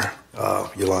partner,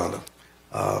 Yolanda,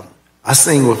 I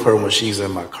sing with her when she's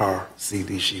in my car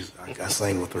CD. I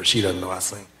sing with her. She doesn't know I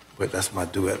sing, but that's my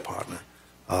duet partner.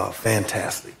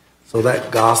 Fantastic. So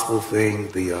that gospel thing,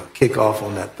 the kickoff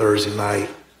on that Thursday night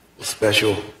was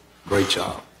special. Great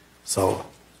job. So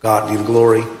God be the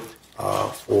glory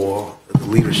for the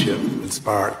leadership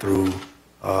inspired through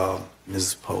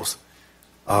Mrs. Post.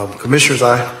 Commissioners,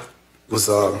 it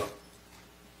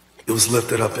was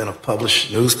lifted up in a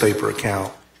published newspaper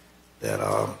account that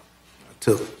I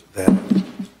took that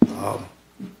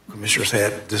commissioners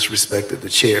had disrespected the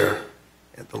chair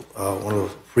at one of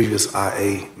the previous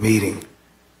IA meeting.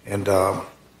 And I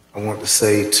want to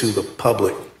say to the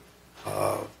public,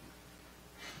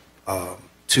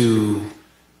 to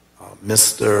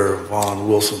Mr. Vaughn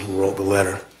Wilson, who wrote the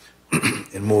letter,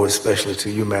 and more especially to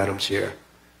you, Madam Chair,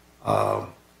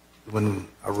 when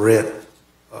I read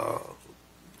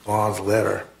Vaughn's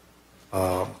letter,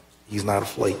 he's not a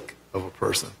flake of a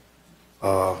person.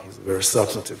 He's a very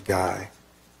substantive guy,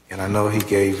 and I know he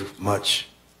gave much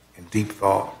and deep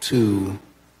thought to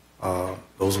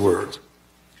those words.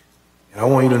 And I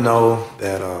want you to know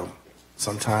that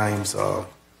sometimes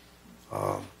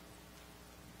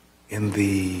in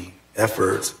the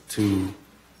efforts to,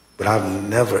 but I've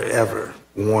never ever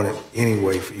wanted any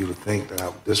way for you to think that I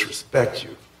would disrespect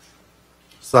you.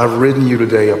 So I've written you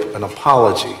today an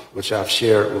apology, which I've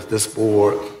shared with this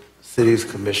board, city's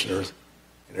commissioners,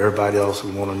 and everybody else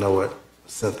who want to know it.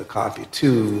 Sent the copy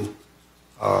to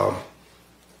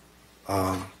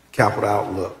Capital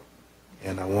Outlook,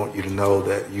 and I want you to know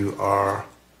that you are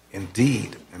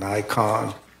indeed an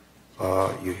icon,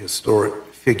 you're a historic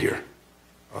figure.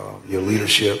 Your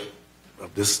leadership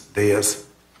of this dais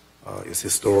is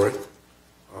historic.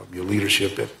 Your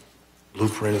leadership at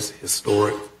Blueprint is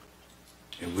historic,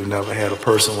 and we've never had a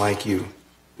person like you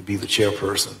to be the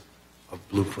chairperson of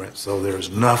Blueprint. So there's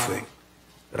nothing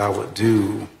that I would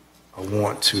do or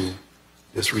want to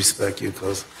disrespect you,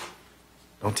 because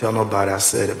don't tell nobody I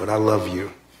said it, but I love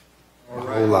you a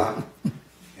whole lot,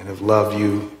 and have loved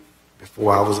you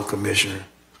before I was a commissioner,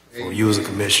 before you was a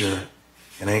commissioner,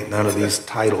 and ain't none of these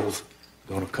titles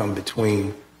going to come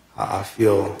between how I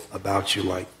feel about you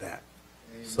like that.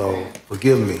 So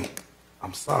forgive me.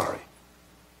 I'm sorry.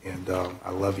 And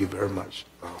I love you very much,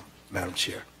 Madam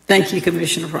Chair. Thank you,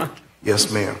 Commissioner Proctor.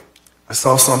 Yes, ma'am. I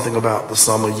saw something about the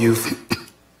summer youth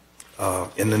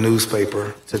in the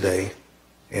newspaper today,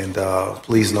 and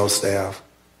please know, staff,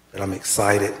 that I'm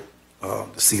excited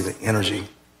to see the energy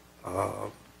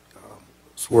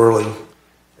swirling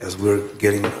as we're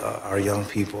getting our young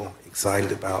people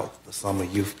excited about the summer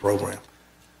youth program.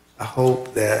 I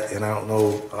hope that, and I don't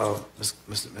know,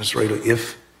 Mr. Administrator,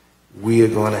 if we are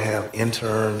going to have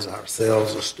interns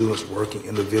ourselves or students working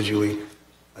individually.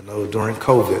 I know during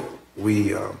COVID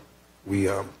we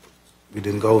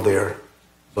didn't go there,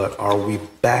 but are we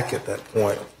back at that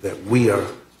point that we are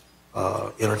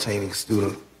entertaining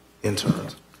student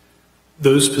interns?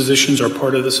 Those positions are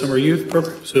part of the summer youth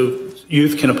program, so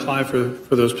youth can apply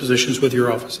for those positions with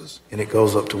your offices. And it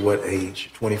goes up to what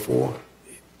age? 24?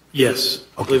 Yes,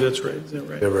 I believe that's right. Is that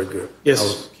right? Very, very good.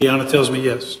 Yes, Kiana tells me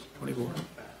yes, 24.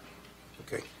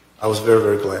 Okay, I was very,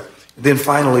 very glad. And then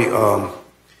finally,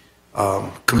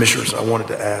 commissioners, I wanted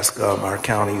to ask our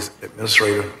county's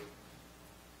administrator,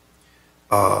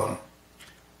 the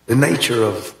nature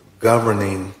of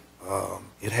governing,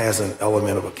 it has an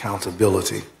element of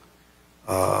accountability.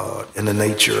 And the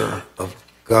nature of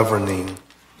governing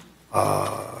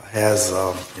has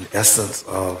an essence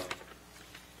of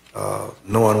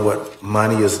knowing what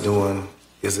money is doing.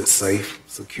 Is it safe,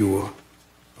 secure?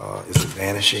 Is it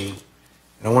vanishing?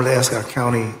 And I wanted to ask our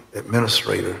county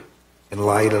administrator, in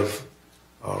light of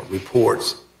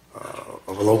reports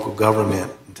of a local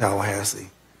government in Tallahassee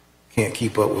can't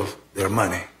keep up with their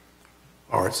money,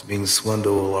 or it's being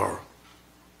swindled, or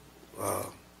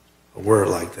a word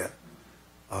like that.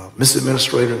 Mr.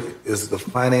 Administrator, is the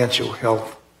financial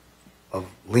health of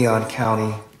Leon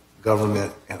County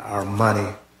government and our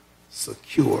money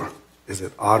secure? Is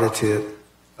it audited?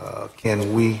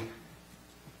 Can we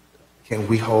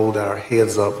hold our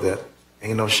heads up that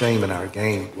ain't no shame in our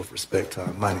game with respect to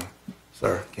our money.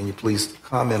 Sir, can you please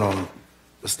comment on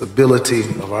the stability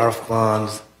of our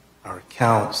funds, our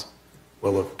accounts,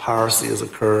 whether piracy is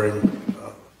occurring,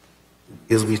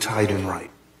 is we tight and right?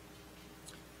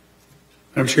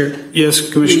 Madam Chair?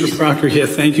 Yes, Commissioner Proctor. Yeah,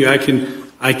 thank you. I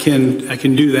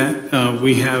can do that.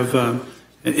 We have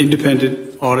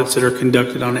independent audits that are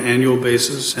conducted on an annual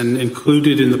basis, and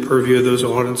included in the purview of those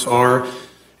audits are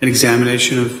an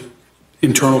examination of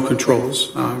internal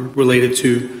controls related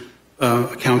to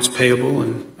accounts payable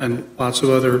and lots of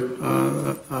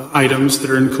other items that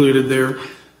are included there.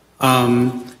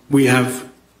 We have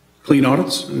clean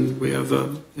audits, and we have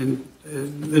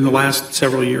in the last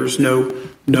several years no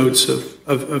notes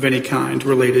of any kind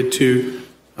related to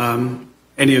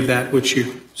any of that which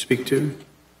you speak to.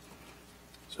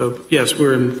 So yes,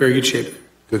 we're in very good shape.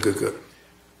 Good.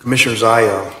 Commissioners,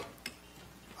 I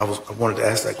wanted to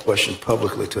ask that question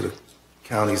publicly to the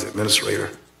county's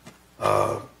administrator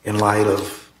in light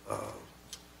of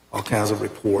all kinds of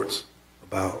reports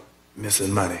about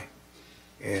missing money.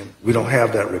 And we don't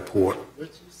have that report.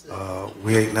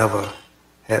 We ain't never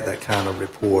had that kind of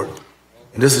report.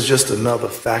 And this is just another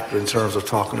factor in terms of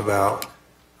talking about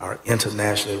our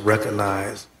internationally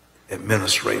recognized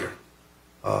administrator.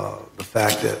 The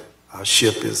fact that our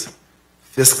ship is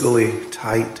fiscally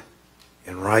tight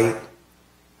and right.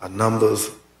 Our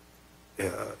numbers,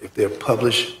 if they're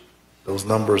published, those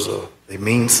numbers they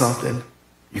mean something.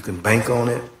 You can bank on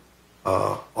it.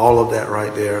 All of that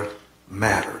right there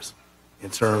matters in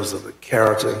terms of the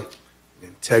character and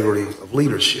integrity of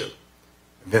leadership.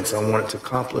 And Vince, I wanted to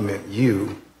compliment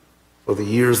you for the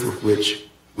years with which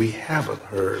we haven't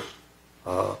heard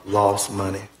lost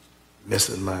money,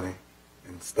 missing money,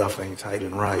 and stuff ain't tight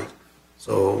and right.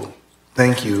 So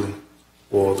thank you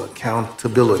for the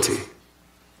accountability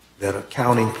that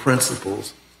accounting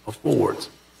principles affords,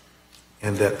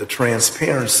 and that the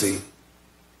transparency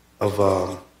of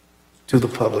to the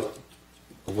public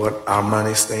of what our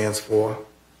money stands for,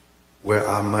 where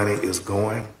our money is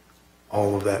going,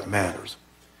 all of that matters.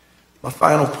 My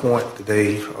final point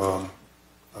today,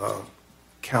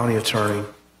 County Attorney,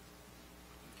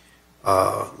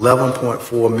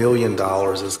 $11.4 million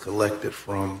is collected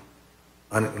from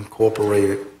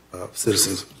unincorporated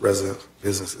citizens, residents,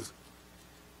 businesses.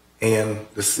 And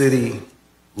the city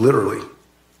literally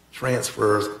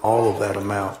transfers all of that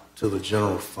amount to the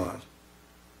general fund.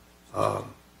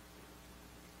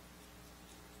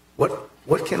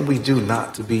 What can we do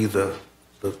not to be the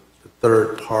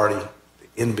third party, the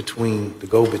in-between, the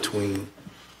go-between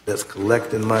that's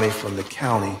collecting money from the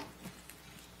county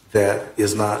that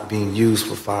is not being used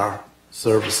for fire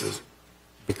services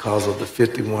because of the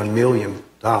 $51 million,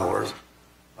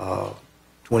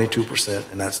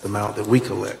 22%, and that's the amount that we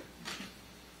collect.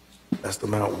 That's the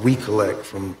amount we collect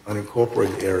from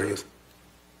unincorporated areas.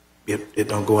 It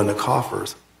don't go in the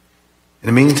coffers. In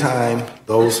the meantime,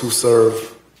 those who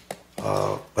serve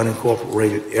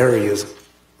unincorporated areas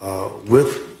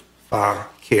with fire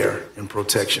care and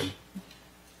protection,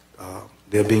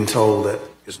 they're being told that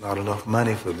there's not enough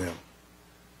money for them.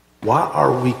 Why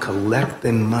are we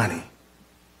collecting money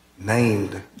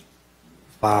named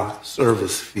fire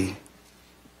service fee,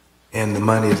 and the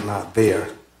money is not there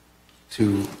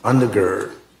to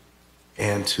undergird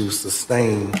and to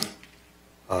sustain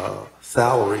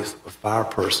salaries of fire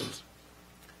persons?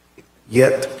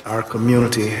 Yet our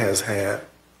community has had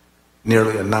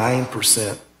nearly a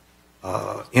 9%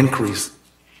 increase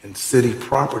in city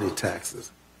property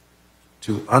taxes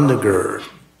to undergird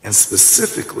and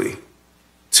specifically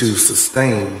to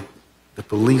sustain the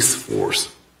police force.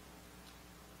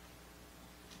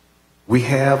 We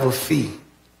have a fee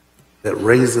that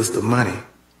raises the money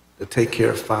to take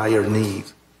care of fire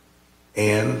needs,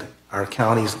 and our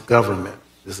county's government,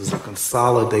 this is a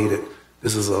consolidated,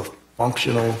 this is a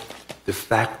functional, de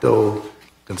facto,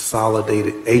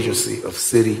 consolidated agency of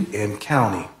city and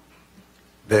county,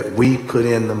 that we put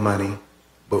in the money,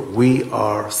 but we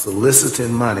are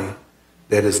soliciting money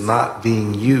that is not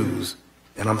being used,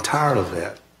 and I'm tired of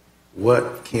that.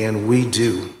 What can we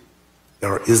do?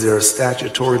 Or is there a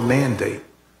statutory mandate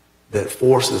that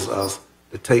forces us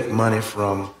to take money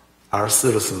from our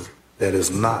citizens that is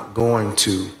not going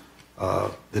to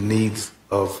the needs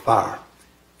of fire?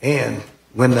 And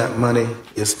when that money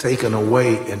is taken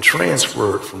away and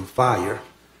transferred from fire,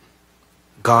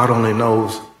 God only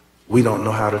knows, we don't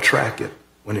know how to track it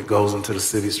when it goes into the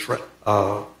city's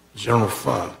general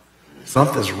fund.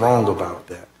 Something's wrong about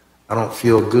that. I don't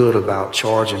feel good about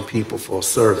charging people for a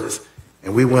service.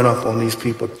 And we went up on these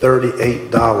people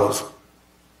 $38,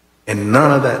 and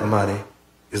none of that money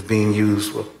is being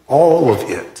used for all of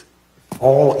it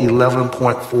all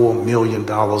 $11.4 million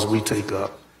we take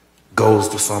up goes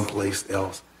to someplace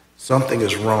else. Something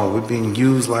is wrong. We're being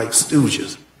used like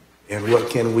stooges. And what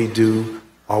can we do?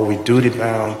 Are we duty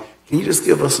bound? Can you just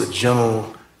give us a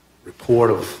general report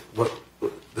of what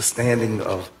the standing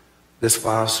of this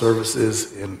fire service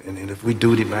is? And if we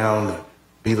duty bound to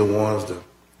be the ones to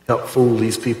help fool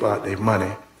these people out their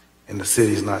money, and the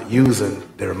city's not using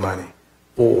their money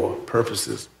for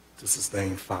purposes to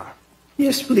sustain fire.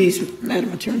 Yes, please,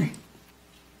 Madam Attorney.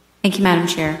 Thank you, Madam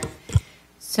Chair.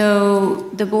 So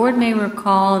the board may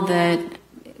recall that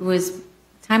it was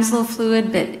time's a little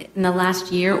fluid, but in the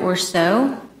last year or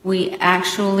so, we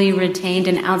actually retained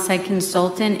an outside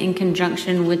consultant in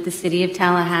conjunction with the City of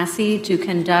Tallahassee to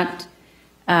conduct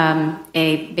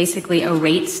basically a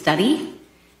rate study.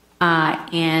 That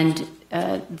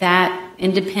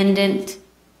independent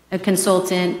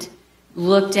consultant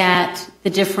looked at the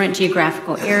different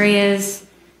geographical areas.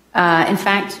 In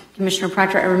fact, Commissioner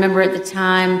Proctor, I remember at the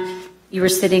time you were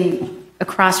sitting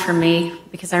across from me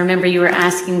because I remember you were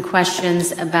asking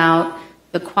questions about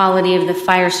the quality of the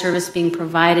fire service being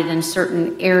provided in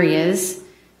certain areas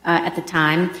at the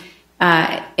time.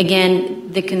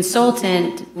 Again, the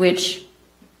consultant, which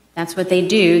that's what they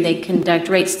do, they conduct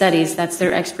rate studies, that's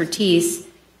their expertise,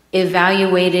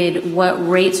 evaluated what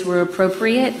rates were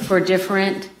appropriate for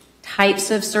different types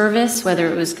of service, whether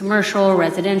it was commercial,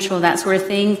 residential, that sort of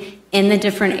thing, in the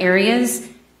different areas.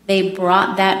 They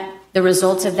brought the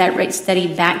results of that rate study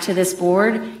back to this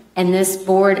board, and this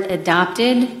board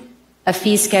adopted a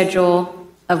fee schedule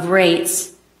of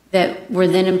rates that were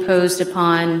then imposed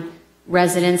upon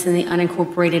residents in the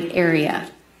unincorporated area.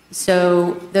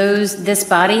 So this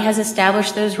body has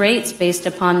established those rates based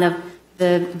upon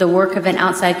the work of an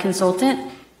outside consultant.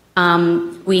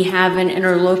 We have an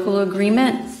interlocal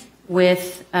agreement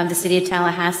with the City of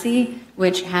Tallahassee,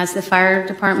 which has the fire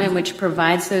department, which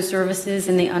provides those services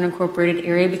in the unincorporated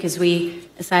area, because we,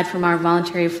 aside from our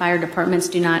voluntary fire departments,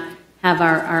 do not have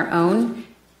our own.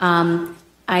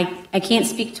 I can't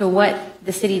speak to what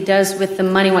the city does with the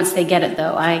money once they get it,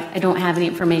 though. I don't have any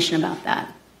information about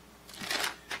that.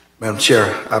 Madam Chair,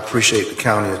 I appreciate the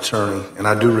county attorney, and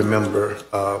I do remember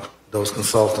those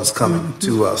consultants coming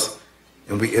to us,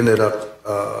 and we ended up,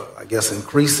 I guess,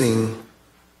 increasing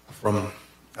from,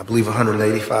 I believe,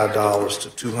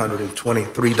 $185 to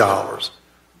 $223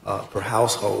 per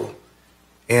household.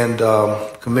 And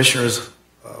commissioners,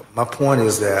 my point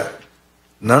is that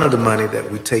none of the money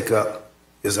that we take up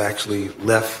is actually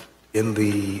left in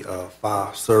the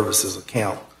fire services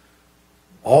account.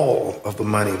 All of the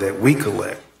money that we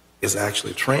collect is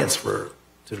actually transferred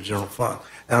to the general fund.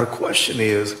 Now the question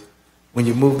is, when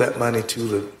you move that money to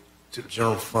the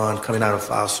general fund coming out of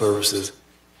fire services,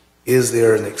 is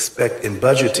there in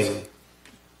budgeting,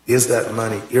 is that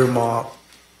money earmarked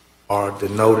or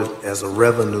denoted as a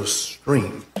revenue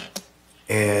stream?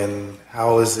 And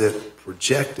how is it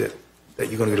projected that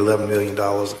you're going to get $11 million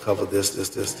to cover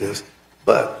this?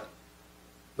 But,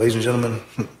 ladies and gentlemen,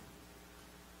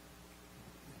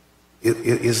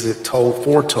 is it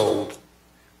foretold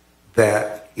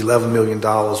that $11 million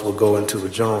will go into the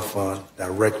general fund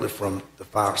directly from the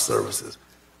fire services?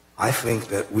 I think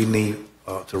that we need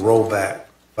to roll back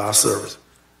fire service.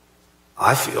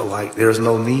 I feel like there's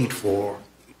no need for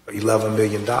 $11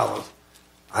 million.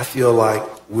 I feel like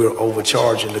we're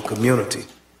overcharging the community.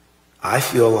 I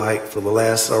feel like for the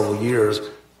last several years,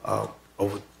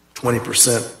 over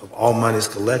 20% of all monies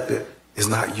collected is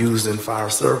not used in fire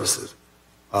services.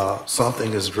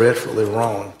 Something is dreadfully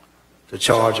wrong to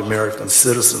charge American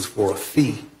citizens for a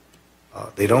fee.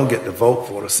 They don't get to vote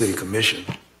for the city commission.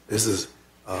 This is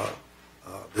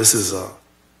a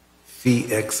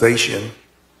fee-exation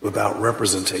without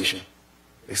representation.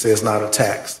 They say it's not a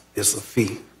tax, it's a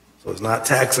fee. So it's not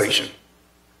taxation,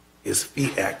 it's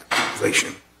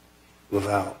fee-exation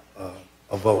without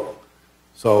a vote.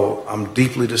 So I'm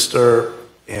deeply disturbed,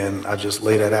 and I just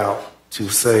lay that out to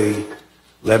say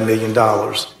 $11 million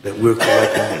that we're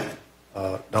collecting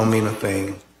don't mean a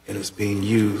thing, and it's being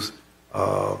used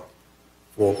for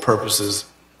purposes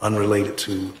unrelated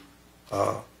to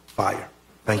fire.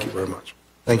 Thank you very much.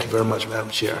 Thank you very much, Madam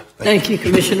Chair. Thank you,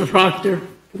 Commissioner Proctor.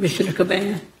 Commissioner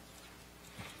Caban.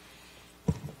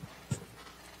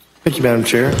 Thank you, Madam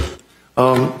Chair.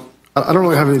 I don't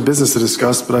really have any business to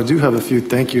discuss, but I do have a few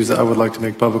thank yous that I would like to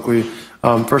make publicly.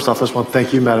 First off, I just want to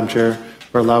thank you, Madam Chair,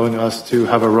 for allowing us to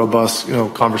have a robust,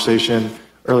 conversation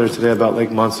earlier today about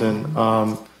Lake Munson.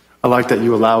 I like that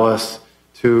you allow us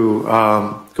to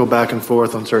go back and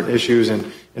forth on certain issues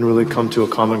and really come to a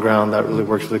common ground that really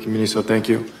works for the community. So thank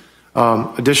you.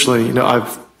 Additionally,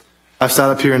 I've sat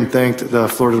up here and thanked the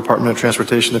Florida Department of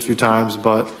Transportation a few times,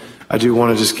 but I do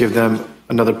want to just give them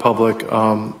another public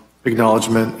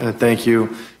acknowledgement and a thank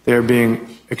you. They're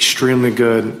being extremely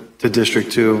good to District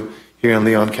 2 here in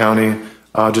Leon County.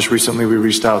 Just recently, we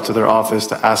reached out to their office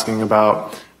to asking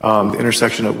about the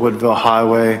intersection at Woodville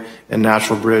Highway and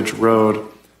Natural Bridge Road.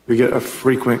 We get a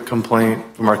frequent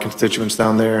complaint from our constituents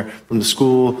down there, from the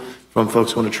school, from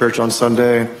folks going to church on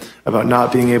Sunday, about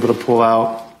not being able to pull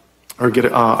out or get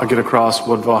across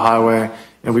Woodville Highway.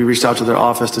 And we reached out to their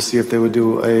office to see if they would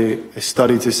do a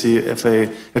study to see if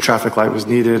a traffic light was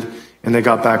needed. And they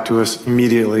got back to us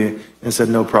immediately and said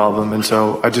no problem. And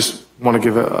so I just want to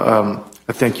give a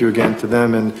thank you again to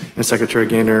them and Secretary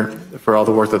Gaynor for all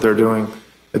the work that they're doing.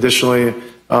 Additionally,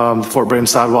 the Fort Braden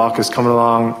sidewalk is coming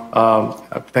along.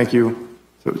 Thank you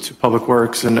to Public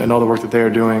Works and all the work that they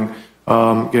are doing.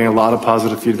 Getting a lot of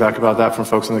positive feedback about that from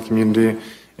folks in the community.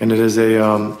 And it is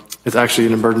it's actually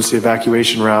an emergency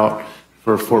evacuation route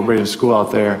for Fort Braden School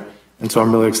out there. And so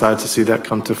I'm really excited to see that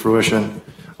come to fruition.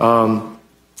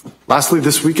 Lastly,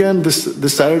 this weekend,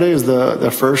 this Saturday is the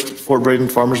first Fort Braden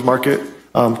Farmers Market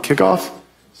kickoff.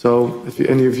 So if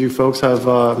any of you folks have,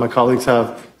 my colleagues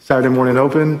have Saturday morning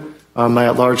open, my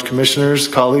at-large commissioners,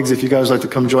 colleagues, if you guys would like to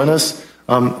come join us,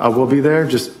 I will be there.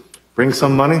 Just bring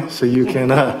some money so you can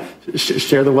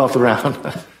share the wealth around.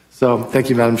 So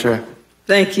thank you, Madam Chair.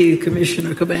 Thank you,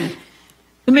 Commissioner Caban.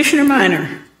 Commissioner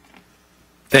Minor.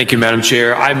 Thank you, Madam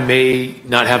Chair. I may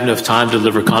not have enough time to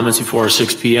deliver comments before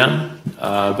 6 p.m.,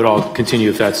 but I'll continue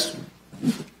if that's...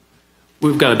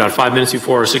 We've got about 5 minutes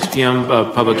before our 6 p.m.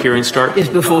 Public hearing start. It's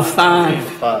before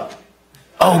 5.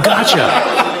 Oh, gotcha.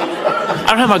 I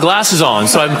don't have my glasses on,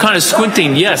 so I'm kind of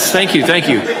squinting. Yes, thank you.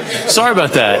 Sorry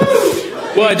about that.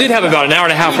 Well, I did have about an hour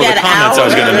and a half worth of comments I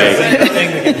was going to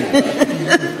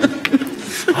make.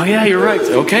 Oh, yeah, you're right.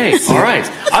 Okay, all right.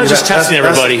 I was just testing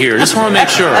everybody here. Just want to make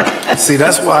sure. See,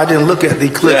 that's why I didn't look at the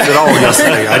clips at all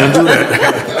yesterday. I didn't do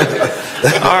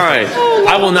that. All right.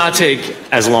 I will not take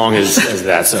as long as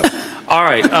that. So, all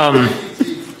right.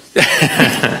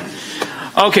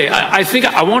 Okay, I think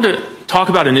I want to talk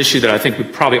about an issue that I think we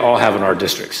probably all have in our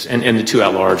districts, and the two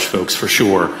at-large folks for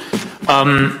sure.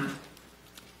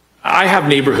 I have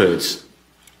neighborhoods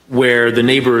where the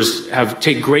neighbors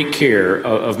take great care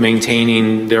of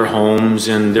maintaining their homes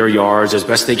and their yards as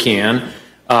best they can.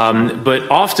 But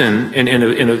often,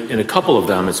 in a couple of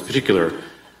them in particular,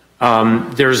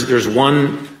 there's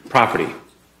one property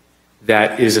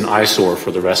that is an eyesore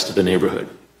for the rest of the neighborhood.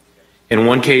 In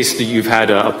one case, you've had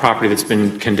a property that's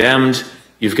been condemned.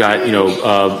 You've got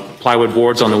plywood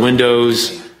boards on the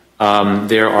windows.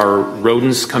 There are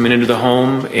rodents coming into the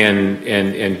home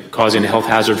and causing a health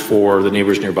hazard for the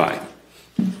neighbors nearby.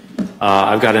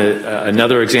 I've got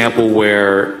another example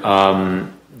where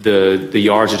the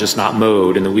yards are just not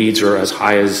mowed and the weeds are as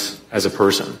high as a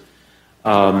person.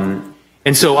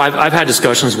 And so I've had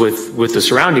discussions with the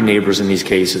surrounding neighbors in these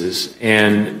cases,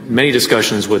 and many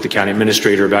discussions with the county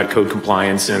administrator about code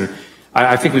compliance. And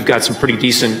I think we've got some pretty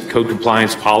decent code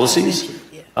compliance policies.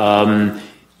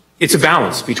 It's a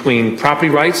balance between property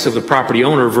rights of the property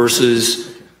owner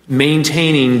versus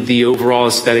maintaining the overall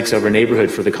aesthetics of our neighborhood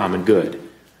for the common good,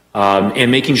 and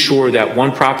making sure that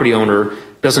one property owner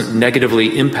doesn't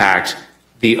negatively impact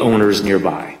the owners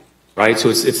nearby, right? So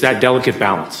it's that delicate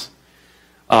balance.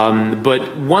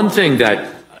 But one thing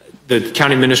that the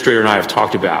county administrator and I have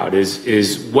talked about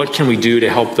is what can we do to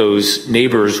help those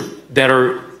neighbors that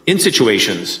are in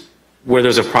situations where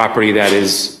there's a property that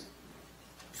is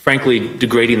frankly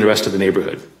degrading the rest of the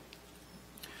neighborhood.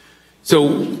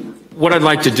 So what I'd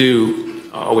like to do,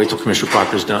 I'll wait till Commissioner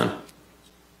Proctor's done.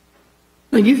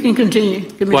 Well, you can continue.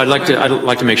 Well, I'd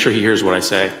like to make sure he hears what I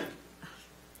say.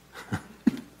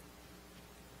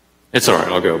 It's all right,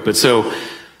 I'll go. But so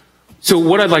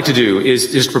what I'd like to do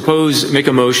is make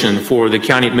a motion for the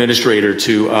county administrator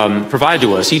to provide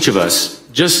to us, each of us,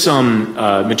 just some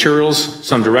materials,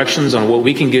 some directions on what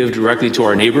we can give directly to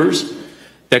our neighbors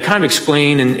that kind of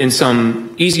explain in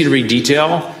some easy to read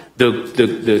detail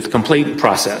the complaint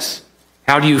process.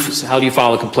 How do you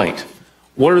file a complaint?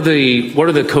 What are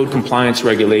the code compliance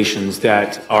regulations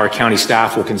that our county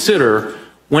staff will consider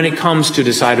when it comes to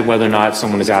deciding whether or not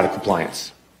someone is out of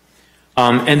compliance?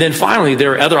 And then finally,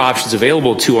 there are other options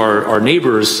available to our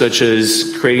neighbors, such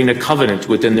as creating a covenant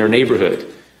within their neighborhood.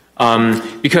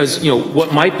 Because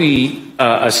what might be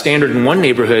a standard in one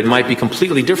neighborhood might be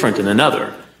completely different in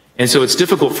another. And so it's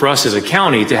difficult for us as a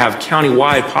county to have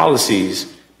county-wide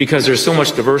policies because there's so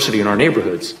much diversity in our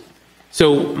neighborhoods.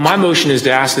 So my motion is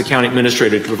to ask the county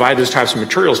administrator to provide those types of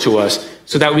materials to us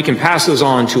so that we can pass those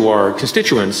on to our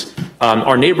constituents,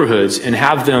 our neighborhoods, and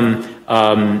have them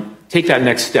take that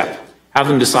next step have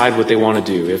them decide what they want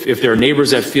to do. If there are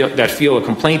neighbors that feel a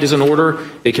complaint is in order,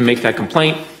 they can make that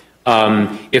complaint.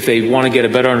 If they want to get a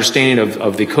better understanding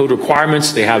of the code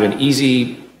requirements, they have an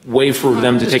easy way for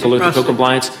them to take a look at code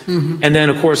compliance. And then,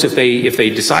 of course, if they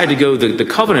decide to go the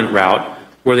covenant route,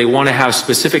 where they want to have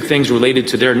specific things related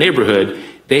to their neighborhood,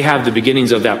 they have the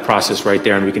beginnings of that process right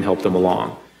there, and we can help them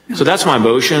along. So that's my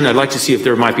motion. I'd like to see if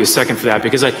there might be a second for that,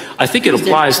 because I think it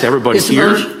applies to everybody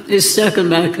here. It's second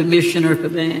by Commissioner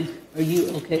Caban. Are you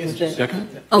okay with that?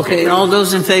 Second? Okay, all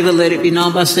those in favor, let it be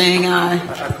known by saying aye.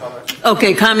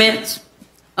 Okay, comments?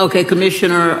 Okay,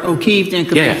 Commissioner O'Keefe, then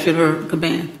Commissioner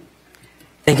Caban.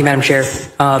 Thank you, Madam Chair.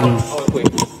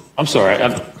 I'm sorry.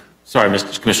 Sorry,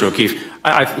 Mr. Commissioner O'Keefe.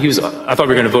 I thought we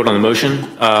were going to vote on the motion.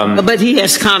 But he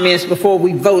has comments before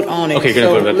we vote on it. Okay,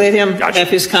 so let him Gotcha. have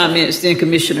his comments, then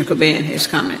Commissioner Caban has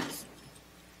comments.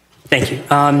 Thank you.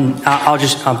 I'll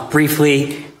just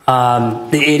briefly,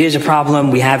 it is a problem.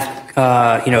 We have,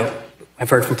 I've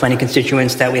heard from plenty of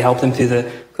constituents that we help them through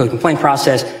the code complaint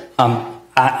process.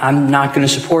 I'm not going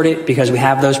to support it because we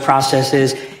have those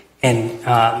processes, and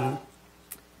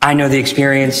I know the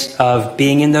experience of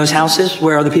being in those houses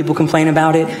where other people complain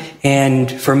about it.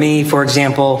 And for me, for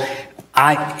example,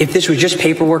 if this was just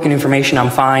paperwork and information,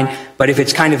 I'm fine. But if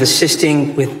it's kind of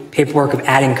assisting with paperwork of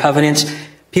adding covenants,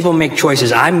 people make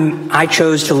choices. I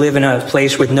chose to live in a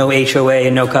place with no HOA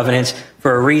and no covenants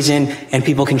for a reason, and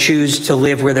people can choose to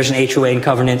live where there's an HOA and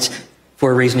covenants for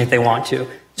a reason if they want to.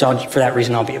 So for that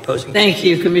reason, I'll be opposing. Thank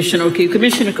you, Commissioner O'Keefe.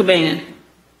 Commissioner Caban.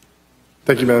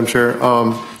 Thank you, Madam Chair.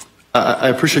 I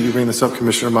appreciate you bringing this up,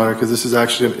 Commissioner Meyer, because this is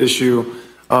actually an issue.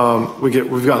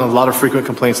 We've gotten a lot of frequent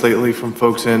complaints lately from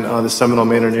folks in the Seminole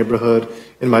Manor neighborhood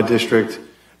in my district,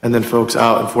 and then folks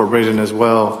out in Fort Braden as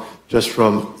well, just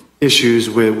from issues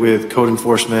with code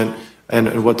enforcement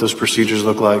and what those procedures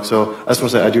look like. So I just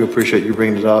want to say I do appreciate you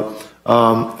bringing it up.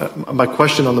 My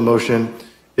question on the motion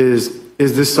is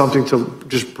this something to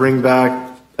just bring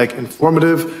back, like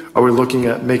informative? Are we looking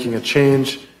at making a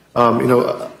change?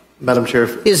 Madam Chair.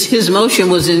 His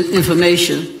motion was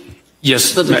information.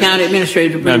 Yes. For the county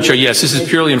administrator. Madam Chair, yes, this is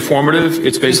purely informative.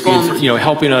 It's basically,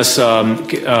 helping us,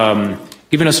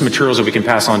 giving us some materials that we can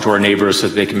pass on to our neighbors so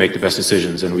that they can make the best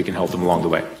decisions and we can help them along the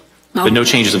way. Okay. But no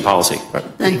changes in policy.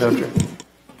 Thank you.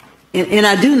 And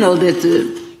I do know that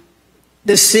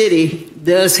the city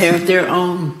does have their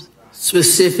own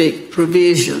specific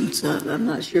provisions. I'm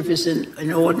not sure if it's in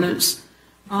an ordinance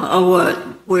or what,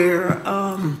 where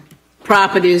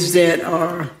properties that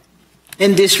are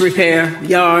in disrepair,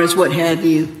 yards, what have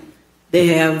you, they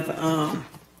have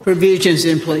provisions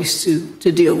in place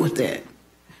to deal with that.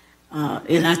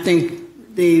 And I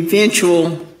think the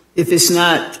eventual, if it's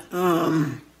not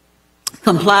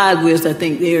complied with, I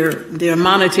think there are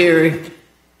monetary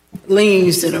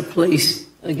liens that are placed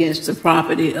against the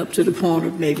property up to the point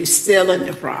of maybe selling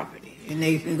the property. And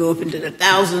they can go up into the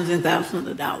thousands and thousands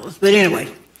of dollars. But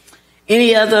anyway,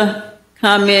 any other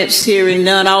comments? Hearing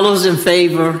none. All those in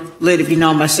favor, let it be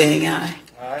known by saying aye.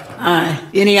 Aye. Aye.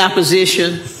 Any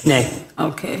opposition? Nay.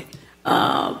 Okay.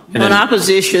 On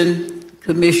opposition,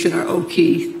 Commissioner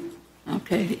O'Keefe.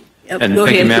 Okay. And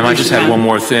thank you, ma'am. I just had one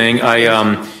more thing.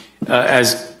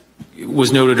 As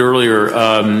was noted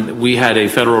earlier, we had a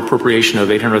federal appropriation of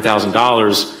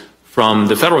 $800,000 from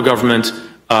the federal government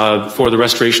for the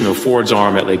restoration of Ford's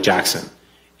Arm at Lake Jackson.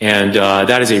 And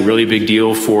that is a really big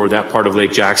deal for that part of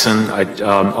Lake Jackson.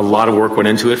 A lot of work went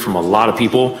into it from a lot of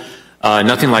people.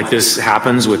 Nothing like this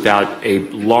happens without a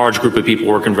large group of people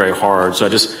working very hard. So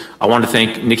I want to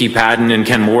thank Nikki Patton and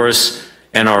Ken Morris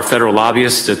and our federal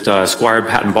lobbyists at Squire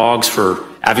Patton Boggs for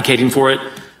advocating for it.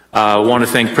 I want to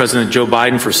thank President Joe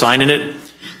Biden for signing it.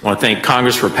 I want to thank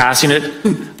Congress for passing it.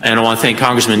 And I want to thank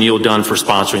Congressman Neil Dunn for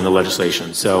sponsoring the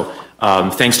legislation. So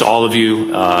thanks to all of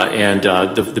you, and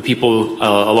the people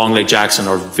along Lake Jackson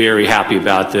are very happy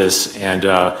about this and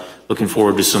looking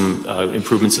forward to some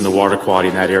improvements in the water quality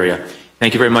in that area.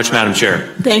 Thank you very much, Madam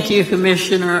Chair. Thank you,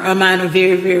 Commissioner. Mine are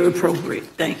very, very appropriate.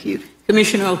 Thank you.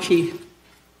 Commissioner O'Keefe.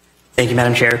 Thank you,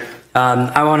 Madam Chair.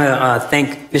 I want to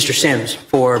thank Mr. Sims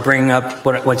for bringing up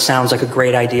what sounds like a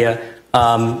great idea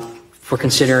for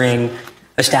considering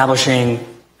establishing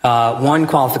one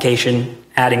qualification,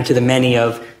 adding to the many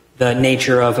of the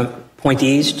nature of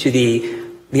appointees to the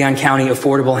Leon County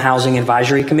Affordable Housing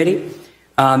Advisory Committee.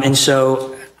 And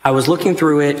so I was looking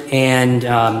through it, and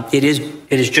it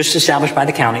is just established by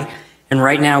the county. And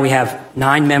right now we have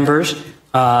 9 members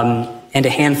and a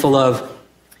handful of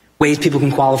ways people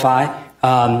can qualify.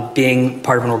 Being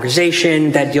part of an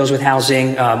organization that deals with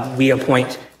housing, we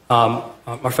appoint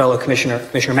our fellow Commissioner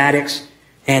Maddox,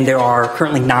 and there are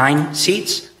currently 9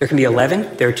 seats. There can be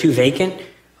 11. There are 2 vacant.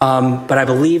 but I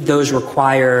believe those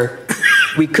require,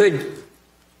 we could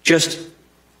just,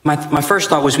 my first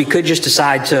thought was we could just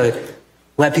decide to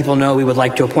let people know we would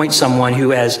like to appoint someone who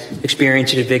has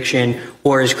experienced an eviction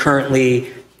or is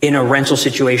currently in a rental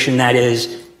situation that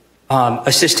is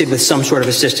assisted with some sort of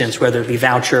assistance, whether it be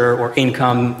voucher or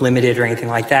income limited or anything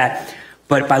like that.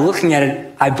 But by looking at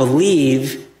it, I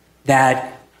believe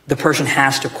that the person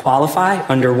has to qualify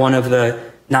under one of the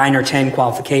 9 or 10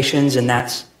 qualifications, and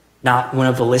that's not one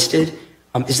of the listed.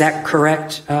 Is that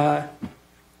correct? Do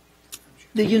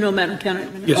you know, Madam County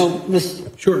Administrator? Yes. Oh, Ms.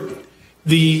 Sure.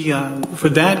 For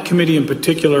that committee in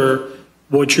particular,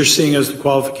 what you're seeing as the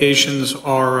qualifications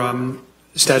are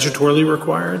statutorily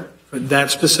required for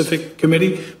that specific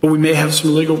committee, but we may have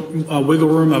some legal wiggle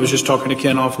room. I was just talking to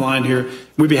Ken offline here.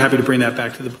 We'd be happy to bring that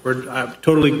back to the board. I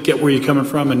totally get where you're coming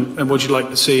from and what you'd like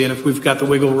to see, and if we've got the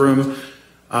wiggle room,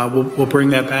 we'll bring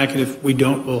that back, and if we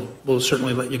don't, we'll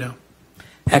certainly let you know.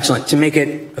 Excellent. To make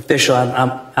it official,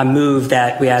 I move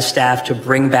that we ask staff to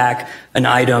bring back an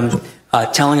item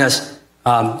telling us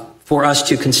for us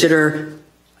to consider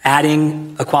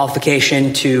adding a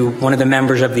qualification to one of the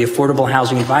members of the Affordable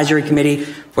Housing Advisory Committee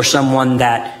for someone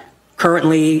that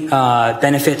currently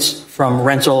benefits from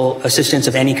rental assistance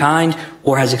of any kind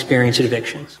or has experienced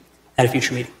evictions at a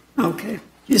future meeting. Okay.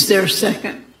 Is there a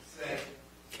second?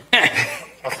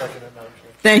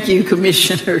 Thank you,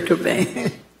 Commissioner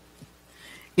Caban.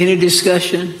 Any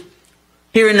discussion?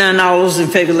 Hearing none, all those in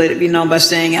favor, let it be known by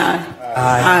saying aye.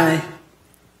 Aye.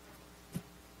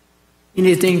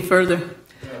 Anything further?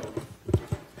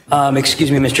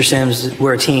 Excuse me, Mr. Sims,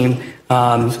 we're a team.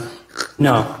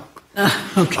 No.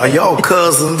 Okay. Are y'all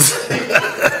cousins?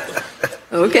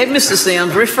 Okay, Mr.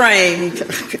 Sims, refrain.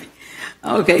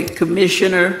 Okay,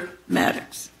 Commissioner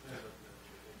Maddox.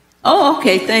 Oh,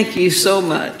 okay, thank you so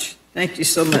much. Thank you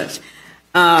so much.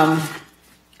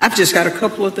 I've just got a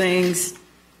couple of things.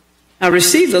 I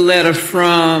received a letter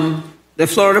from the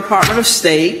Florida Department of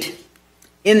State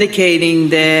indicating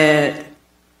that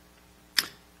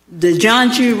the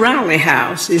John G. Riley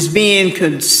House is being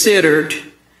considered,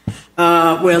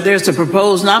 there's a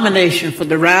proposed nomination for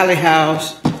the Riley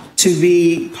House to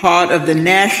be part of the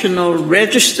National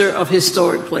Register of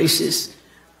Historic Places.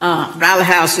 Riley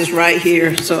House is right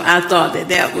here, so I thought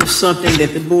that was something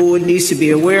that the board needs to be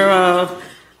aware of.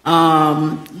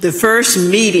 The first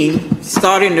meeting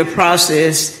starting the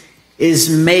process is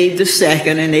May the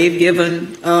 2nd, and they've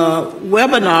given a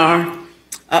webinar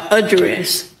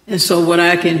address. And so what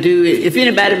I can do, if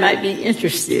anybody might be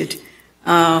interested,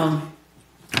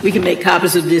 we can make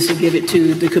copies of this and give it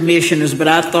to the commissioners, but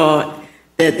I thought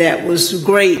that was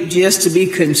great just to be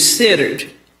considered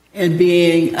and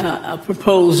being a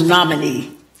proposed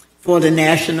nominee for the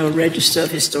National Register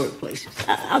of Historic Places.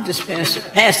 I'll just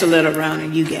pass the letter around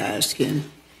and you guys can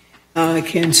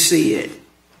see it.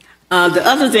 The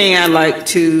other thing I'd like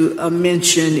to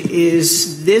mention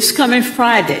is this coming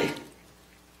Friday,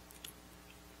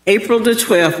 April the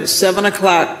 12th at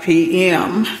 7:00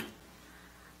 p.m.,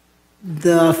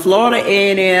 the Florida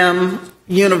A&M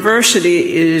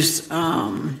University is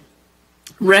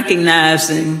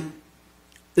recognizing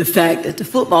the fact that the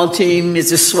football team is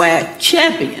the SWAC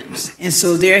champions. And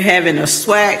so they're having a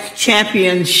SWAC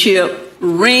championship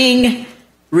ring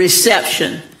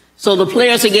reception. So the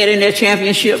players are getting their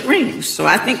championship rings. So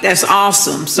I think that's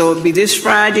awesome. So it'll be this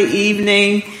Friday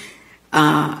evening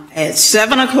at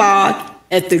 7:00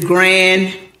 at the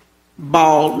Grand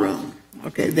Ballroom.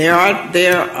 Okay, there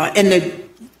are in the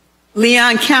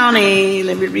Leon County,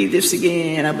 let me read this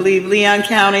again. I believe Leon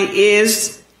County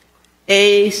is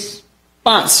a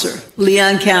sponsor.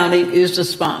 Leon County is the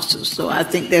sponsor. So I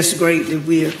think that's great that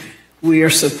we are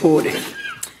supporting.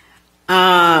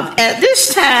 At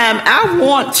this time, I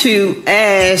want to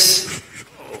ask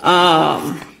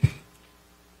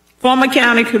former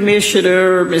County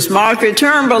Commissioner Ms. Margaret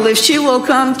Turnbull if she will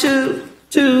come to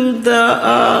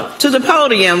the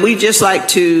podium. We just like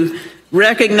to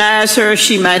recognize her.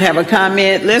 She might have a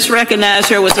comment. Let's recognize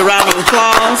her with a round of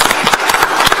applause.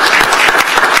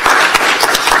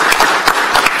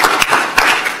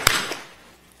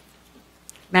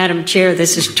 Madam Chair,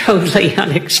 this is totally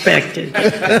unexpected,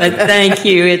 but thank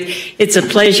you. It's a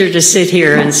pleasure to sit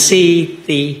here and see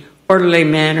the orderly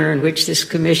manner in which this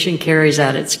commission carries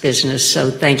out its business.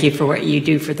 So thank you for what you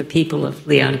do for the people of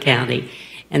Leon County.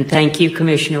 And thank you,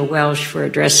 Commissioner Welsh, for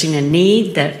addressing a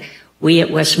need that we at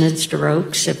Westminster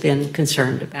Oaks have been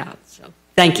concerned about. So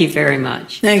thank you very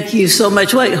much. Thank you so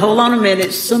much. Wait, hold on a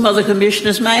minute. Some other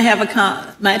commissioners might have a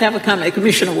comment.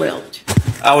 Commissioner Welch.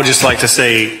 I would just like to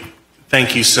say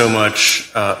thank you so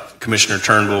much, Commissioner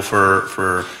Turnbull,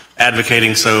 for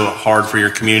advocating so hard for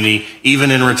your community, even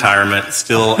in retirement,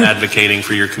 still advocating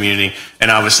for your community,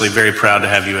 and obviously very proud to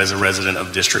have you as a resident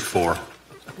of District 4.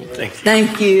 Thank you.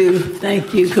 Thank you.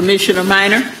 Thank you. Commissioner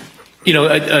Minor? You know,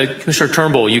 Commissioner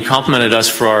Turnbull, you complimented us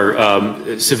for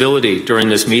our civility during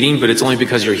this meeting, but it's only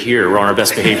because you're here. We're on our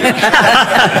best behavior.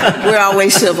 We're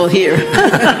always civil here.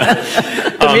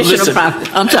 Listen,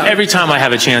 I'm sorry. every time I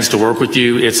have a chance to work with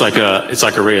you, it's like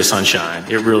a ray of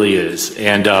sunshine. It really is.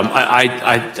 And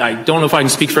I don't know if I can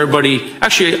speak for everybody.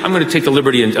 Actually, I'm going to take the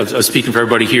liberty of speaking for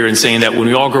everybody here and saying that when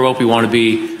we all grow up, we want to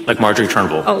be like Marjorie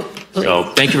Turnbull. Oh, please.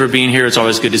 So thank you for being here. It's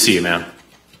always good to see you, man.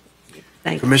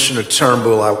 Thank you. Commissioner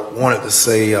Turnbull, I wanted to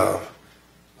say, I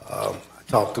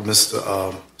talked to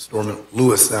Mr. Stormin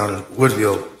Lewis down in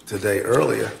Woodville today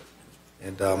earlier,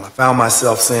 and I found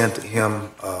myself saying to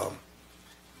him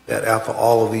that after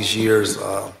all of these years,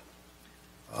 for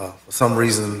some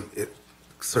reason,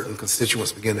 certain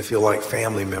constituents begin to feel like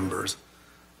family members.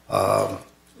 And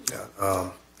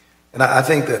I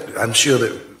think that, I'm sure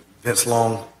that Vince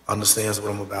Long understands what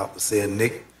I'm about to say, and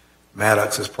Nick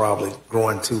Maddox is probably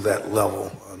growing to that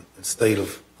level and state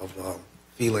of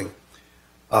feeling.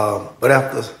 But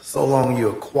after so long, you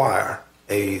acquire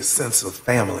a sense of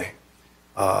family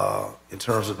in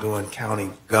terms of doing county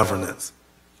governance.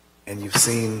 And you've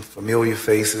seen familiar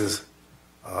faces,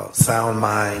 sound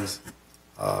minds,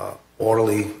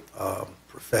 orderly,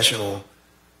 professional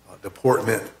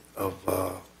deportment of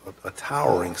a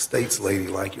towering states lady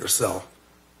like yourself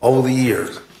over the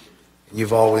years. And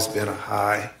you've always been a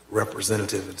high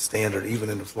representative and standard, even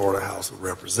in the Florida House of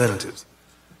Representatives.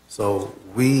 So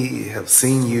we have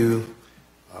seen you,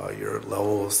 your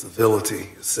level of civility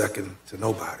is second to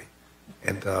nobody.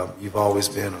 And you've always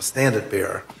been a standard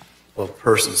bearer of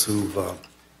persons who've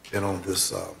been on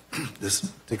this, this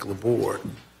particular board.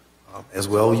 As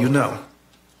well, you know,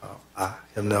 I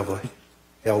have never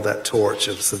held that torch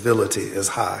of civility as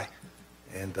high.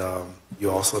 And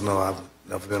you also know I've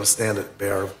never been a standard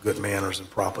bearer of good manners and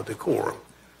proper decorum.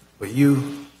 But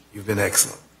you've been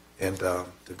excellent, and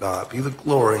to God be the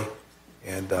glory,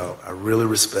 and I really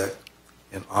respect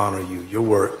and honor you, your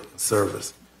work and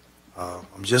service.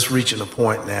 I'm just reaching a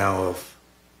point now of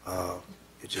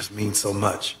it just means so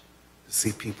much to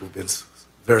see people who've been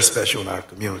very special in our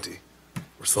community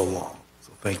for so long.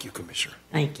 So thank you, Commissioner.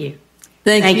 Thank you.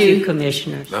 Thank you,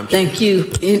 Commissioners. Thank you.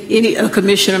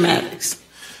 Commissioner Maddox?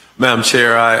 Madam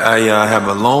Chair, I have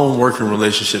a long working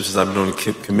relationship since I've been on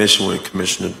the commission with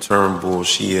Commissioner Turnbull.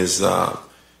 She is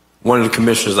one of the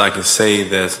commissioners I can say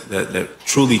that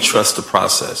truly trusts the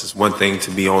process. It's one thing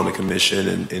to be on the commission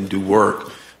and do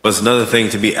work, but it's another thing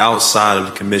to be outside of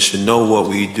the commission, know what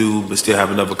we do, but still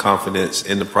have enough confidence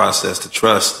in the process to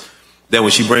trust that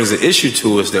when she brings an issue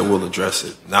to us, that we'll address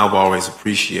it. And I've always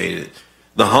appreciated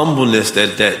the humbleness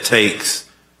that takes.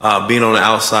 Being on the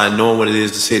outside, knowing what it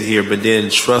is to sit here, but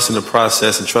then trusting the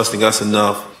process and trusting us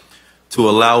enough to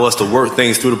allow us to work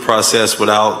things through the process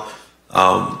without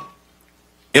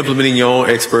implementing your own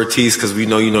expertise, because we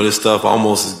know you know this stuff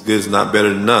almost as good as not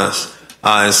better than us.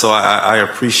 And so I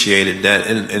appreciated that.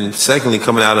 And secondly,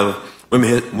 coming out of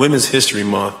Women's History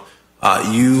Month,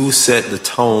 you set the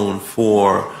tone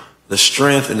for the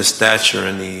strength and the stature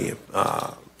and the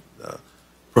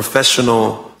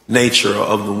professional nature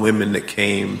of the women that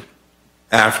came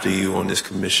after you on this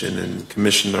commission. And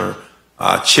Commissioner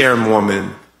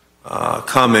Chairwoman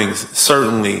Cummings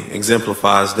certainly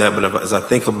exemplifies that. But as I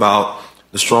think about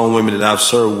the strong women that I've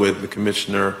served with, the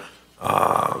Commissioner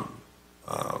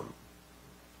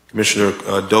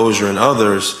Dozier and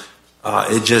others,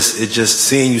 it just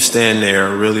seeing you stand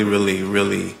there really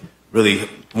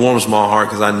warms my heart,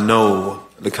 because I know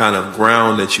the kind of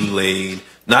ground that you laid,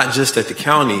 not just at the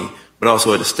county, but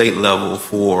also at the state level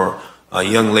for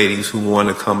young ladies who want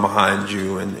to come behind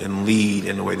you and lead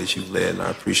in the way that you've led. And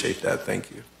I appreciate that. Thank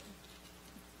you.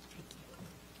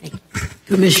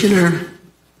 Commissioner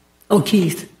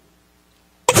O'Keefe.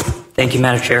 Thank you,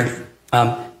 Madam Chair.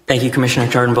 Thank you,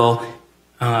 Commissioner Turnbull.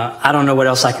 I don't know what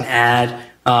else I can add,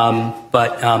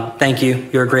 but thank you.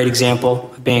 You're a great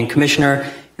example of being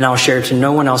commissioner, and I'll share to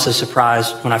no one else's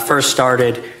surprise. When I first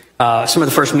started, some of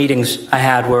the first meetings I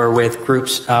had were with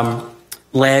groups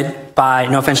led by,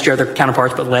 no offense to your other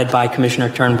counterparts, but led by Commissioner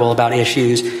Turnbull about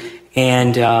issues.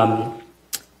 And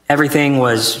everything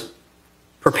was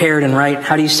prepared and right.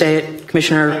 How do you say it,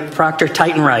 Commissioner Proctor?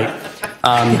 Tight and right.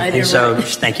 And so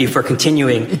just thank you for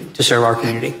continuing to serve our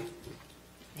community.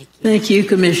 Thank you,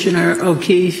 Commissioner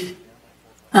O'Keefe.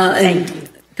 And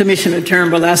Commissioner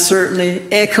Turnbull, I certainly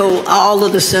echo all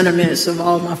of the sentiments of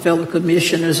all my fellow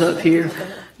commissioners up here.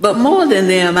 But more than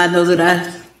them, I know that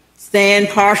I stand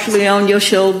partially on your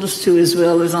shoulders too, as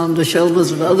well as on the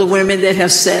shoulders of other women that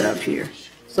have sat up here.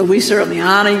 So we certainly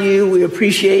honor you, we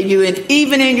appreciate you, and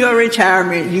even in your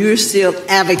retirement, you're still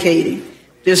advocating,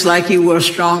 just like you were a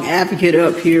strong advocate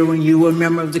up here when you were a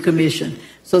member of the commission.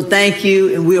 So thank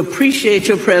you, and we appreciate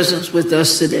your presence with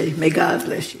us today. May God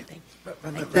bless you.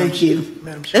 Thank you.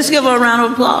 Let's give her a round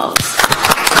of applause.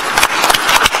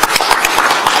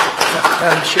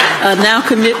 Madam Chair. Now,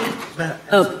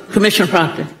 Commissioner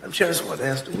Proctor. Madam Chair, I just wanted to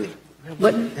ask,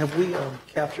 have we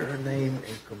captured her name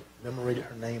and commemorated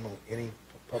her name on any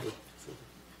public facility?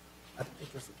 I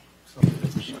think that's something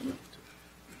that we should look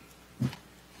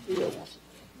into.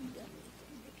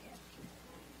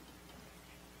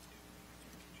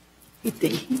 You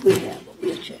think he would have, but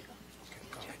we'll check.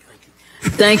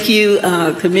 Thank you,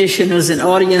 commissioners and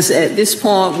audience. At this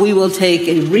point, we will take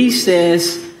a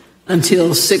recess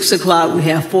until 6 o'clock. We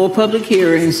have 4 public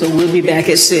hearings, so we'll be back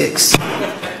at 6.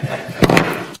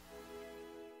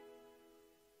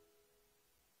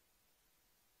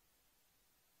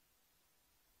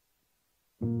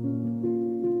 Thank you.